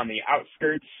kind of on the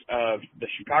outskirts of the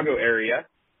Chicago area,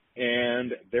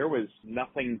 and there was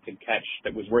nothing to catch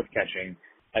that was worth catching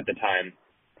at the time.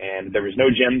 And there was no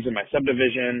gyms in my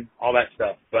subdivision, all that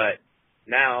stuff. But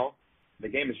now the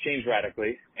game has changed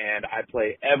radically, and I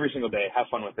play every single day, have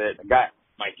fun with it. I got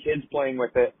my kids playing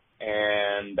with it,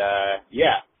 and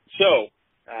yeah. So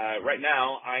right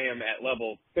now I am at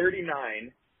level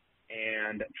 39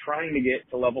 and trying to get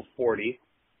to level 40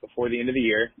 before the end of the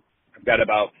year. I've got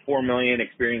about 4 million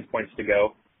experience points to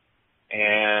go,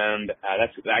 and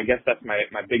I guess that's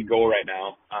my big goal right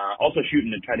now. Also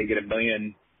shooting to try to get 1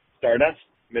 million Stardust,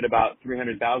 mid about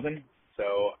 300,000.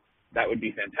 So that would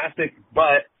be fantastic,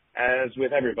 but as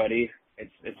with everybody,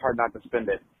 it's hard not to spend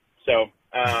it. So,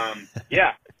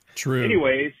 yeah. True.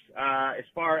 Anyways, as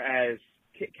far as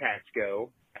Kit Kats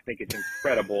go, I think it's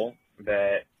incredible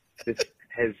that this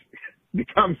has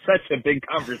become such a big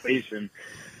conversation.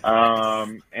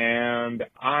 And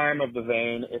I'm of the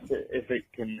vein, if it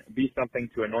can be something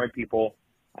to annoy people,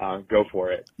 go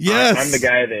for it. Yes. I'm the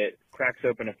guy that cracks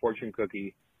open a fortune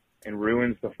cookie and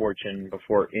ruins the fortune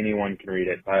before anyone can read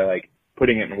it by like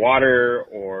putting it in water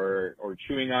or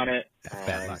chewing on it,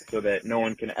 so that no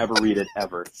one can ever read it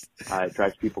ever. It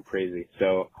drives people crazy.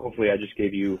 So hopefully I just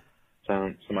gave you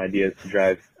some ideas to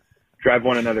drive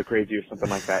one another crazy or something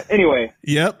like that. Anyway,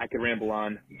 yep. I could ramble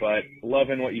on, but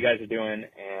loving what you guys are doing,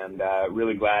 and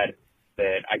really glad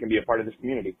that I can be a part of this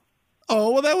community.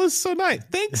 Oh, well, that was so nice.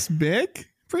 Thanks, Mick.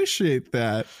 Appreciate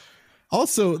that.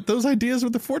 Also, those ideas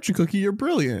with the fortune cookie, you're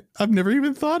brilliant. I've never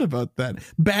even thought about that.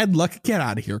 Bad luck. Get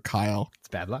out of here, Kyle. It's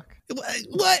bad luck.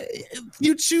 What?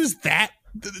 You choose that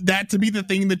to be the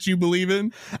thing that you believe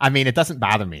in? I mean, it doesn't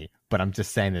bother me, but I'm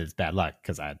just saying that it's bad luck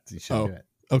because you shouldn't do it.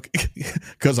 Okay,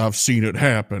 because I've seen it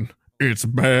happen. It's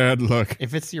bad luck.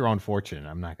 If it's your own fortune,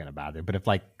 I'm not going to bother. But if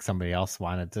like somebody else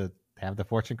wanted to have the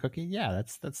fortune cookie. Yeah,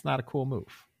 that's not a cool move.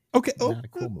 Okay. Not a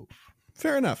cool move.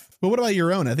 Fair enough. But what about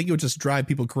your own? I think it would just drive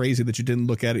people crazy that you didn't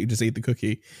look at it. You just ate the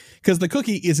cookie, because the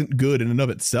cookie isn't good in and of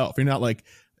itself. You're not like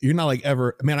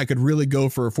ever, man, I could really go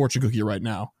for a fortune cookie right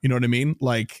now. You know what I mean?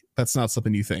 Like, that's not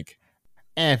something you think.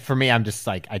 And for me, I'm just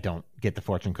like, I don't get the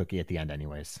fortune cookie at the end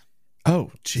anyways.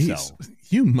 Oh, geez.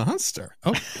 You monster.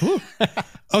 Oh,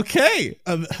 okay.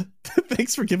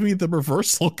 Thanks for giving me the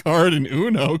reversal card in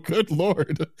Uno. Good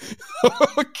Lord.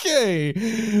 Okay.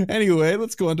 Anyway,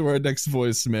 let's go on to our next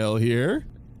voicemail here.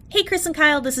 Hey, Chris and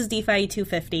Kyle, this is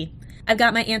DeFi250. I've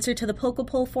got my answer to the Poke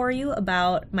Poll for you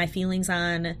about my feelings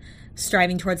on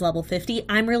striving towards level 50.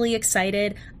 I'm really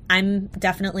excited. I'm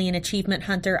definitely an achievement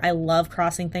hunter. I love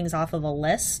crossing things off of a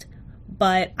list,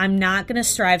 but I'm not going to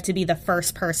strive to be the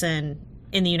first person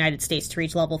in the United States to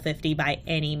reach level 50 by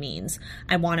any means.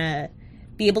 I want to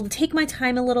be able to take my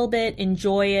time a little bit,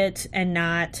 enjoy it, and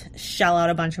not shell out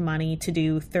a bunch of money to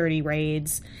do 30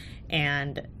 raids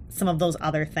and some of those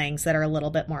other things that are a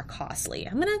little bit more costly.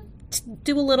 I'm going to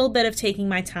do a little bit of taking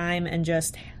my time and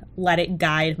just let it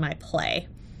guide my play.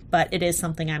 But it is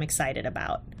something I'm excited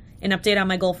about. An update on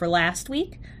my goal for last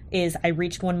week is I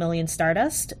reached 1 million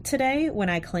Stardust today when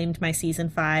I claimed my Season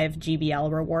 5 GBL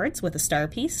rewards with a star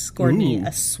piece. Scored me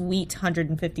a sweet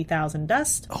 150,000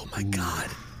 dust. Oh my God.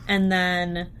 And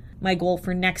then my goal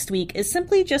for next week is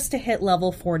simply just to hit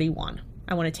level 41.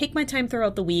 I want to take my time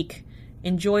throughout the week,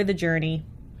 enjoy the journey,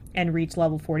 and reach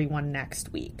level 41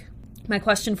 next week. My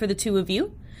question for the two of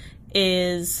you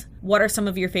is, what are some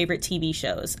of your favorite TV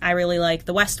shows? I really like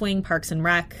The West Wing, Parks and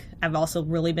Rec. I've also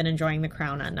really been enjoying The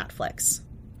Crown on Netflix.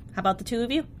 How about the two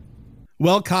of you?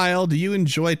 Well, Kyle, do you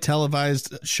enjoy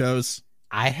televised shows?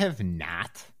 I have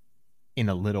not in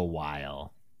a little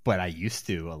while, but I used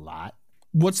to a lot.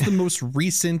 What's the most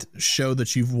recent show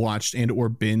that you've watched and or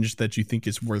binged that you think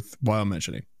is worthwhile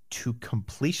mentioning? To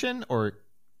completion, or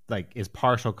like, is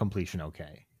partial completion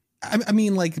okay? I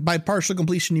mean, like, by partial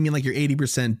completion, you mean like you're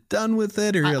 80% done with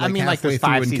it, or you're like halfway there's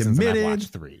 5 through and seasons and I've committed?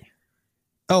 watched 3.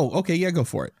 Oh, okay, yeah, go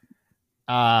for it.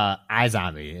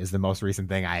 iZombie is the most recent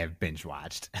thing I have binge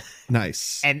watched.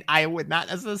 Nice. And I would not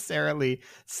necessarily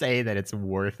say that it's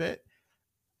worth it,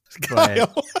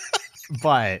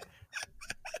 but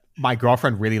my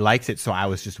girlfriend really likes it, so I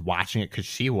was just watching it because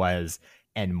she was.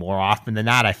 And more often than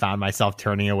not, I found myself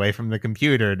turning away from the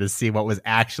computer to see what was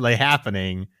actually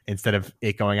happening instead of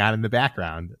it going on in the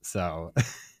background. So,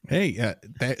 hey,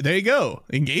 there you go.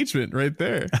 Engagement right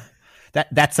there.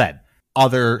 That said,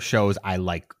 other shows I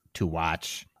like to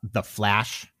watch. The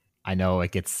Flash. I know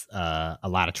it gets a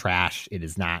lot of trash. It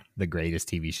is not the greatest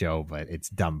TV show, but it's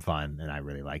dumb fun, and I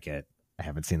really like it. I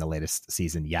haven't seen the latest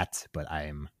season yet, but I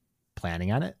am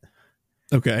planning on it.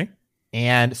 Okay.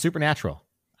 And Supernatural.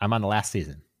 I'm on the last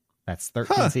season. That's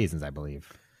 13 seasons, I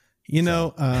believe. You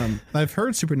know, I've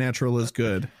heard Supernatural is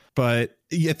good, but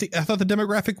I thought the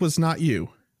demographic was not you.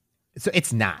 So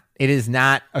it's not. It is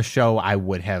not a show I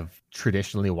would have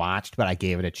traditionally watched, but I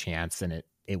gave it a chance and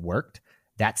it worked.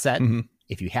 That said,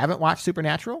 if you haven't watched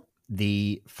Supernatural,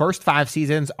 the first 5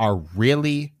 seasons are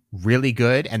really, really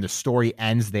good, and the story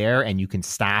ends there, and you can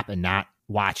stop and not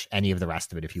watch any of the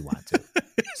rest of it if you want to.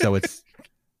 So it's,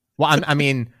 well, I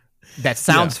mean, that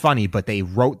sounds funny, but they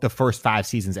wrote the first 5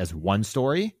 seasons as one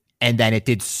story, and then it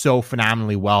did so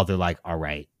phenomenally well. They're like, all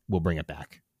right, we'll bring it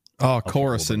back. Oh, okay,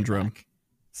 Korra syndrome.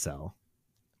 So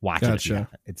watch it. Yeah,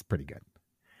 it's pretty good.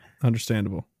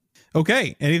 Understandable.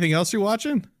 Okay. Anything else you're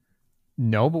watching?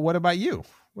 No, but what about you?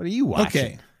 What are you watching?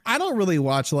 Okay. I don't really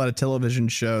watch a lot of television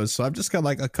shows, so I've just got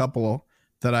like a couple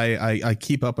that I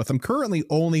keep up with. I'm currently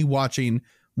only watching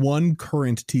one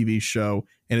current TV show,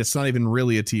 and it's not even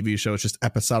really a TV show. It's just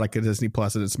episodic at Disney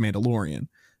Plus, and it's Mandalorian.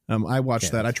 I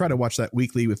watch that. I try to watch that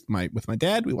weekly with my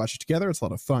dad. We watch it together. It's a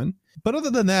lot of fun. But other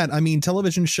than that, I mean,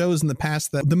 television shows in the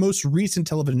past, that the most recent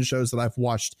television shows that I've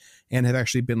watched and have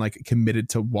actually been like committed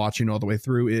to watching all the way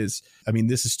through is, I mean,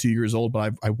 this is 2 years old,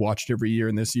 but I watched every year,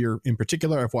 and this year in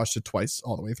particular, I've watched it twice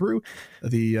all the way through.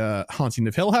 The Haunting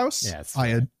of Hill House. Yes,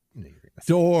 I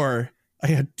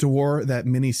adore that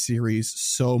miniseries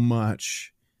so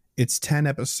much. It's 10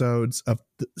 episodes of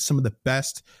some of the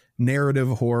best narrative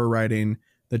horror writing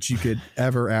that you could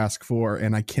ever ask for,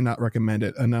 and I cannot recommend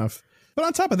it enough. But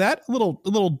on top of that, a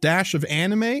little dash of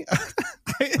anime.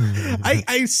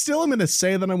 I still am going to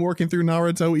say that I'm working through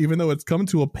Naruto, even though it's come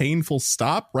to a painful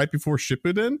stop right before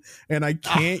Shippuden, and I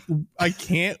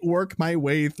can't work my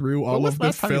way through all of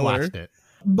the filler.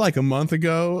 Like a month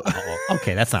ago. Oh,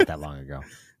 okay, that's not that long ago.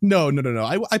 No.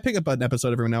 I pick up an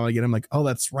episode every now and again. I'm like, oh,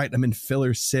 that's right. I'm in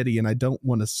Filler City, and I don't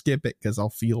want to skip it because I'll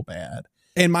feel bad.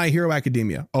 And My Hero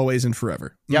Academia, always and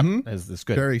forever. Yep. Mhm. It's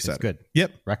good. Very it's excited. good.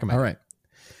 Yep. Recommend. All right.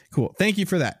 Cool. Thank you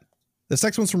for that. This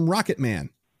next one's from Rocket Man.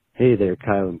 Hey there,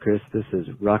 Kyle and Chris. This is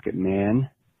Rocket Man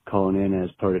calling in as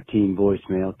part of Team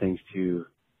Voicemail thanks to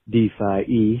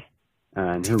DeFi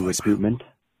on her recruitment.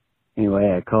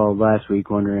 Anyway, I called last week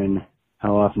wondering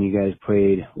how often you guys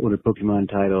played older Pokemon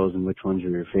titles and which ones were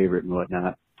your favorite and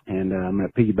whatnot. And I'm going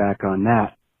to piggyback on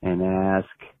that and ask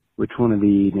which one of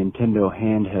the Nintendo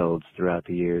handhelds throughout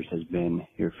the years has been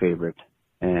your favorite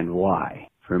and why.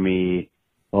 For me,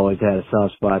 always had a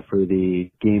soft spot for the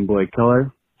Game Boy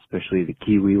Color, especially the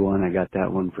Kiwi one. I got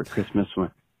that one for Christmas when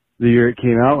the year it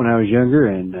came out when I was younger,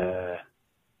 and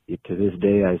to this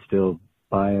day I still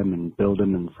buy them and build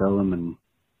them and sell them and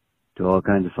do all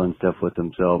kinds of fun stuff with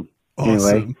them. So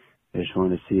anyway, I just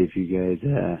wanted to see if you guys,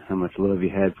 how much love you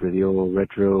had for the old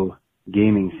retro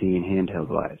gaming scene handheld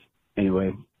wise.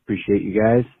 Anyway, appreciate you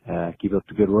guys. Keep up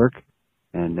the good work.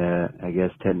 And I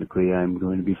guess technically I'm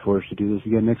going to be forced to do this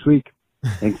again next week.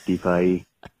 Thanks, DeFi.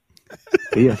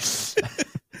 See ya.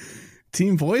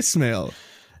 Team Voicemail.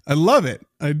 I love it.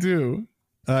 I do.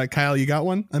 Kyle, you got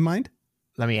one in mind?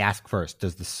 Let me ask first.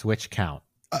 Does the Switch count?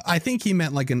 I think he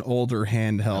meant like an older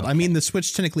handheld. Okay. I mean, the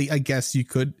Switch technically, I guess you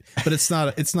could, but it's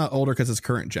not older because it's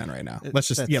current gen right now. Let's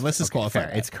just qualify.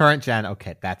 It's current gen.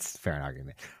 Okay, that's fair an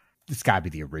argument. It's got to be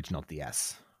the original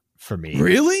DS for me.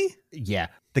 Really? Yeah.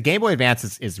 The Game Boy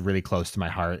Advance is really close to my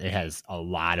heart. It has a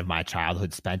lot of my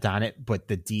childhood spent on it, but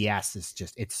the DS is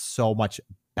it's so much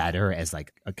better as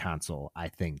like a console, I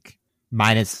think,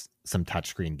 minus some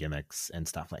touchscreen gimmicks and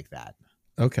stuff like that.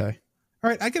 Okay. All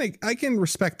right. I can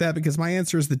respect that because my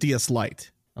answer is the DS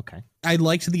Lite. Okay. I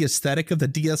liked the aesthetic of the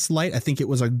DS Lite. I think it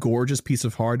was a gorgeous piece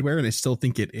of hardware, and I still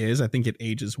think it is. I think it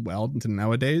ages well into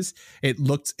nowadays. It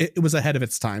was ahead of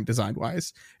its time design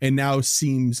wise, and now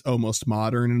seems almost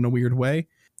modern in a weird way.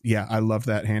 Yeah, I love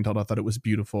that handheld. I thought it was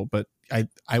beautiful, but I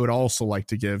would also like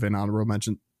to give an honorable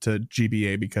mention to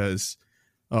GBA because,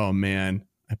 oh man,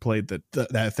 I played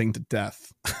that thing to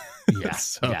death.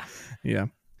 Yeah. Yeah.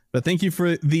 But thank you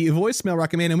for the voicemail,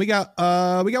 Rocket Man, and we got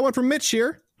one from Mitch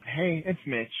here. Hey, it's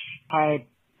Mitch. Hi,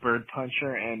 Bird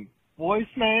Puncher and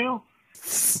voicemail.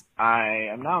 I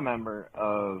am now a member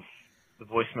of the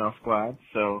voicemail squad,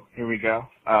 so here we go.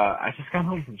 I just got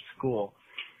home from school,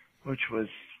 which was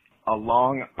a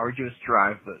long, arduous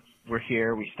drive, but we're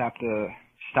here. We stopped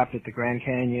at the Grand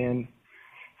Canyon,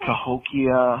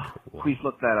 Cahokia. Please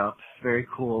look that up. Very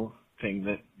cool thing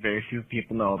that very few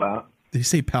people know about. Did you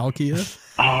say Palkia?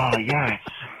 Oh, yeah,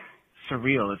 it's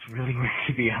surreal. It's really weird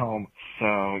to be home.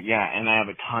 So, yeah, and I have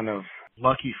a ton of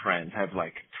lucky friends. I have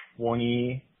like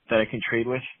 20 that I can trade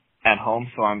with at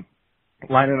home, so I'm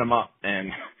lining them up,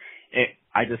 and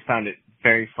I just found it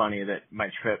very funny that my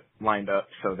trip lined up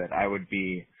so that I would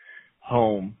be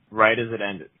home right as it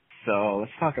ended. So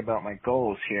let's talk about my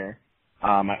goals here.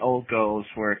 My old goals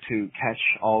were to catch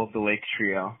all of the Lake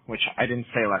Trio, which I didn't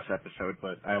say last episode,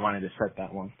 but I wanted to set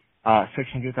that one.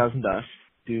 600,000 dust,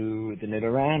 do the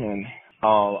Nidoran, and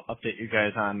I'll update you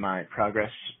guys on my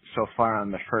progress so far on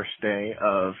the first day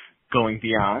of going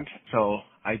beyond. So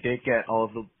I did get all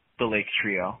of the Lake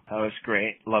Trio. That was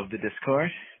great. Love the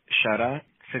Discord. Shout out.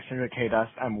 600k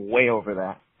dust. I'm way over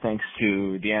that. Thanks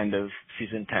to the end of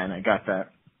season 10, I got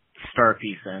that star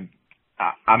piece in.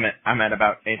 I'm at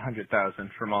about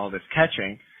 800,000 from all this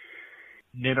catching.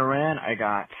 Nidoran, I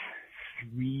got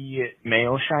 3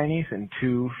 male shinies and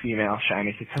 2 female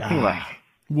shinies. It took me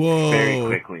very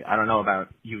quickly. I don't know about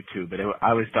you two, but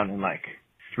I was done in like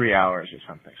 3 hours or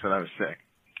something, so that was sick.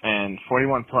 And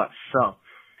 41 plus. So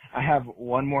I have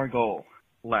one more goal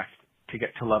left to get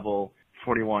to level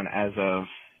 41 as of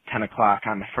 10 o'clock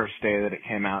on the first day that it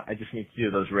came out. I just need to do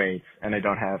those raids, and I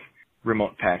don't have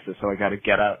remote passes, so I got to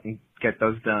get out and get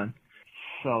those done.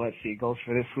 So let's see, goals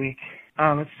for this week.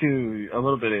 Let's do a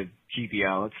little bit of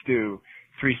GBL. Let's do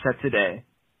 3 sets a day.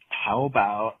 How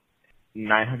about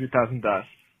 900,000 dust?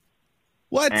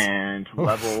 What? And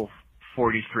level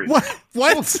 43.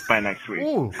 What? By next week.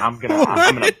 Ooh. I'm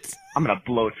gonna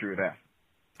blow through that.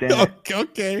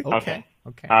 Okay.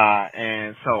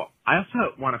 And so I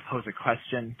also want to pose a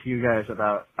question to you guys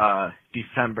about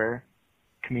December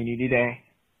Community Day.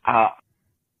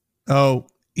 Oh,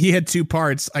 he had 2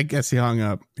 parts. I guess he hung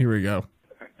up. Here we go.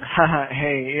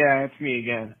 Hey, yeah, it's me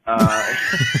again.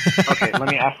 Okay, let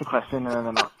me ask the question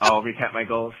and then I'll recap my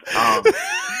goals.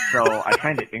 So I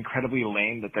find it incredibly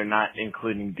lame that they're not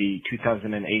including the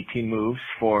 2018 moves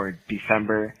for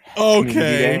December Community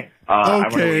Day. I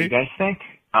wonder what you guys think.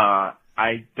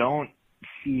 I don't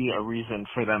see a reason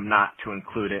for them not to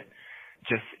include it.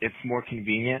 Just, it's more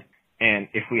convenient. And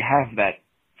if we have that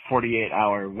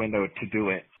 48-hour window to do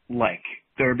it, like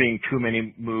there being too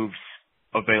many moves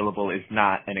available is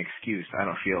not an excuse, I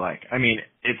don't feel like. I mean,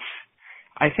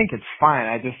 I think it's fine.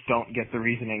 I just don't get the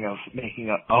reasoning of making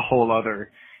a whole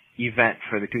other event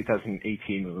for the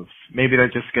 2018 moves. Maybe they're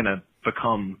just going to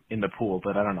become in the pool,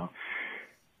 but I don't know.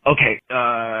 Okay,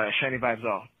 shiny vibes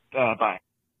all. Bye.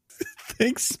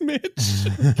 Thanks, Mitch.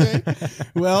 Okay.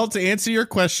 Well, to answer your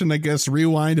question, I guess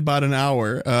rewind about an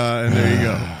hour, and there you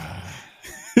go.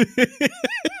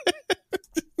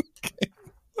 Okay.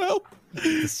 Well,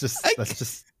 let's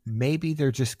just maybe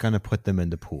they're just gonna put them in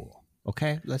the pool.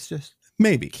 Okay, let's just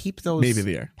maybe keep those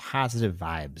positive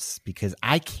vibes, because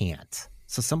I can't.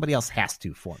 So somebody else has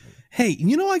to for me. Hey,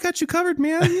 I got you covered,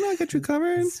 man. I got you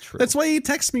covered. It's true. That's why you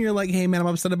text me. You're like, hey, man, I'm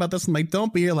upset about this. I'm like,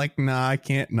 don't be. You're like, nah, I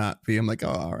can't not be. I'm like, oh,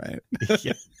 all right.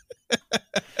 Yeah.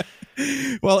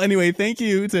 Well, anyway, thank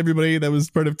you to everybody that was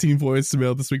part of Team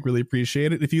Voicemail this week. Really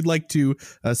appreciate it. If you'd like to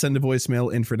send a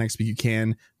voicemail in for next week, you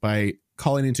can by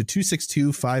calling into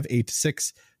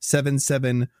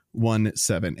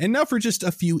 262-586-7717. And now for just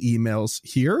a few emails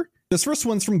here. This first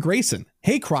one's from Grayson.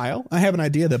 Hey, Cryle, I have an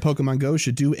idea that Pokemon Go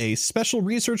should do a special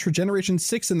research for Generation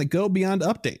 6 in the Go Beyond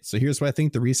update. So here's what I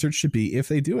think the research should be if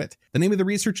they do it. The name of the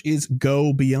research is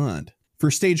Go Beyond. For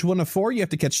stage 1 of 4, you have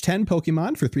to catch 10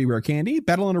 Pokemon for 3 rare candy,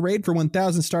 battle in a raid for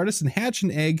 1,000 Stardust, and hatch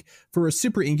an egg for a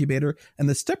super incubator. And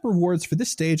the step rewards for this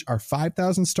stage are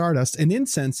 5,000 Stardust, an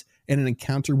incense, and an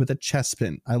encounter with a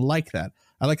Chespin. I like that.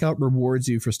 I like how it rewards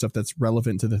you for stuff that's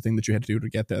relevant to the thing that you had to do to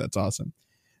get there. That's awesome.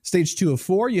 Stage 2 of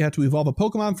 4, you have to evolve a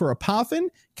Pokemon for a Poffin,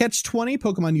 catch 20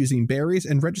 Pokemon using berries,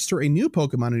 and register a new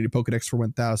Pokemon in your Pokedex for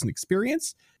 1,000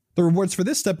 experience. The rewards for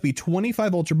this step will be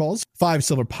 25 Ultra Balls, 5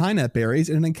 Silver Pinap Berries,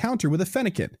 and an encounter with a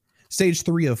Fennekin. Stage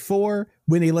 3 of 4,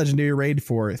 win a Legendary Raid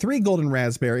for 3 Golden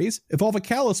Raspberries, evolve a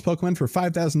Kalos Pokemon for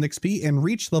 5,000 XP, and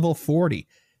reach level 40.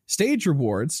 Stage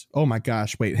rewards, oh my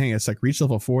gosh, wait, hang on a sec, reach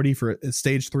level 40 for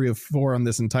stage 3 of 4 on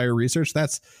this entire research?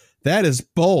 That is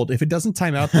bold. If it doesn't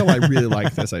time out, though, I really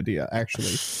like this idea,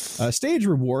 actually. Stage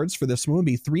rewards for this one would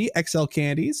be 3 XL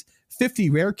candies,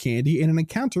 50 rare candy, and an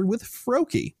encounter with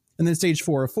Froakie. And then stage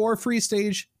 4 of 4, free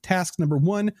stage, task number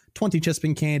 1, 20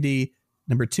 Chespin candy.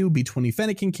 Number 2 would be 20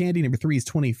 Fennekin candy. Number 3 is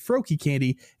 20 Froakie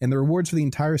candy. And the rewards for the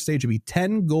entire stage would be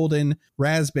 10 golden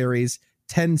raspberries,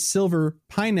 10 silver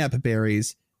pineapple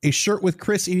berries, a shirt with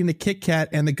Chris eating a Kit Kat,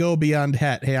 and the Go Beyond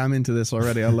hat. Hey, I'm into this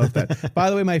already. I love that.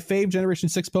 By the way, my fave Generation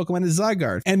 6 Pokemon is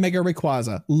Zygarde and Mega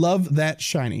Rayquaza. Love that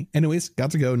shiny. Anyways, got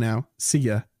to go now. See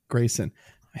ya, Grayson.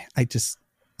 I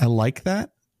like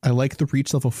that. I like the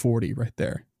reach level 40 right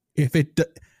there. If it...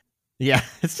 Yeah,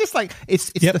 it's just like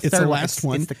it's the last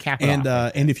one. It's the cap.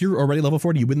 And if you're already level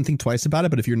 40, you wouldn't think twice about it.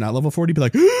 But if you're not level 40, be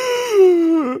like,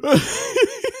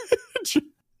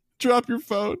 drop your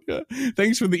phone. Yeah.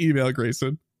 Thanks for the email,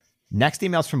 Grayson. Next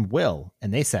email's from Will,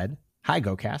 and they said, "Hi,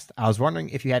 GoCast. I was wondering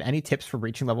if you had any tips for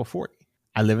reaching level 40.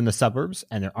 I live in the suburbs,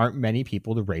 and there aren't many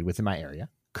people to raid with in my area.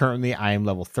 Currently, I am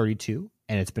level 32,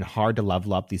 and it's been hard to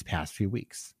level up these past few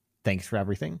weeks. Thanks for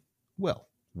everything, Will."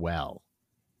 Well,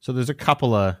 so there's a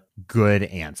couple of good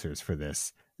answers for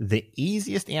this. The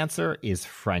easiest answer is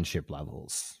friendship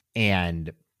levels.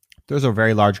 And there's a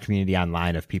very large community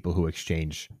online of people who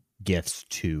exchange gifts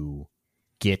to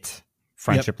get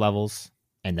friendship levels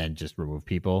and then just remove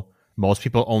people. Most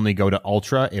people only go to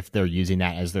Ultra if they're using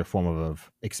that as their form of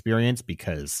experience,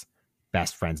 because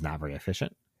best friend's not very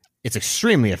efficient. It's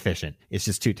extremely efficient. It's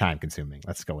just too time consuming.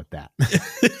 Let's go with that.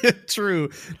 True.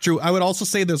 I would also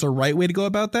say there's a right way to go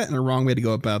about that and a wrong way to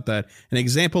go about that. An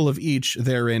example of each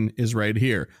therein is right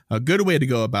here. A good way to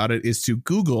go about it is to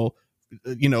Google,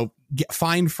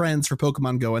 find friends for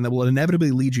Pokemon Go, and that will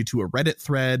inevitably lead you to a Reddit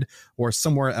thread or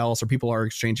somewhere else where people are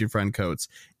exchanging friend codes.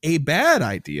 A bad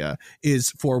idea is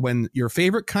for when your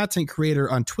favorite content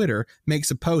creator on Twitter makes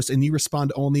a post and you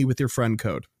respond only with your friend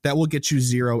code. That will get you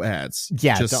 0 ads.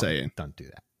 Yeah, just saying. Don't do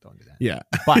that. Don't do that. Yeah.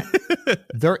 But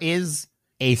there is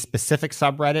a specific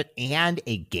subreddit and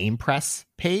a Game Press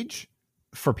page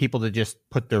for people to just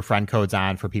put their friend codes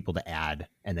on for people to add,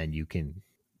 and then you can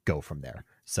go from there.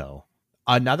 So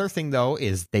another thing, though,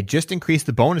 is they just increased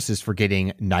the bonuses for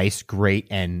getting nice, great,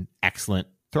 and excellent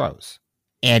throws.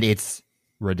 And it's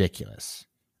ridiculous.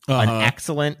 An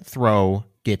excellent throw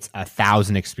gets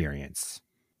 1,000 experience.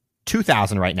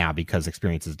 2,000 right now because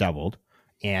experience is doubled.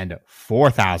 And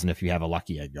 4,000 if you have a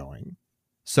lucky egg going.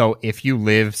 So if you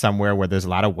live somewhere where there's a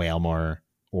lot of Wailmer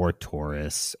or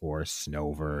Taurus or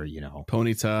Snover,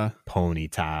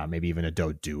 Ponyta, maybe even a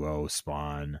Doduo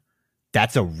spawn,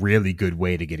 that's a really good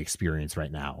way to get experience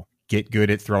right now. Get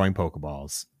good at throwing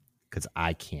Pokeballs, because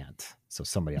I can't. So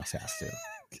somebody else has to.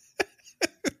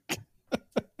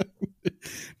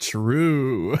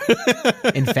 True.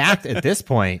 In fact, at this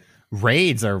point,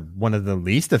 raids are one of the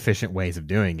least efficient ways of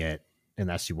doing it,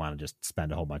 unless you want to just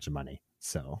spend a whole bunch of money.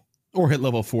 So, or hit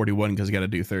level 41 because you got to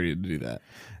do 30 to do that.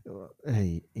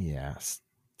 Yeah,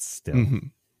 still. Mm-hmm.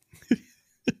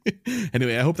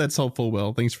 Anyway, I hope that's helpful,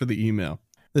 Will. Thanks for the email.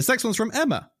 This next one's from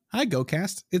Emma. Hi,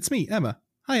 GoCast. It's me, Emma.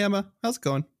 Hi, Emma. How's it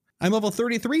going? I'm level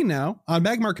 33 now. On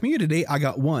Magmar Community, I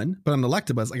got 1, but on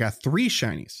Electabuzz, I got 3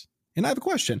 shinies. And I have a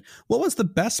question. What was the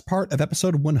best part of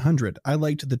episode 100? I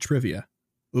liked the trivia.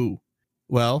 Ooh.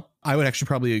 Well, I would actually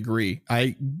probably agree.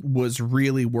 I was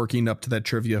really working up to that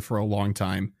trivia for a long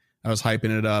time. I was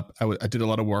hyping it up. I did a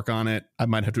lot of work on it. I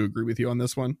might have to agree with you on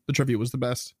this one. The trivia was the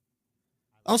best.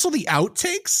 Also, the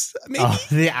outtakes, maybe? Oh,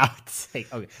 the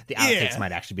outtakes. Okay. The outtakes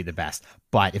might actually be the best.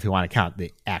 But if you want to count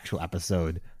the actual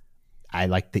episode, I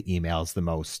like the emails the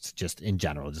most, just in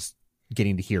general. Just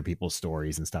getting to hear people's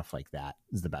stories and stuff like that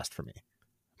is the best for me.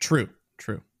 True.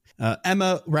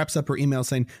 Emma wraps up her email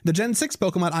saying, the Gen 6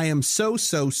 Pokemon I am so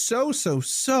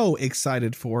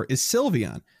excited for is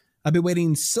Sylveon. I've been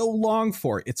waiting so long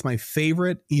for it. It's my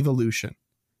favorite evolution.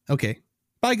 Okay.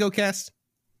 Bye, GoCast.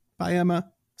 Bye,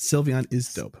 Emma. Sylveon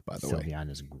is dope, by the way. Sylveon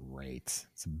is great.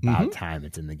 It's about time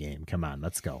it's in the game. Come on,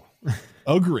 let's go.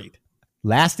 Agreed.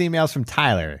 Last email's from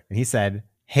Tyler, and he said,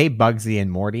 hey, Bugsy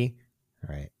and Morty.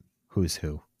 All right. Who's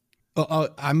who? Oh,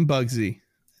 I'm Bugsy.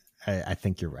 I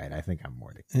think you're right. I think I'm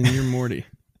Morty. And you're Morty.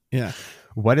 Yeah.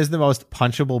 What is the most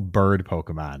punchable bird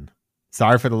Pokemon?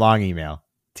 Sorry for the long email.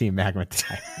 Team Magma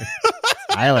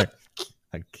Tyler.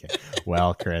 Okay.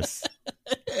 Well, Chris,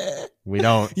 we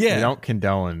don't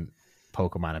condone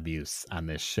Pokemon abuse on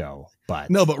this show, but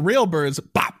real birds,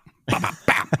 bop, bop,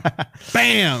 bop, bop,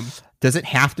 bam. Does it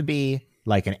have to be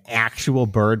like an actual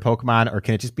bird Pokemon, or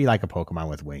can it just be like a Pokemon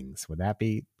with wings? Would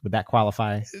that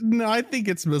qualify? No, I think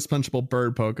it's most punchable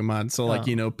bird Pokemon. So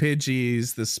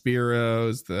Pidgeys, the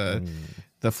Spearows,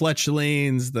 the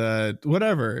Fletchlings, the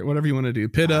whatever you want to do.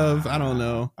 Pidove, I don't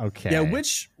know. Okay. Yeah,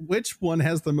 which one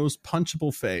has the most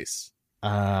punchable face?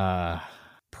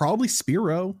 Probably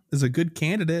Spearow is a good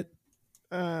candidate.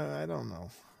 I don't know.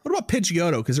 What about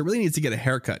Pidgeotto? Because it really needs to get a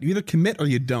haircut. You either commit or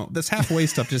you don't. This halfway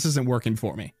stuff just isn't working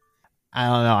for me. I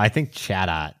don't know. I think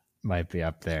Chatot might be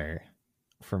up there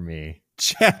for me.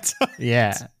 Chatot?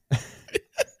 Yeah.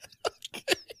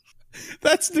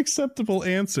 That's an acceptable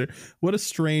answer. What a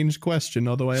strange question,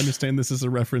 although I understand this is a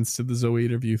reference to the Zoe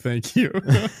interview. Thank you. All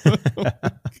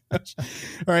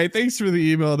right. Thanks for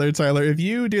the email there, Tyler. If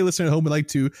you, dear listener at home, would like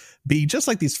to be just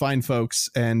like these fine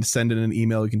folks and send in an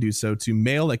email, you can do so to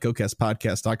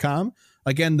mail@gocastpodcast.com.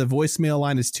 Again, the voicemail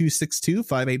line is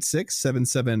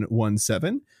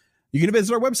 262-586-7717. You can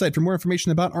visit our website for more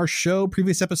information about our show,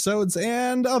 previous episodes,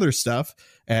 and other stuff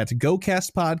at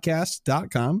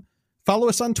gocastpodcast.com. Follow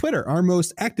us on Twitter, our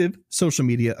most active social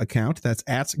media account. That's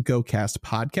at GoCast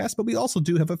Podcast. But we also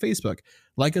do have a Facebook.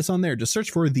 Like us on there. Just search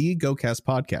for the GoCast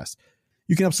Podcast.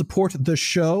 You can help support the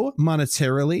show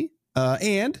monetarily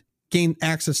and gain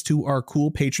access to our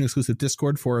cool patron-exclusive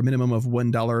Discord for a minimum of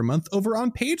 $1 a month over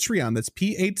on Patreon. That's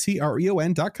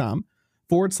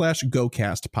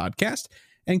patreon.com/GoCast Podcast.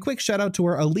 And quick shout out to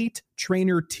our elite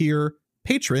trainer tier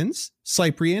patrons: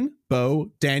 Cyprian,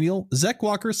 Bo, Daniel, Zach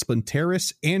Walker,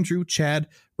 Splinteris, Andrew, Chad,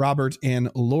 Robert, and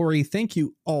Lori. Thank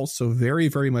you all so very,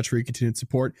 very much for your continued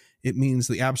support. It means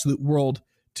the absolute world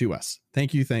to us.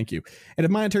 Thank you. And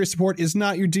if monetary support is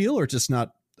not your deal or just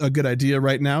not a good idea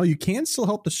right now, you can still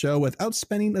help the show without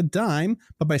spending a dime,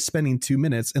 but by spending 2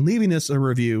 minutes and leaving us a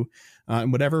review in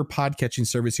whatever podcatching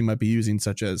service you might be using,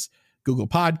 such as Google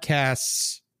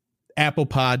Podcasts, Apple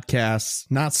Podcasts,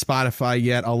 not Spotify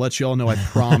yet. I'll let you all know, I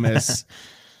promise.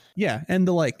 Yeah, and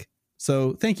the like.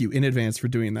 So thank you in advance for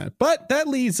doing that. But that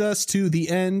leads us to the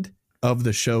end of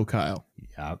the show, Kyle.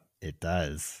 Yep, it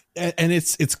does. And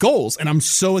it's goals. And I'm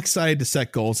so excited to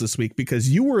set goals this week because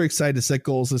you were excited to set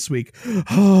goals this week.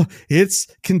 Oh, it's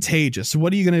contagious.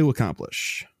 What are you going to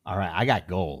accomplish? All right, I got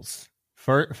goals.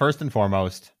 First and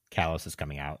foremost, Kalos is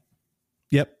coming out.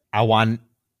 Yep. I want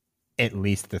at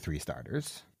least the 3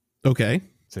 starters. Okay.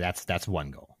 So that's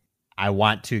one goal. I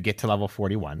want to get to level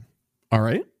 41. All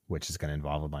right. Which is going to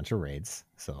involve a bunch of raids.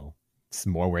 So it's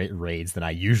more raids than I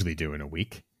usually do in a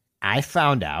week. I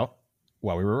found out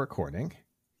while we were recording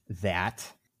that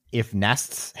if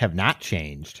nests have not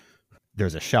changed,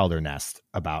 there's a Shelter nest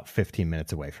about 15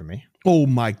 minutes away from me. Oh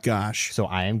my gosh. So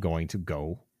I am going to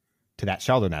go to that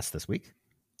Shelter nest this week.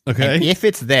 Okay. And if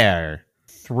it's there,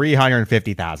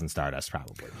 350,000 Stardust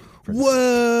probably. Whoa.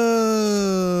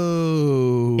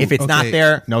 If it's not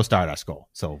there, no Stardust goal.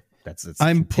 So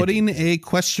I'm putting a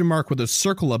question mark with a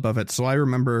circle above it, so I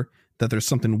remember that there's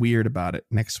something weird about it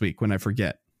next week when I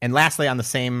forget. And lastly, on a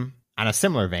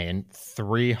similar vein,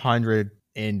 300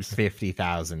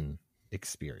 350,000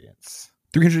 experience.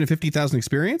 350,000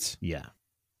 experience? Yeah.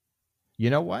 You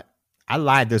know what? I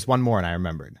lied. There's one more and I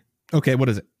remembered. Okay, what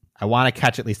is it? I want to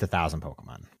catch at least 1,000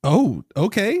 Pokemon. Oh,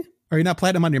 okay. Are you not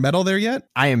platinum on your medal there yet?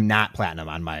 I am not platinum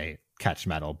on my catch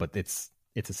medal, but it's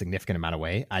a significant amount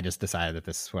away. I just decided that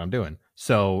this is what I'm doing.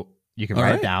 So you can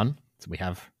write it down. So we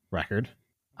have record.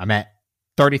 I'm at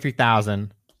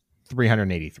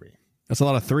 33,383. That's a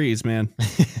lot of threes, man.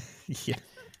 Yeah.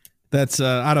 That's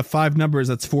out of 5 numbers,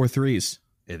 that's 4 threes.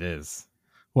 It is.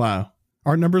 Wow.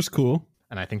 Our number's cool.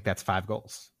 And I think that's 5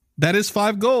 goals. That is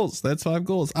 5 goals. That's 5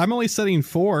 goals. I'm only setting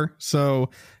 4, so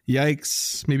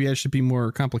yikes. Maybe I should be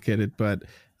more complicated, but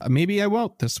maybe I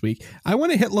won't this week. I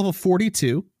want to hit level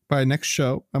 42 by next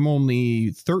show. I'm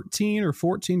only 13 or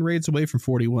 14 raids away from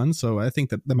 41, so I think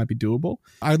that might be doable.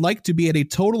 I'd like to be at a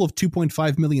total of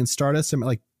 2.5 million Stardust. I'm at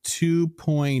like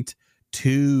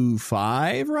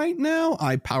 2.25 right now.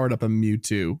 I powered up a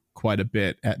Mewtwo quite a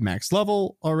bit at max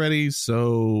level already,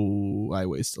 so I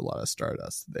wasted a lot of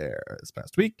Stardust there this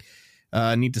past week.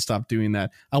 I need to stop doing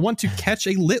that. I want to catch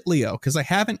a Litleo because I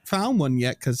haven't found one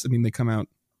yet because, I mean, they come out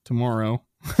tomorrow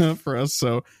for us,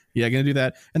 so yeah, gonna do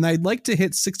that. And I'd like to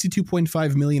hit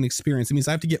 62.5 million experience. It means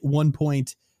I have to get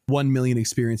 1.1 million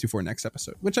experience before next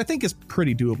episode, which I think is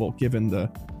pretty doable given the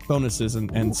bonuses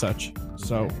and such.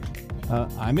 So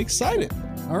I'm excited.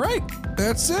 All right,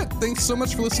 that's it. Thanks so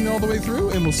much for listening all the way through,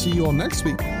 and we'll see you all next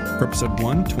week for episode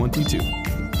 122.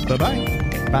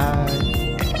 Bye-bye. Bye.